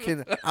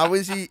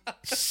he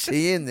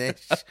seeing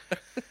this?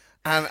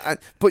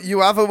 But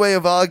you have a way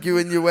of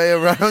arguing your way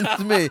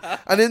around me,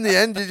 and in the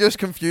end, you just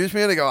confuse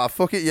me, and I go, "Oh,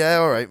 fuck it, yeah,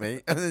 all right,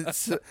 mate." And it's,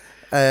 so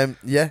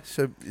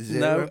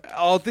 0.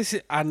 No, this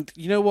is, and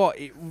you know what?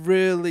 It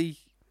really,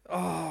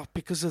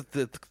 because of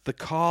the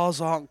cars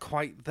aren't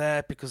quite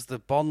there, because the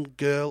Bond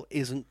girl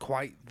isn't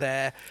quite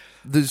there.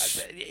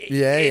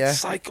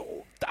 It's like,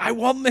 I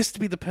want this to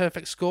be the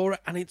perfect scorer,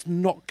 and it's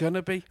not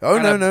gonna be. Oh,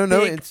 and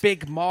no!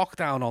 Big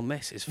markdown on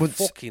this is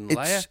fucking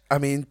Lair. I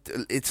mean,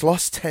 it's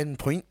lost 10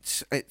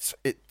 points.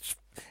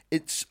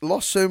 It's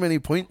lost so many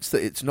points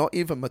that it's not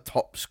even my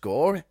top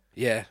score.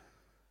 Yeah.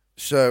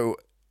 So,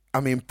 I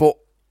mean,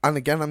 and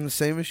again, I'm the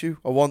same as you.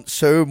 I want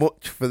so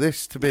much for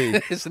this to be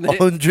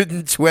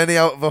 120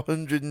 out of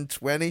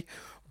 120,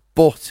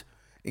 but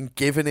in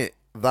giving it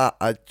that,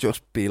 I'd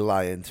just be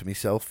lying to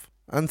myself.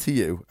 And to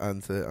you,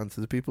 and to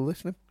the people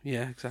listening.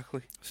 Yeah,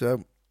 exactly.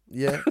 So,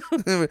 yeah.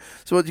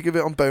 So what did you give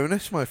it on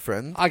bonus, my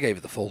friend? I gave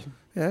it the full.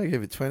 Yeah, I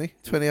gave it 20.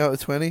 20 out of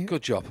 20.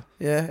 Good job.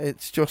 Yeah,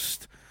 it's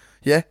just...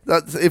 Yeah,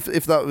 that's if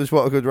that was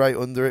what I could write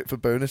under it for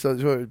bonus,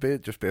 that's what it would be.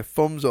 It'd just be a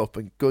thumbs up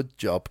and good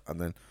job, and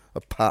then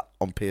a pat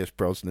on Pierce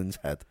Brosnan's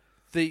head.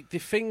 The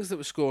things that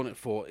we're scoring it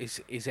for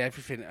is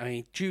everything. I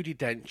mean, Judi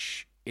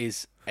Dench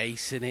is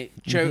ace in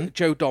it.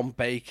 Joe Don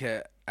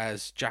Baker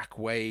as Jack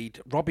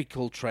Wade. Robbie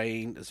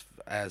Coltrane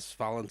as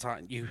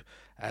Valentine.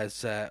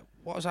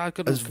 What was I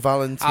going to... As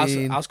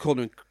Valentine. I was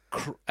calling him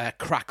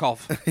Krakow.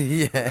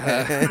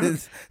 Yeah.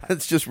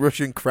 It's just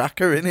Russian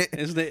cracker, isn't it?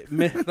 Isn't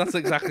it? That's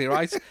exactly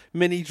right.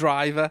 Mini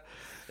Driver.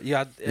 You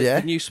had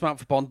the new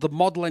Samantha Bond. The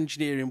model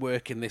engineering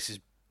work in this is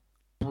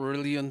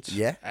brilliant.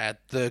 Yeah.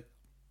 The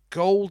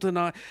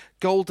Goldeneye,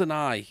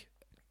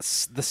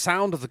 the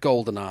sound of the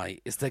Goldeneye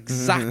is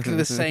exactly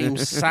the same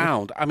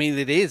sound. I mean,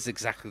 it is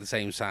exactly the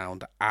same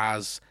sound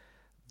as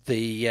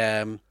the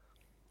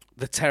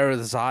Terror of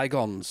the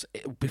Zygons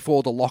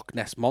before the Loch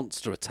Ness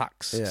Monster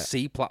attacks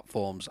sea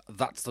platforms.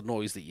 That's the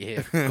noise that you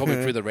hear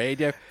coming through the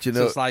radio. So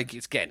it's like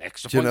it's getting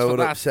extra points for that. Do you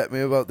know what upset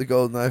me about the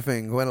Goldeneye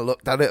thing? When I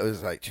looked at it, I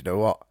was like, do you know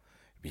what?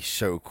 It'd be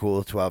so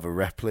cool to have a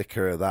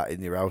replica of that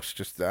in your house.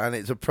 And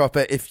it's a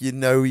proper if you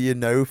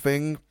know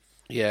thing.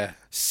 Yeah.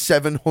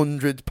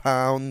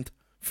 £700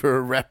 for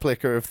a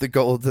replica of the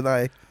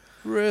Goldeneye.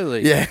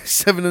 Really? Yeah,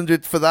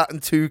 700 for that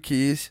and 2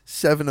 keys.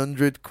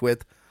 700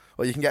 quid.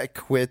 or you can get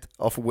 £1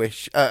 off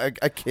Wish, a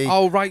key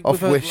right,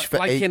 off with Wish for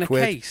like £8. in a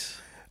case.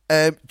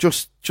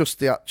 Just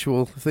the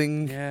actual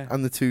thing Yeah.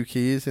 and the 2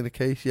 keys in a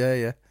case.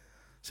 Yeah.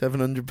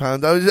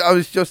 £700. I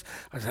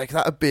was like,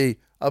 that'd be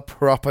a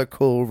proper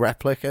cool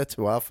replica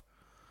to have.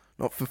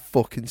 Not for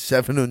fucking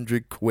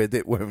 £700.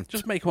 It won't.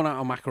 Just make one out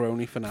of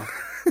macaroni for now.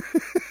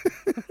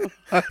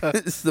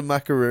 It's the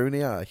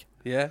macaroni eye.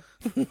 Yeah.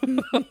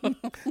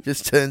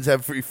 Just turns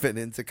everything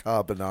into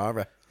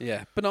carbonara.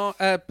 Yeah.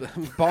 Banana.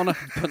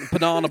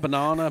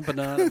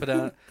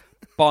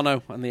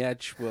 Bono and the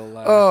Edge will.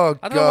 Oh,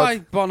 I don't know why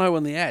Bono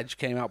and the Edge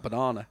came out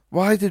banana.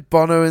 Why did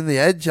Bono and the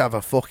Edge have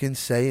a fucking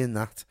say in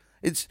that?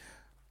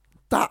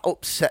 That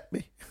upset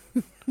me.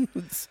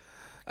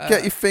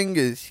 Get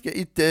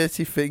your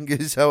dirty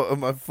fingers out of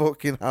my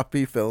fucking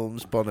Happy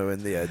Films, Bono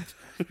and the Edge.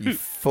 You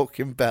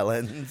fucking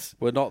bellends.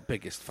 We're not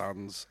biggest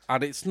fans.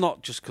 And it's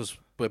not just because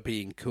we're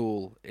being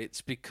cool.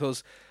 It's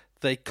because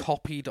they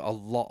copied a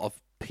lot of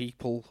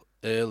people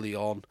early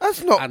on.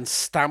 That's not... And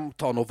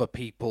stamped on other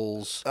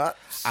people's.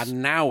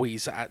 And now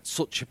he's at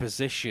such a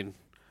position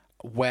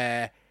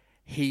where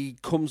he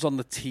comes on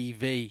the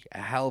TV a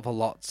hell of a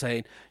lot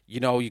saying,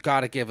 you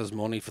got to give us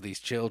money for these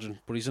children.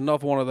 But he's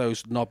another one of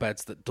those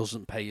knobheads that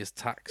doesn't pay his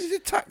tax. He's a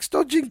tax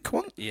dodging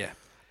cunt. Yeah.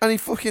 And he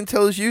fucking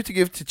tells you to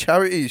give to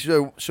charities.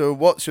 So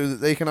what? So that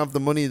they can have the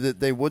money that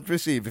they would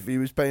receive if he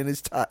was paying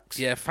his tax.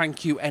 Yeah,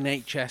 thank you,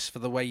 NHS, for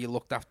the way you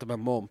looked after my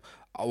mum.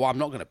 Oh, I'm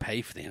not going to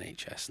pay for the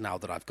NHS now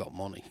that I've got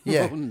money.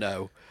 Yeah. Oh,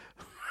 no.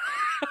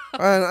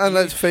 And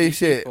let's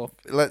face it,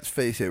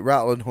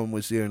 Rattle and Hum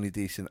was the only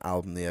decent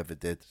album they ever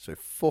did. So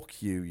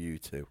fuck you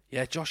two.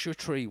 Yeah, Joshua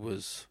Tree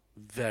was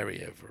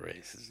very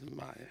overrated, in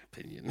my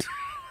opinion.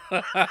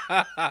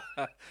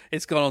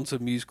 It's gone on to a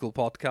musical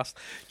podcast.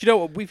 Do you know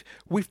what?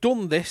 We've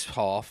done this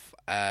half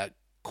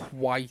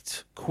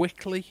quite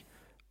quickly.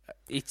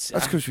 That's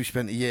because we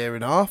spent a year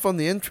and a half on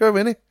the intro,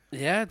 innit?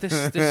 Yeah, this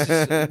is,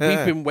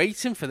 we've been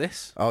waiting for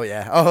this. Oh,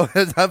 yeah. Oh,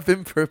 I've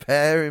been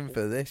preparing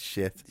for this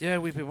shit. Yeah,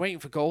 we've been waiting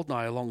for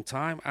Goldeneye a long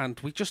time, and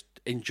we just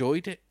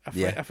enjoyed it. I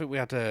think we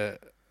had a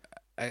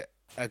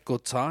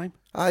good time.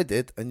 I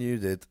did, and you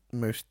did,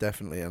 most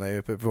definitely, and I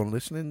hope everyone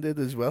listening did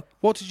as well.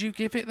 What did you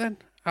give it then,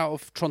 out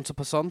of Tronta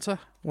Passanta?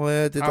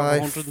 Where did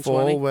I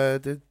fall? Where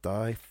did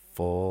I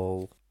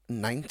fall?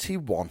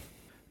 91.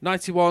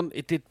 91,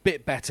 it did a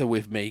bit better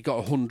with me, got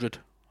 100.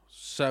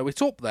 So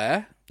it's up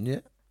there. Yeah.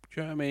 Do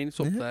you know what I mean? It's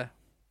up there.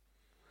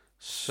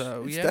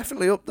 So, it's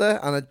definitely up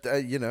there, and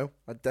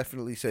I'd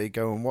definitely say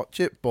go and watch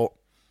it, but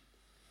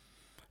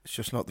it's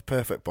just not the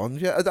perfect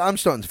Bond yet. I'm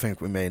starting to think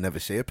we may never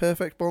see a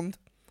perfect Bond.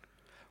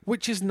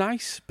 Which is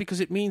nice, because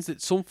it means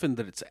it's something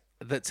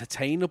that's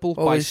attainable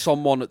by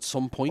someone at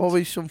some point.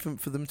 Always something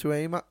for them to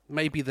aim at.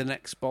 Maybe the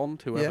next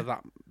Bond,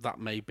 whoever that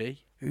may be.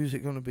 Who's it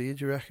going to be,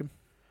 do you reckon?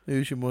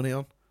 Who's your money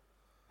on?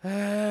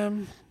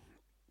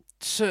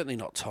 Certainly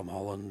not Tom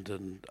Holland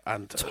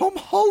and Tom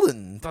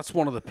Holland. That's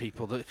one of the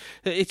people that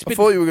I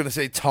thought you were going to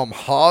say Tom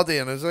Hardy,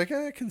 and I was like,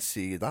 I can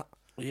see that.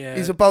 Yeah,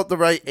 he's about the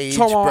right age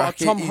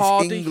bracket.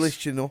 He's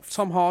English enough.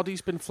 Tom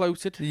Hardy's been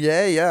floated.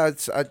 Yeah.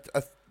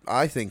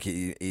 I think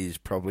he's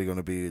probably going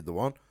to be the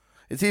one.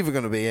 It's either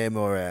going to be him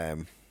or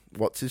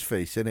what's his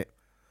face in it?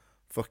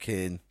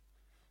 Fucking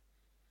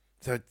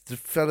the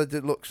fella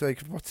that looks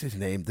like, what's his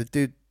name? The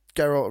dude,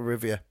 Geralt of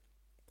Rivia,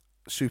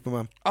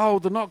 Superman. Oh,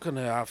 they're not going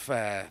to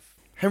have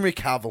Henry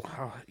Cavill.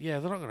 Oh, yeah,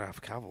 they're not going to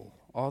have Cavill,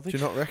 are they? Do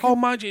you not reckon? Oh,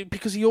 mind you,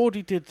 because he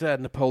already did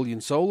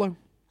Napoleon Solo.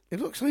 It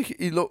looks like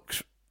he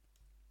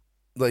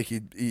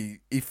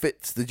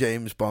fits the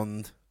James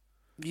Bond.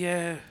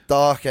 Yeah.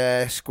 Dark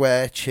hair,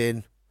 square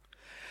chin.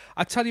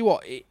 I tell you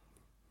what,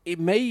 it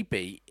may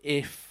be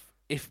if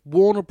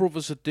Warner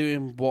Brothers are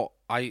doing what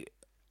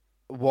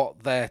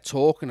they're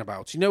talking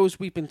about. As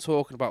we've been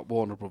talking about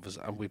Warner Brothers,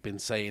 and we've been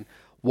saying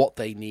what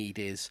they need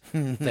is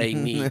they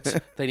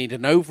need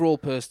an overall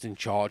person in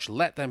charge.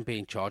 Let them be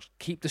in charge.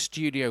 Keep the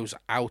studios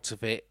out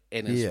of it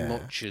in as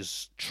much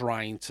as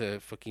trying to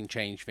fucking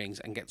change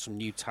things and get some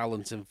new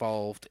talent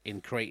involved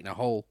in creating a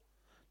whole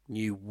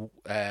new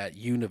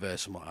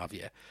universe and what have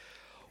you.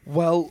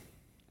 Well,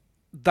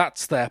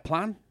 that's their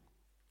plan.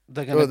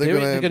 They're going to do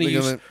it. They're going to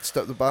use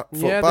step the foot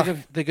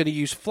back. They're going to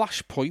use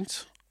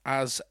Flashpoint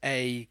as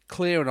a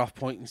clearing off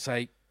point and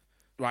say,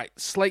 right,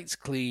 slate's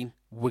clean.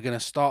 We're going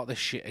to start this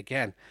shit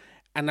again.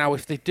 And now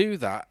if they do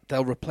that,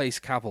 they'll replace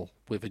Cavill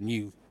with a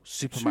new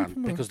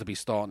Superman because they'll be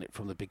starting it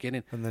from the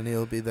beginning. And then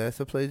he'll be there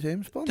to play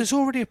James Bond. There's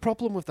already a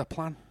problem with the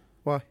plan.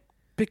 Why?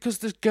 Because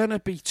there's going to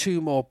be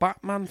 2 more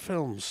Batman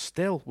films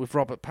still with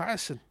Robert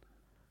Pattinson.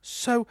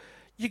 So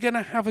you're going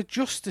to have a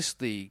Justice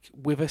League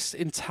with an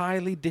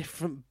entirely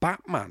different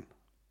Batman.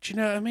 Do you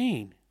know what I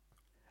mean?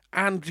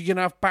 And you're going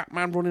to have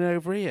Batman running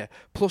over here.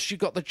 Plus, you've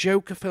got the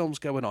Joker films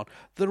going on.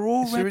 They're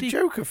already... Is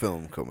there a Joker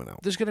film coming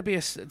out? There's going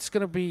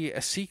to be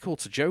a sequel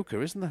to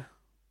Joker, isn't there?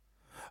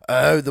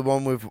 Oh, the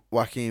one with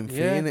Joaquin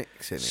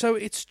Phoenix in it. So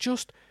it's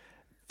just...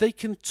 they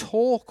can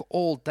talk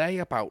all day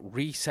about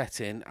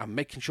resetting and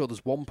making sure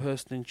there's one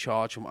person in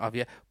charge and what have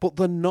you, but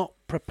they're not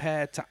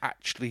prepared to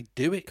actually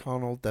do it.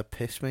 Can't hold their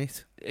piss,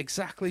 mate.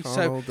 Exactly.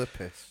 Can't hold their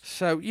piss.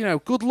 So,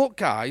 good luck,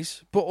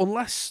 guys, but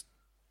unless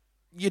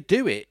you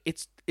do it,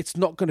 it's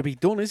not going to be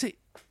done, is it?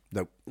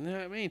 Nope. You know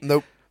what I mean?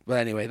 Nope. But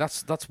anyway,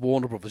 that's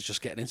Warner Brothers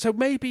just getting in. So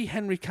maybe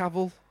Henry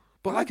Cavill,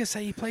 but like I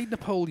say, he played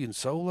Napoleon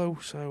Solo,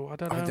 so I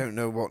don't know. I don't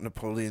know what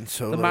Napoleon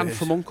Solo is. The man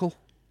from U.N.C.L.E.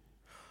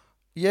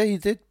 Yeah, he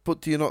did, but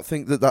do you not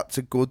think that that's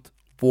a good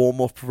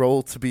warm-up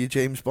role to be a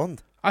James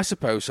Bond? I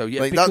suppose so,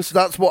 yeah. Like,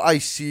 that's what I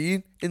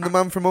seen in The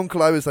Man from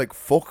U.N.C.L.E. I was like,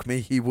 fuck me,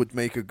 he would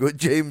make a good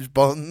James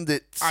Bond.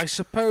 I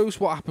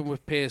suppose what happened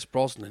with Pierce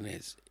Brosnan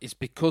is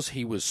because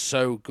he was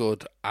so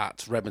good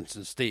at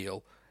Remington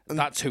Steele,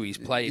 that's who he's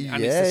playing.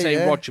 And it's the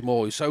same Roger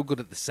Moore who's so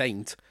good at The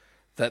Saint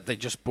that they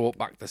just brought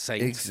back The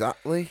Saint.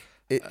 Exactly.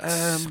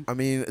 I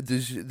mean,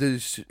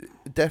 there's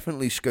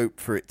definitely scope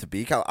for it to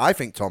be. I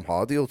think Tom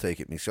Hardy will take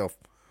it myself.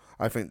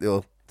 I think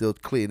they'll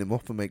clean him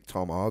up and make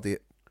Tom Hardy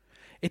it.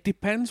 It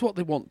depends what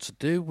they want to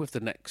do with the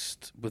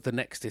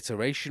next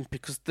iteration,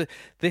 because the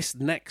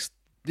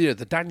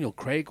Daniel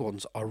Craig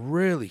ones are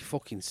really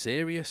fucking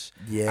serious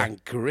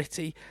and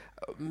gritty.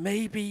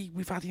 Maybe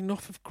we've had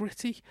enough of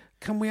gritty.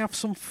 Can we have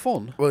some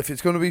fun? Well, if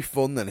it's going to be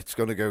fun, then it's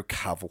going to go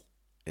Cavill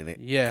in it.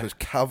 Yeah, because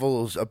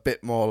Cavill's a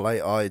bit more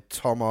light-eyed.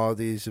 Tom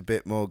Hardy's a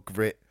bit more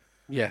grit.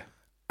 Yeah,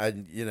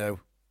 and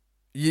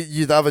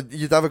You'd have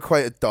a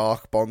quite a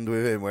dark Bond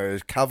with him,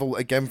 whereas Cavill,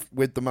 again,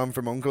 with The Man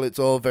from U.N.C.L.E., it's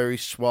all very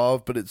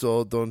suave, but it's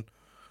all done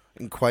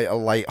in quite a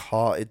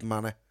light-hearted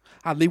manner.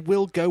 And they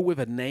will go with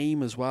a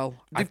name as well.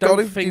 You've got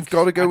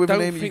to go with a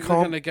name. You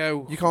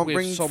can't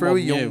bring through a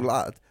young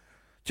lad.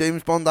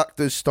 James Bond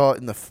actors start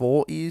in the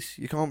 40s.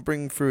 You can't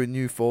bring through a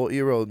new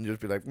 40-year-old and just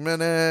be like,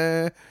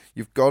 nah.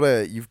 You've got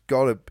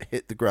to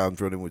hit the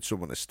ground running with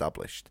someone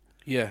established.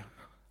 Yeah.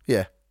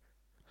 Yeah.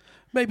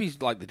 Maybe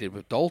like they did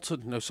with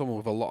Dalton, someone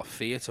with a lot of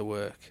theatre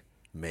work.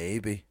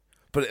 Maybe.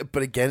 But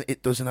again,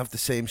 it doesn't have the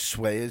same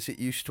sway as it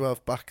used to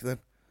have back then.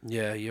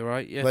 Yeah, you're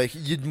right, yeah. Like,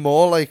 you'd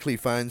more likely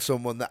find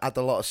someone that had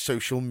a lot of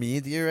social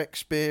media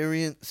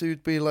experience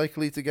who'd be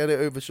likely to get it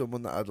over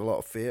someone that had a lot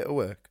of theatre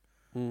work.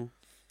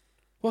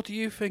 What do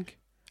you think?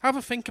 Have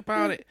a think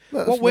about it.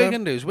 What we're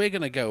going to do is we're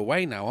going to go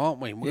away now, aren't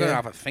we? We're going to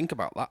have a think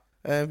about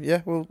that.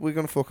 Yeah, well, we're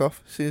going to fuck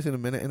off. See you in a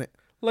minute, innit?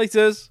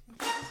 Laters.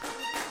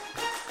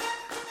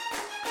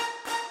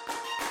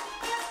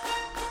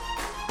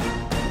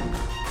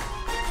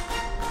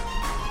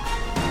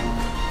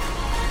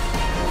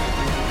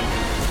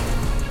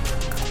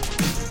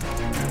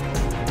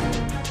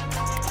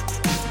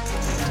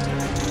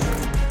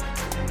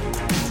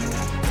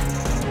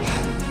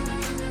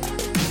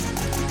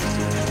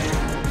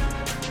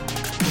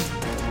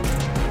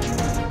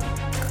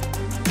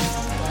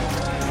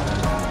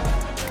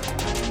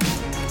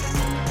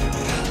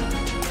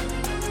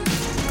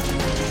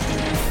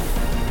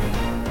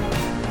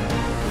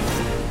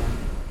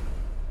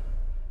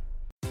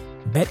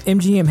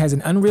 BetMGM has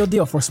an unreal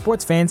deal for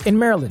sports fans in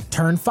Maryland.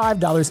 Turn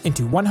 $5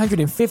 into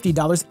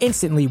 $150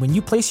 instantly when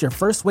you place your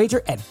first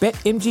wager at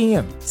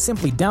BetMGM.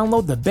 Simply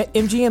download the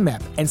BetMGM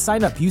app and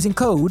sign up using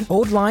code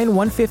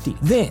OldLine150.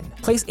 Then,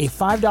 place a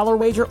 $5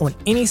 wager on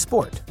any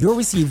sport. You'll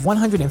receive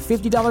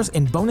 $150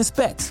 in bonus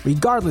bets,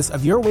 regardless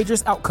of your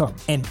wager's outcome.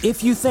 And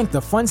if you think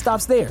the fun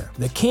stops there,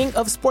 the king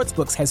of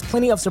sportsbooks has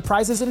plenty of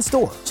surprises in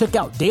store. Check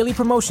out daily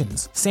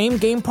promotions,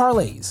 same-game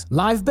parlays,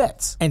 live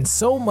bets, and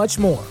so much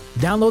more.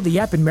 Download the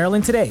app in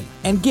Maryland today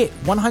and get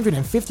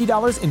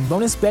 $150 in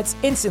bonus bets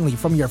instantly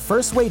from your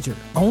first wager.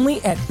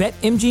 Only at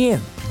BetMGM.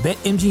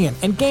 BetMGM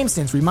and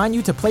GameSense remind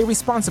you to play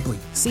responsibly.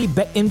 See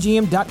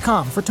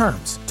BetMGM.com for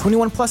terms.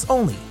 21 plus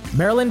only.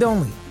 Maryland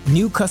only.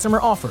 New customer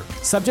offer.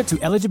 Subject to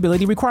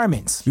eligibility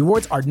requirements.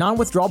 Rewards are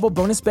non-withdrawable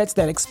bonus bets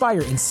that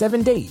expire in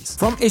 7 days.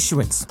 From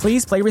issuance,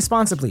 please play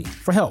responsibly.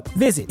 For help,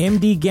 visit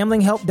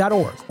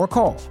mdgamblinghelp.org or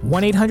call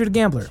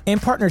 1-800-GAMBLER in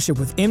partnership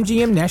with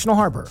MGM National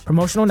Harbor.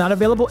 Promotional not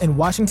available in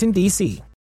Washington, D.C.